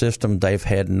Viper system, they've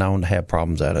had known to have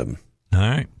problems out of them. All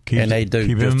right. And they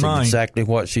do just exactly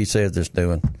what she says it's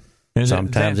doing. And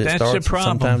sometimes it starts,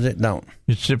 sometimes it don't.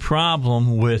 It's the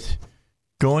problem with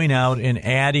going out and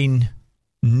adding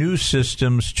new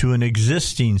systems to an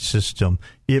existing system.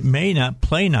 It may not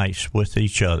play nice with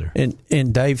each other.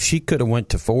 And Dave, she could have went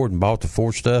to Ford and bought the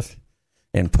Ford stuff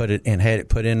and put it and had it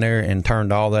put in there and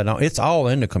turned all that on. It's all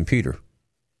in the computer.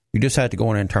 You just have to go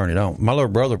in there and turn it on. My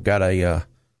little brother got a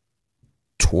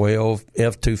 12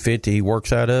 F-250 he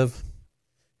works out of.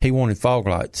 He wanted fog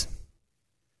lights.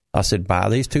 I said, buy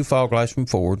these 2 fog lights from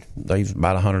Ford. They's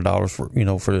about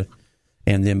 $100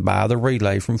 and then buy the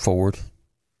relay from Ford,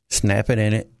 snap it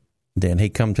in it. Then he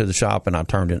come to the shop and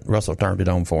Russell turned it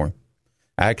on for him.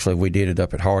 Actually, we did it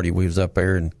up at Hardy. We was up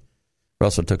there and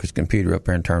Russell took his computer up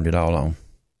there and turned it all on.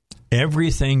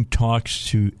 Everything talks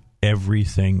to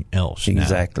everything else.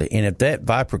 Exactly. Now. And if that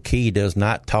Viper key does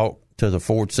not talk to the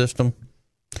Ford system,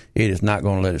 it is not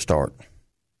going to let it start.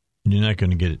 You're not going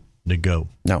to get it to go.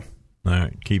 No. All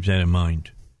right. Keep that in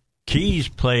mind. Keys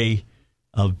play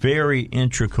a very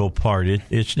integral part.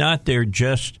 It's not there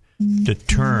just to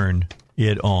turn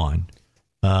it on.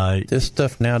 This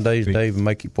stuff nowadays, Dave, will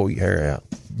make you pull your hair out.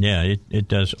 Yeah, it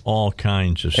does all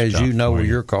kinds of stuff. As you know, with you.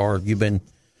 your car, you've been,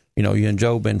 you and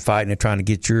Joe been fighting and trying to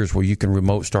get yours where you can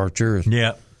remote start yours.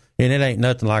 Yeah. And it ain't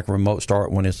nothing like a remote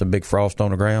start when it's a big frost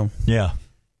on the ground. Yeah.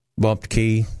 Bump the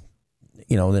key,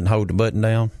 then hold the button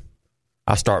down.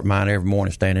 I start mine every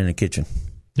morning standing in the kitchen.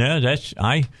 Yeah,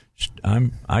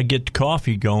 I get the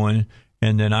coffee going,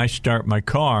 and then I start my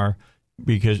car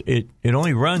because it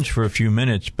only runs for a few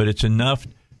minutes, but it's enough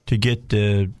to get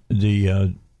the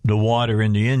water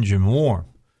in the engine warm.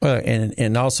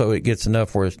 And also it gets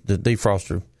enough where the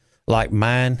defroster, like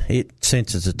mine, it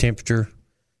senses the temperature.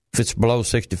 If it's below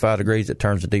 65 degrees, it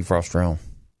turns the defroster on.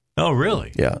 Oh,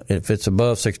 really? Yeah. If it's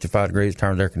above 65 degrees, it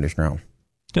turns the air conditioner on.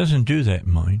 Doesn't do that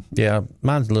in mine. Yeah,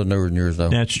 mine's a little newer than yours, though.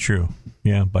 That's true.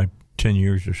 Yeah, by 10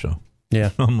 years or so.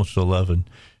 Yeah. Almost 11,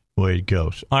 the way it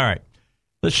goes. All right.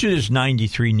 Let's do this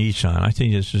 93 Nissan. I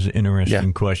think this is an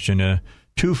interesting question.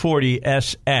 240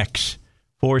 SX,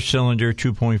 4-cylinder,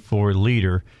 2.4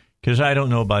 liter. Because I don't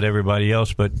know about everybody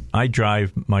else, but I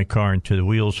drive my car until the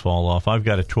wheels fall off. I've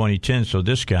got a 2010, so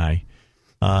this guy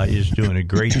is doing a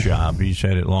great job. He's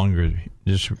had it longer,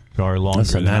 this car longer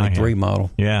That's a 93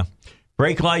 model. Yeah.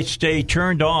 Brake lights stay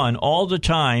turned on all the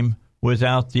time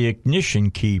without the ignition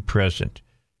key present.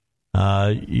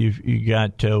 You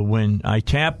got when I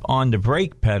tap on the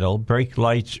brake pedal, brake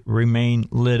lights remain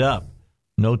lit up.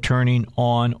 No turning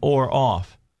on or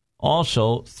off.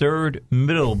 Also, third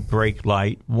middle brake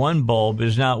light, one bulb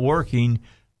is not working,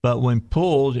 but when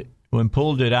pulled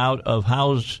it out of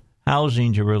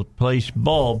housing to replace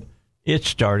bulb, it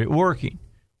started working.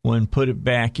 When put it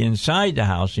back inside the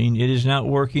housing, it is not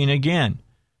working again.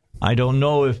 I don't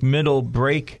know if middle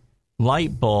brake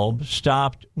light bulb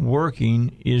stopped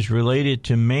working is related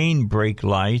to main brake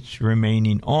lights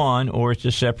remaining on, or it's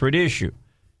a separate issue.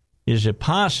 Is it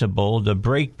possible the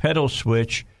brake pedal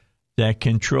switch that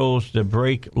controls the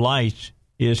brake lights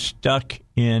is stuck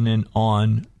in an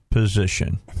on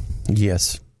position?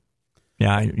 Yes.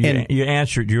 Yeah, you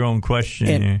answered your own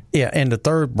question. And the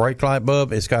third brake light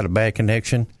bulb, it's got a bad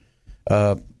connection.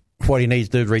 What he needs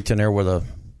to do is reach in there with a...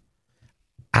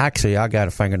 Actually, I got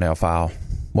a fingernail file.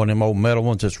 One of them old metal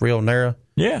ones that's real narrow.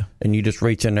 Yeah. And you just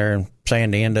reach in there and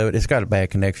sand the end of it. It's got a bad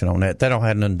connection on that. That don't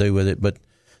have nothing to do with it. But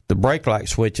the brake light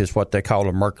switch is what they call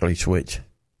a Mercury switch.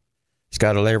 It's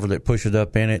got a lever that pushes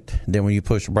up in it. Then when you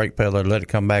push the brake pedal, let it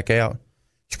come back out.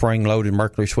 Spring-loaded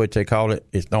Mercury switch, they call it.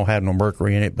 It don't have no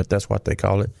mercury in it, but that's what they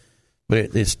call it.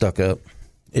 But it's stuck up.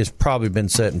 It's probably been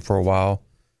setting for a while,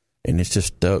 and it's just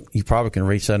stuck. You probably can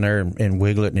reach in there and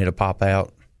wiggle it, and it'll pop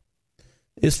out.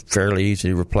 It's fairly easy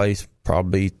to replace,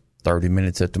 probably 30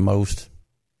 minutes at the most,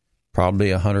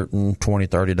 probably $120,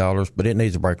 $30, but it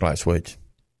needs a brake light switch.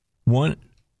 One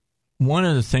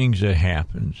of the things that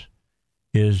happens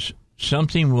is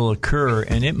something will occur,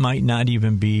 and it might not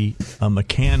even be a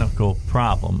mechanical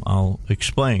problem. I'll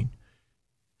explain.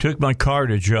 Took my car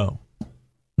to Joe.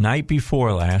 Night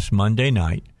before last, Monday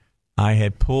night, I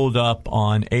had pulled up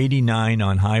on 89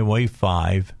 on Highway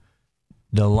 5.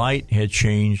 The light had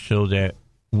changed so that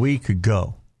we could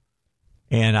go.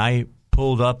 and I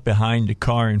pulled up behind the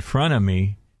car in front of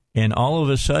me, and all of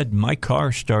a sudden my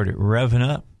car started revving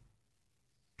up,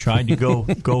 tried to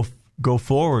go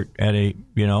forward at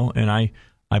and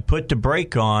I put the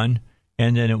brake on,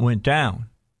 and then it went down,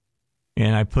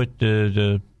 and I put put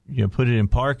it in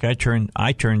park. I turned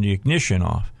the ignition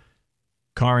off.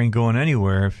 Car ain't going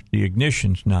anywhere if the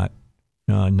ignition's not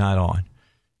on.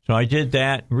 So I did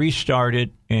that,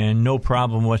 restarted, and no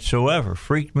problem whatsoever.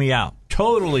 Freaked me out.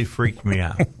 Totally freaked me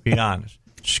out, be honest.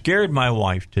 Scared my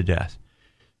wife to death.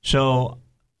 So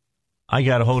I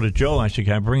got a hold of Joe. I said,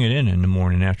 can I bring it in the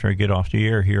morning after I get off the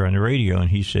air here on the radio? And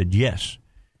he said, yes.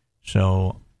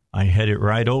 So I headed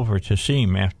right over to see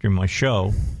him after my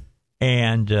show.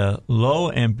 And lo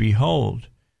and behold,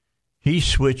 he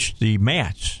switched the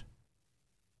mats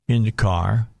in the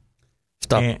car.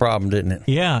 Stopped the problem, didn't it?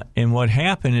 Yeah, and what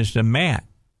happened is the mat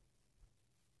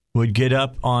would get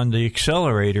up on the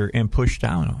accelerator and push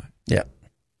down on it. Yeah.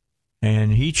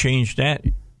 And he changed that,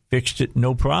 fixed it,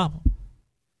 no problem.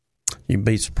 You'd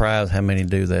be surprised how many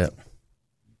do that.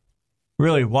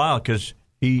 Really wild, because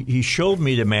he showed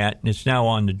me the mat, and it's now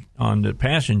on the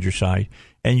passenger side,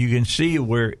 and you can see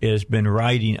where it has been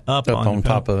riding up on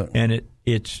top of it. And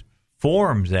it's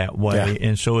formed that way,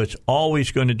 and so it's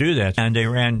always going to do that. And they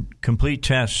ran complete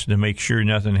tests to make sure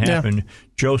nothing happened. Yeah.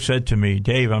 Joe said to me,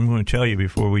 Dave, I'm going to tell you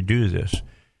before we do this,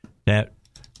 that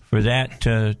for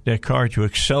that car to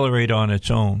accelerate on its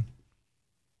own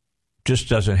just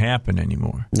doesn't happen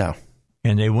anymore. No.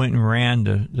 And they went and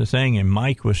ran the thing, and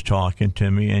Mike was talking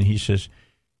to me, and he says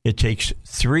it takes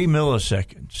 3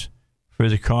 milliseconds for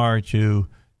the car to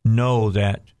know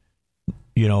that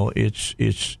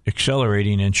it's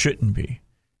accelerating and shouldn't be.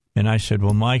 And I said,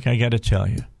 well, Mike, I got to tell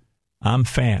you, I'm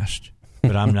fast,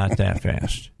 but I'm not that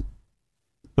fast.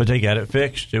 But they got it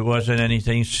fixed. It wasn't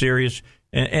anything serious.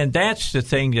 And that's the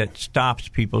thing that stops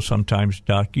people sometimes,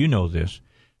 Doc. You know this.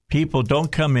 People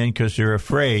don't come in because they're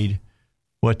afraid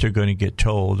what they're going to get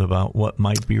told about what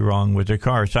might be wrong with their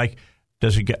car. It's like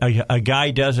a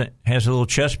guy has a little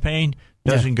chest pain,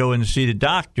 doesn't go in to see the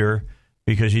doctor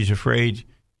because he's afraid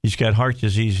he's got heart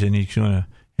disease and he's going to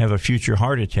have a future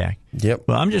heart attack. Yep.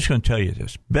 Well, I'm just going to tell you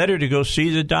this. Better to go see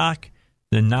the doc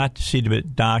than not to see the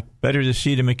doc. Better to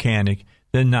see the mechanic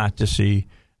than not to see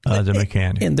the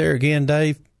mechanic. And there again,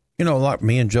 Dave, like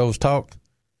me and Joe's talked,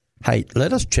 hey,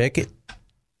 let us check it.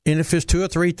 And if it's 2 or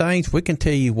 3 things, we can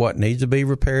tell you what needs to be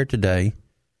repaired today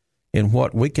and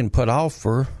what we can put off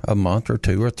for a month or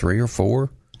 2 or 3 or 4.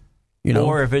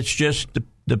 Or if it's just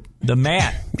the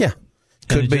mat. Yeah.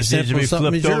 Could be simple as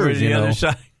something flipped over to the other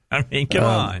side. I mean, come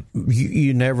on.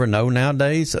 You never know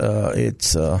nowadays.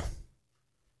 It's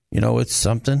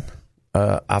something.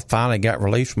 I finally got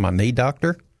released from my knee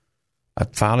doctor. I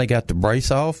finally got the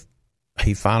brace off.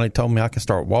 He finally told me I can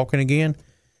start walking again.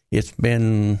 It's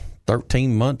been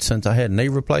 13 months since I had knee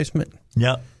replacement.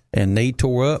 Yep. And knee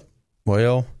tore up.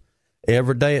 Well,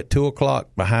 every day at 2 o'clock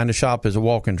behind the shop is a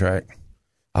walking track.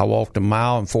 I walked 1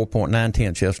 mile and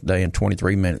 4.9 yesterday in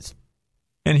 23 minutes.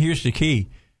 And here's the key.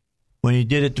 When he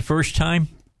did it the first time,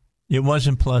 it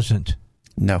wasn't pleasant.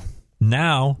 No.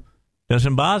 Now,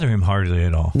 doesn't bother him hardly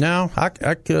at all. No.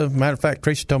 Matter of fact,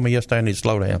 Tracy told me yesterday I need to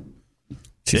slow down.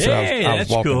 She said I was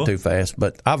walking too fast,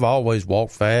 but I've always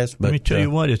walked fast. But let me tell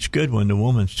you what, it's good when the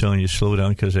woman's telling you to slow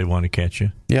down because they want to catch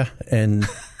you. Yeah,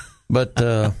 but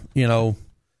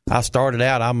I started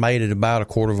out, I made it about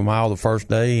 1/4 mile the first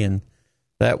day, and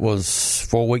that was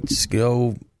 4 weeks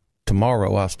ago.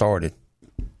 Tomorrow I started.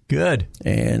 Good.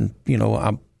 And,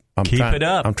 I'm Keep it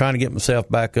up. I'm trying to get myself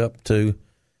back up to,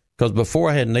 because before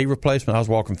I had knee replacement, I was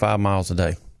walking 5 miles a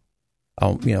day.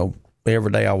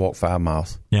 Every day I walk 5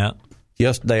 miles. Yeah.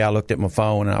 Yesterday I looked at my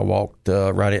phone and I walked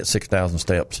right at 6,000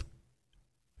 steps.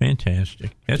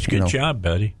 Fantastic. That's a good job,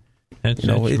 buddy. That's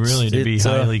really to be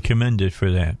highly commended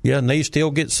for that. Yeah, knees still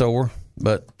get sore,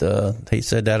 but he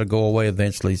said that'll go away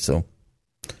eventually. So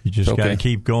you just got to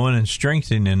keep going and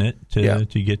strengthening it to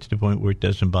get to the point where it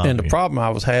doesn't bother you. And the problem I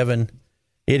was having,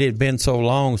 it had been so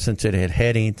long since it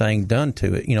had anything done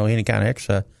to it, any kind of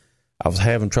exercise. I was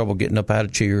having trouble getting up out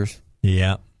of chairs.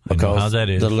 Yeah, because I know how that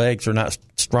is. The legs are not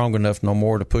strong enough no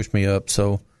more to push me up.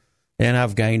 So, and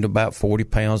I've gained about 40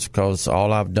 pounds because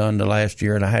all I've done the last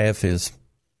year and a half is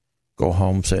go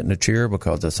home, sit in a chair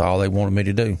because that's all they wanted me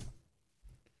to do.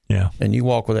 Yeah. And you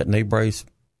walk with that knee brace.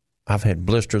 I've had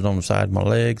blisters on the side of my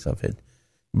legs. I've had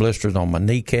blisters on my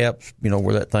kneecaps,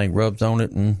 where that thing rubs on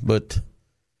it. But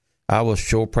I was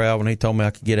sure proud when he told me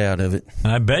I could get out of it.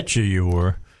 I bet you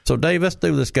were. So, Dave, let's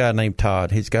do this guy named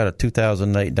Todd. He's got a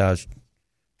 2008 Dodge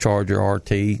Charger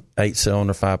RT,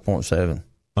 8-cylinder, 5.7.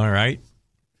 All right.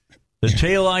 The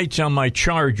taillights on my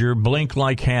Charger blink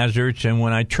like hazards, and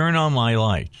when I turn on my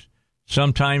lights,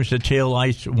 sometimes the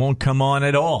taillights won't come on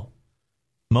at all.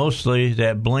 Mostly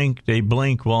they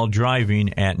blink while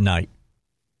driving at night.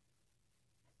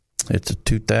 It's a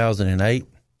 2008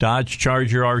 Dodge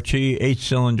Charger RT,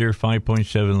 8-cylinder,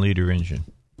 5.7-liter engine.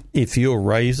 If you'll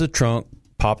raise the trunk,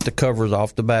 pop the covers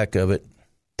off the back of it,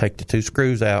 take the 2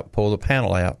 screws out, pull the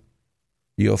panel out,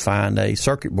 you'll find a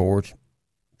circuit board.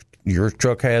 Your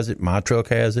truck has it, my truck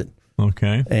has it.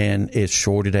 Okay. And it's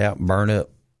shorted out and burned up.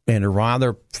 And why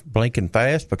they're blinking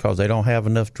fast? Because they don't have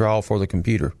enough draw for the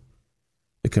computer.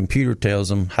 The computer tells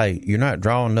them, hey, you're not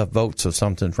drawing enough volts, so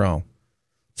something's wrong.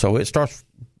 So it starts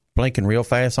blinking real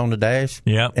fast on the dash.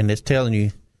 Yeah. And it's telling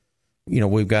you,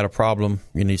 we've got a problem.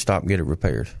 You need to stop and get it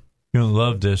repaired. You'll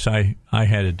love this. I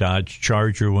had a Dodge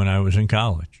Charger when I was in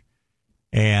college.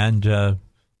 And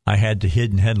I had the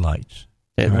hidden headlights.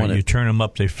 Right, you turn them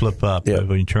up, they flip up. Yep.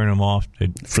 When you turn them off, they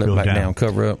flip back down,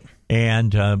 cover up.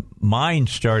 And mine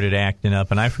started acting up,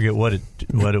 and I forget what it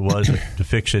was. To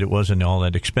fix it, it wasn't all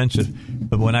that expensive.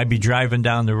 But when I'd be driving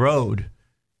down the road,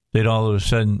 they'd all of a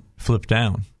sudden flip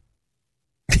down.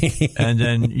 And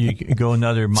then you go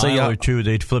another mile or two,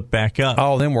 they'd flip back up.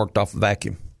 All of them worked off a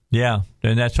vacuum. Yeah,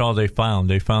 and that's all they found.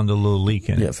 They found a little leak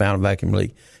in it. Yeah, found a vacuum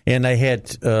leak. And they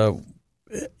had,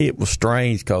 it was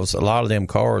strange because a lot of them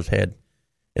cars had,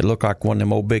 it looked like one of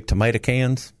them old big tomato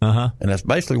cans. Uh-huh. And that's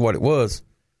basically what it was.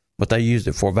 But they used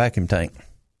it for a vacuum tank.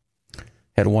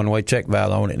 Had a one-way check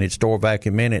valve on it, and it'd store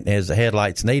vacuum in it. And as the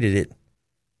headlights needed it,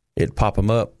 it'd pop them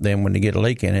up. Then when they get a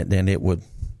leak in it, then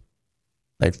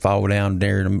they'd fall down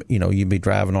there. You'd be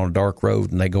driving on a dark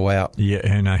road, and they go out. Yeah,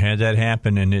 and I had that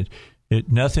happen. And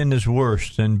nothing is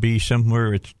worse than be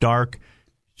somewhere it's dark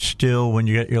still when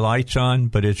you get your lights on,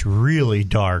 but it's really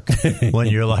dark when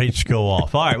your lights go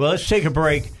off. All right, well, let's take a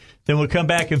break. Then we'll come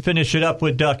back and finish it up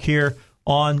with Duck here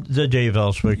on the Dave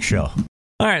Elswick Show.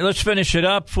 All right, let's finish it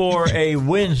up for a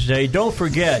Wednesday. Don't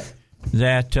forget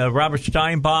that Robert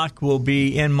Steinbach will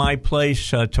be in my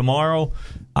place tomorrow.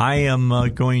 I am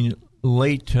going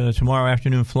late tomorrow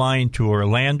afternoon, flying to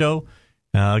Orlando.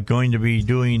 Going to be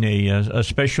doing a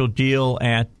special deal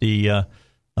at the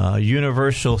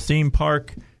Universal theme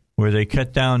park, where they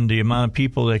cut down the amount of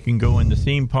people that can go in the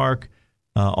theme park.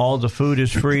 All the food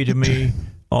is free to me.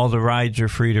 All the rides are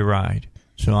free to ride.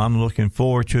 So I'm looking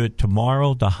forward to it.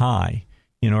 Tomorrow, the high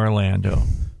in Orlando,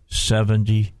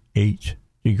 78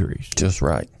 degrees. Just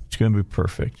right. It's going to be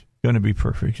perfect. I'm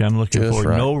looking forward.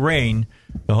 Right. No rain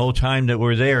the whole time that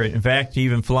we're there. In fact,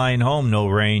 even flying home, no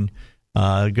rain.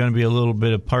 Going to be a little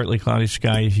bit of partly cloudy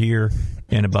skies here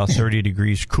and about 30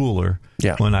 degrees cooler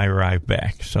when I arrive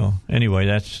back. So anyway,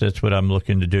 that's what I'm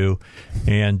looking to do.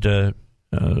 And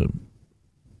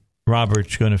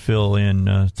Robert's going to fill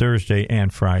in Thursday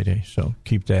and Friday, so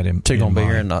keep that in mind. Is he going to be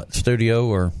here in the studio?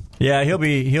 Or? Yeah, he'll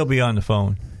be on the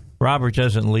phone. Robert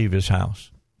doesn't leave his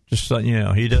house. Just so you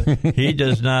know, he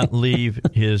does not leave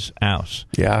his house.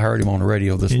 Yeah, I heard him on the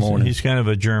radio this morning. He's kind of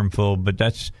a germphobe, but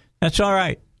that's all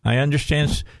right. I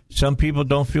understand some people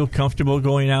don't feel comfortable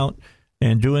going out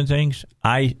and doing things.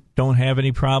 I don't have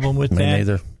any problem with that. Me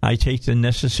neither. I take the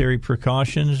necessary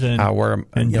precautions and I wear them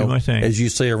and do my thing. As you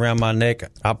see around my neck,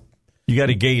 you got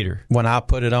a gaiter. When I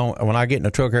put it on, when I get in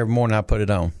the truck every morning, I put it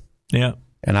on. Yeah.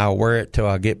 And I'll wear it till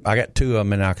I got 2 of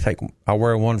them, and I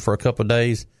wear one for a couple of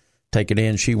days, take it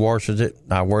in, she washes it.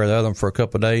 I wear the other one for a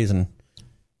couple of days, and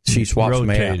she swaps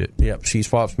me out. It. Yep, she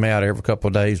swaps me out every couple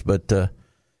of days, but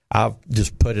I'll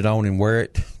just put it on and wear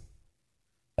it.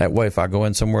 That way, if I go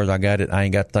in somewhere, I got it. I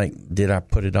ain't got to think, did I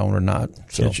put it on or not?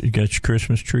 So you got your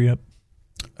Christmas tree up?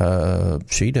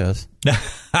 She does.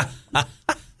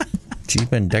 She's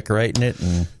been decorating it,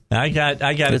 and I got.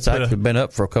 It's actually been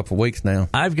up for a couple of weeks now.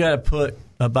 I've got to put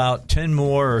about 10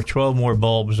 more or 12 more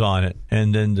bulbs on it,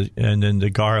 and then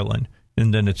the garland,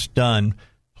 and then it's done.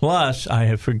 Plus, I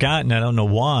have forgotten. I don't know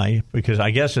why, because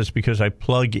I guess it's because I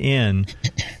plug in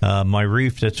my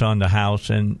reef that's on the house,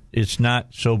 and it's not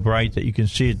so bright that you can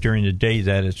see it during the day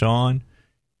that it's on,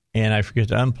 and I forget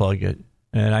to unplug it,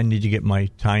 and I need to get my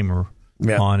timer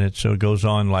on it, so it goes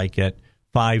on like at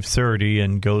 5:30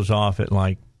 and goes off at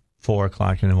like 4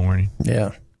 o'clock in the morning.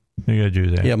 Yeah. You got to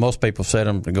do that. Yeah, most people set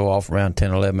them to go off around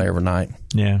 10, 11 every night.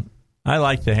 Yeah. I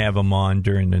like to have them on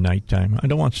during the nighttime. I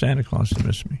don't want Santa Claus to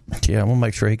miss me. Yeah, I want to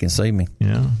make sure he can see me.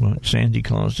 Yeah, I want Sandy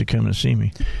Claus to come and see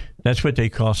me. That's what they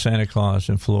call Santa Claus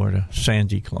in Florida,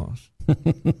 Sandy Claus.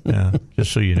 Yeah,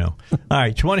 just so you know. All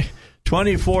right,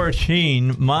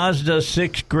 2014 Mazda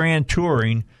 6 Grand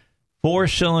Touring,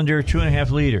 4-cylinder,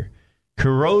 2.5-liter.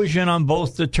 Corrosion on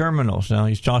both the terminals. Now,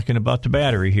 he's talking about the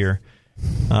battery here.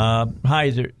 Hi,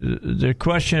 the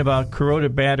question about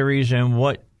corroded batteries and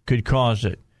what could cause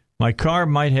it. My car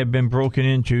might have been broken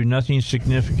into. Nothing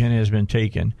significant has been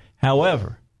taken.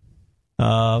 However,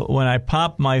 when I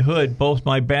popped my hood, both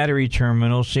my battery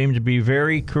terminals seem to be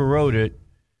very corroded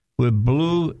with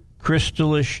blue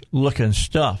crystallish looking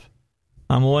stuff.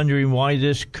 I'm wondering why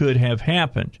this could have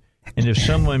happened, and if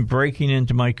someone breaking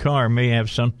into my car may have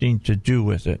something to do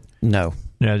with it. No.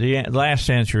 Now, the last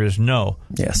answer is no.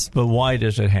 Yes. But why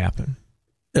does it happen?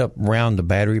 Up around the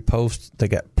battery posts, they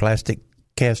got plastic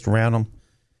cast around them.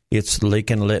 It's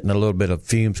leaking, letting a little bit of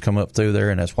fumes come up through there,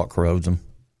 and that's what corrodes them.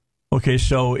 Okay,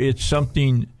 so it's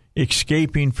something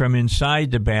escaping from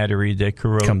inside the battery that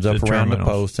corrodes comes up the around terminals.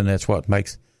 the post, and that's what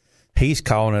makes. He's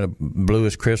calling it a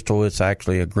bluish crystal. It's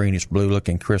actually a greenish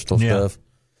blue-looking crystal stuff.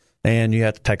 And you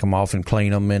have to take them off and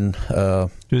clean them. And do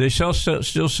they still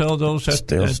sell those at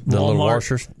the little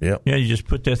washers? Yep. Yeah, you just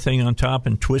put that thing on top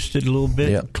and twist it a little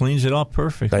bit. Yep. Cleans it off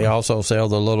perfectly. They also sell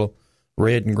the little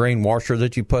red and green washer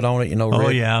that you put on it. Oh,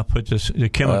 red. yeah, put the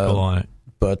chemical on it.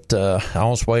 But the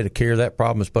honest way to cure that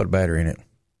problem is put a battery in it.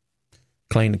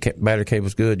 Clean the battery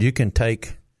cable's good. You can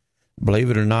take, believe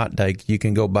it or not, Dave, you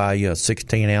can go buy a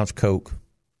 16-ounce Coke,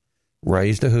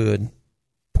 raise the hood,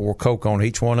 pour Coke on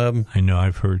each one of them. I know,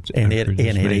 I've heard. And it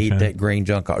eat that green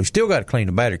junk off. You still got to clean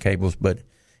the battery cables, but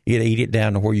it eat it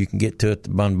down to where you can get to it,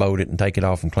 unbolt it, and take it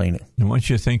off and clean it. I want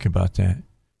you to think about that.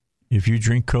 If you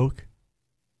drink Coke,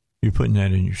 you're putting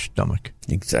that in your stomach.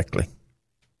 Exactly.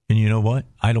 And you know what?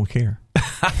 I don't care.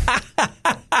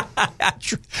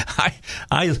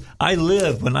 I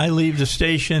live, when I leave the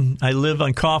station, I live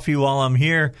on coffee while I'm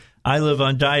here. I live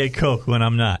on Diet Coke when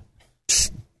I'm not.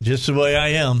 Just the way I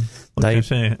am. I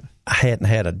hadn't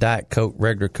had a Diet Coke,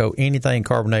 regular Coke, anything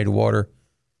carbonated water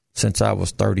since I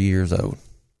was 30 years old.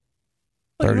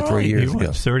 33 years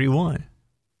ago. 31.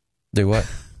 Do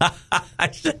what?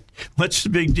 I said, what's the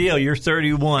big deal? You're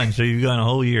 31, so you've gone a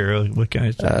whole year. What kind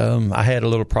of stuff? I had a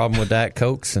little problem with Diet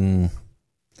Cokes, and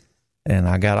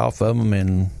I got off of them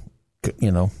and,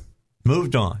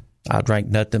 moved on. I drank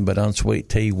nothing but unsweet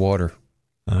tea, water.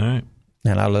 All right.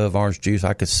 And I love orange juice.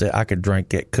 I could drink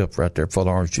that cup right there full of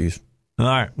orange juice. All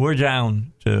right. We're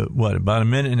down to, about a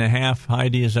minute and a half.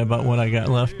 Heidi, is that about what I got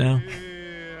left now?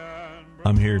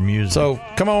 I'm hearing music. So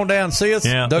come on down and see us.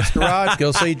 Yeah. Duck's Garage.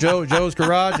 Go see Joe's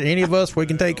Garage. Any of us, we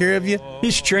can take care of you.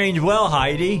 He's trained well,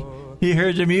 Heidi. He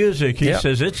heard the music. He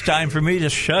says, it's time for me to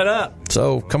shut up.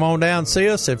 So come on down and see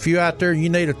us. If you out there, you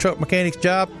need a truck mechanic's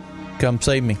job, come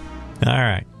see me. All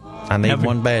right. I need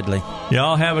one badly.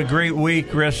 Y'all have a great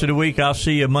week. Rest of the week, I'll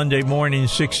see you Monday morning,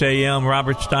 6 a.m.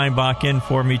 Robert Steinbach in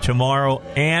for me tomorrow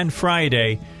and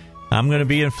Friday. I'm going to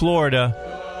be in Florida.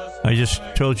 I just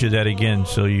told you that again,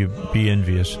 so you be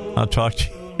envious. I'll talk to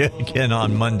you again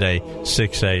on Monday,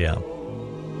 6 a.m.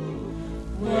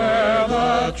 Where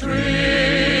the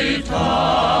treetops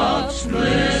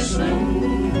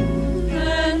glisten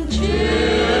and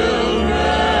children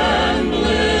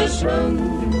listen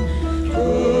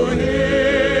to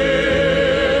hear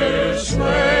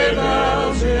sleigh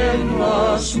bells in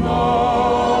the snow.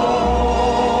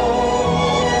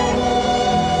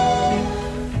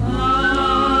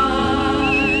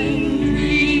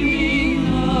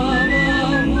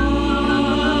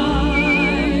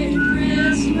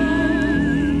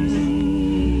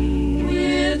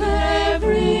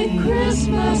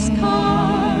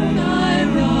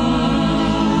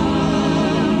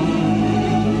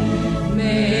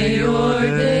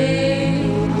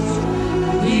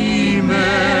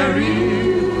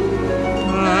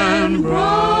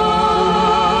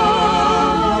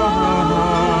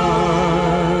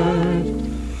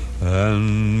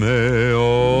 And may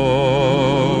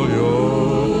all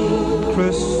your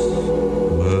Christmas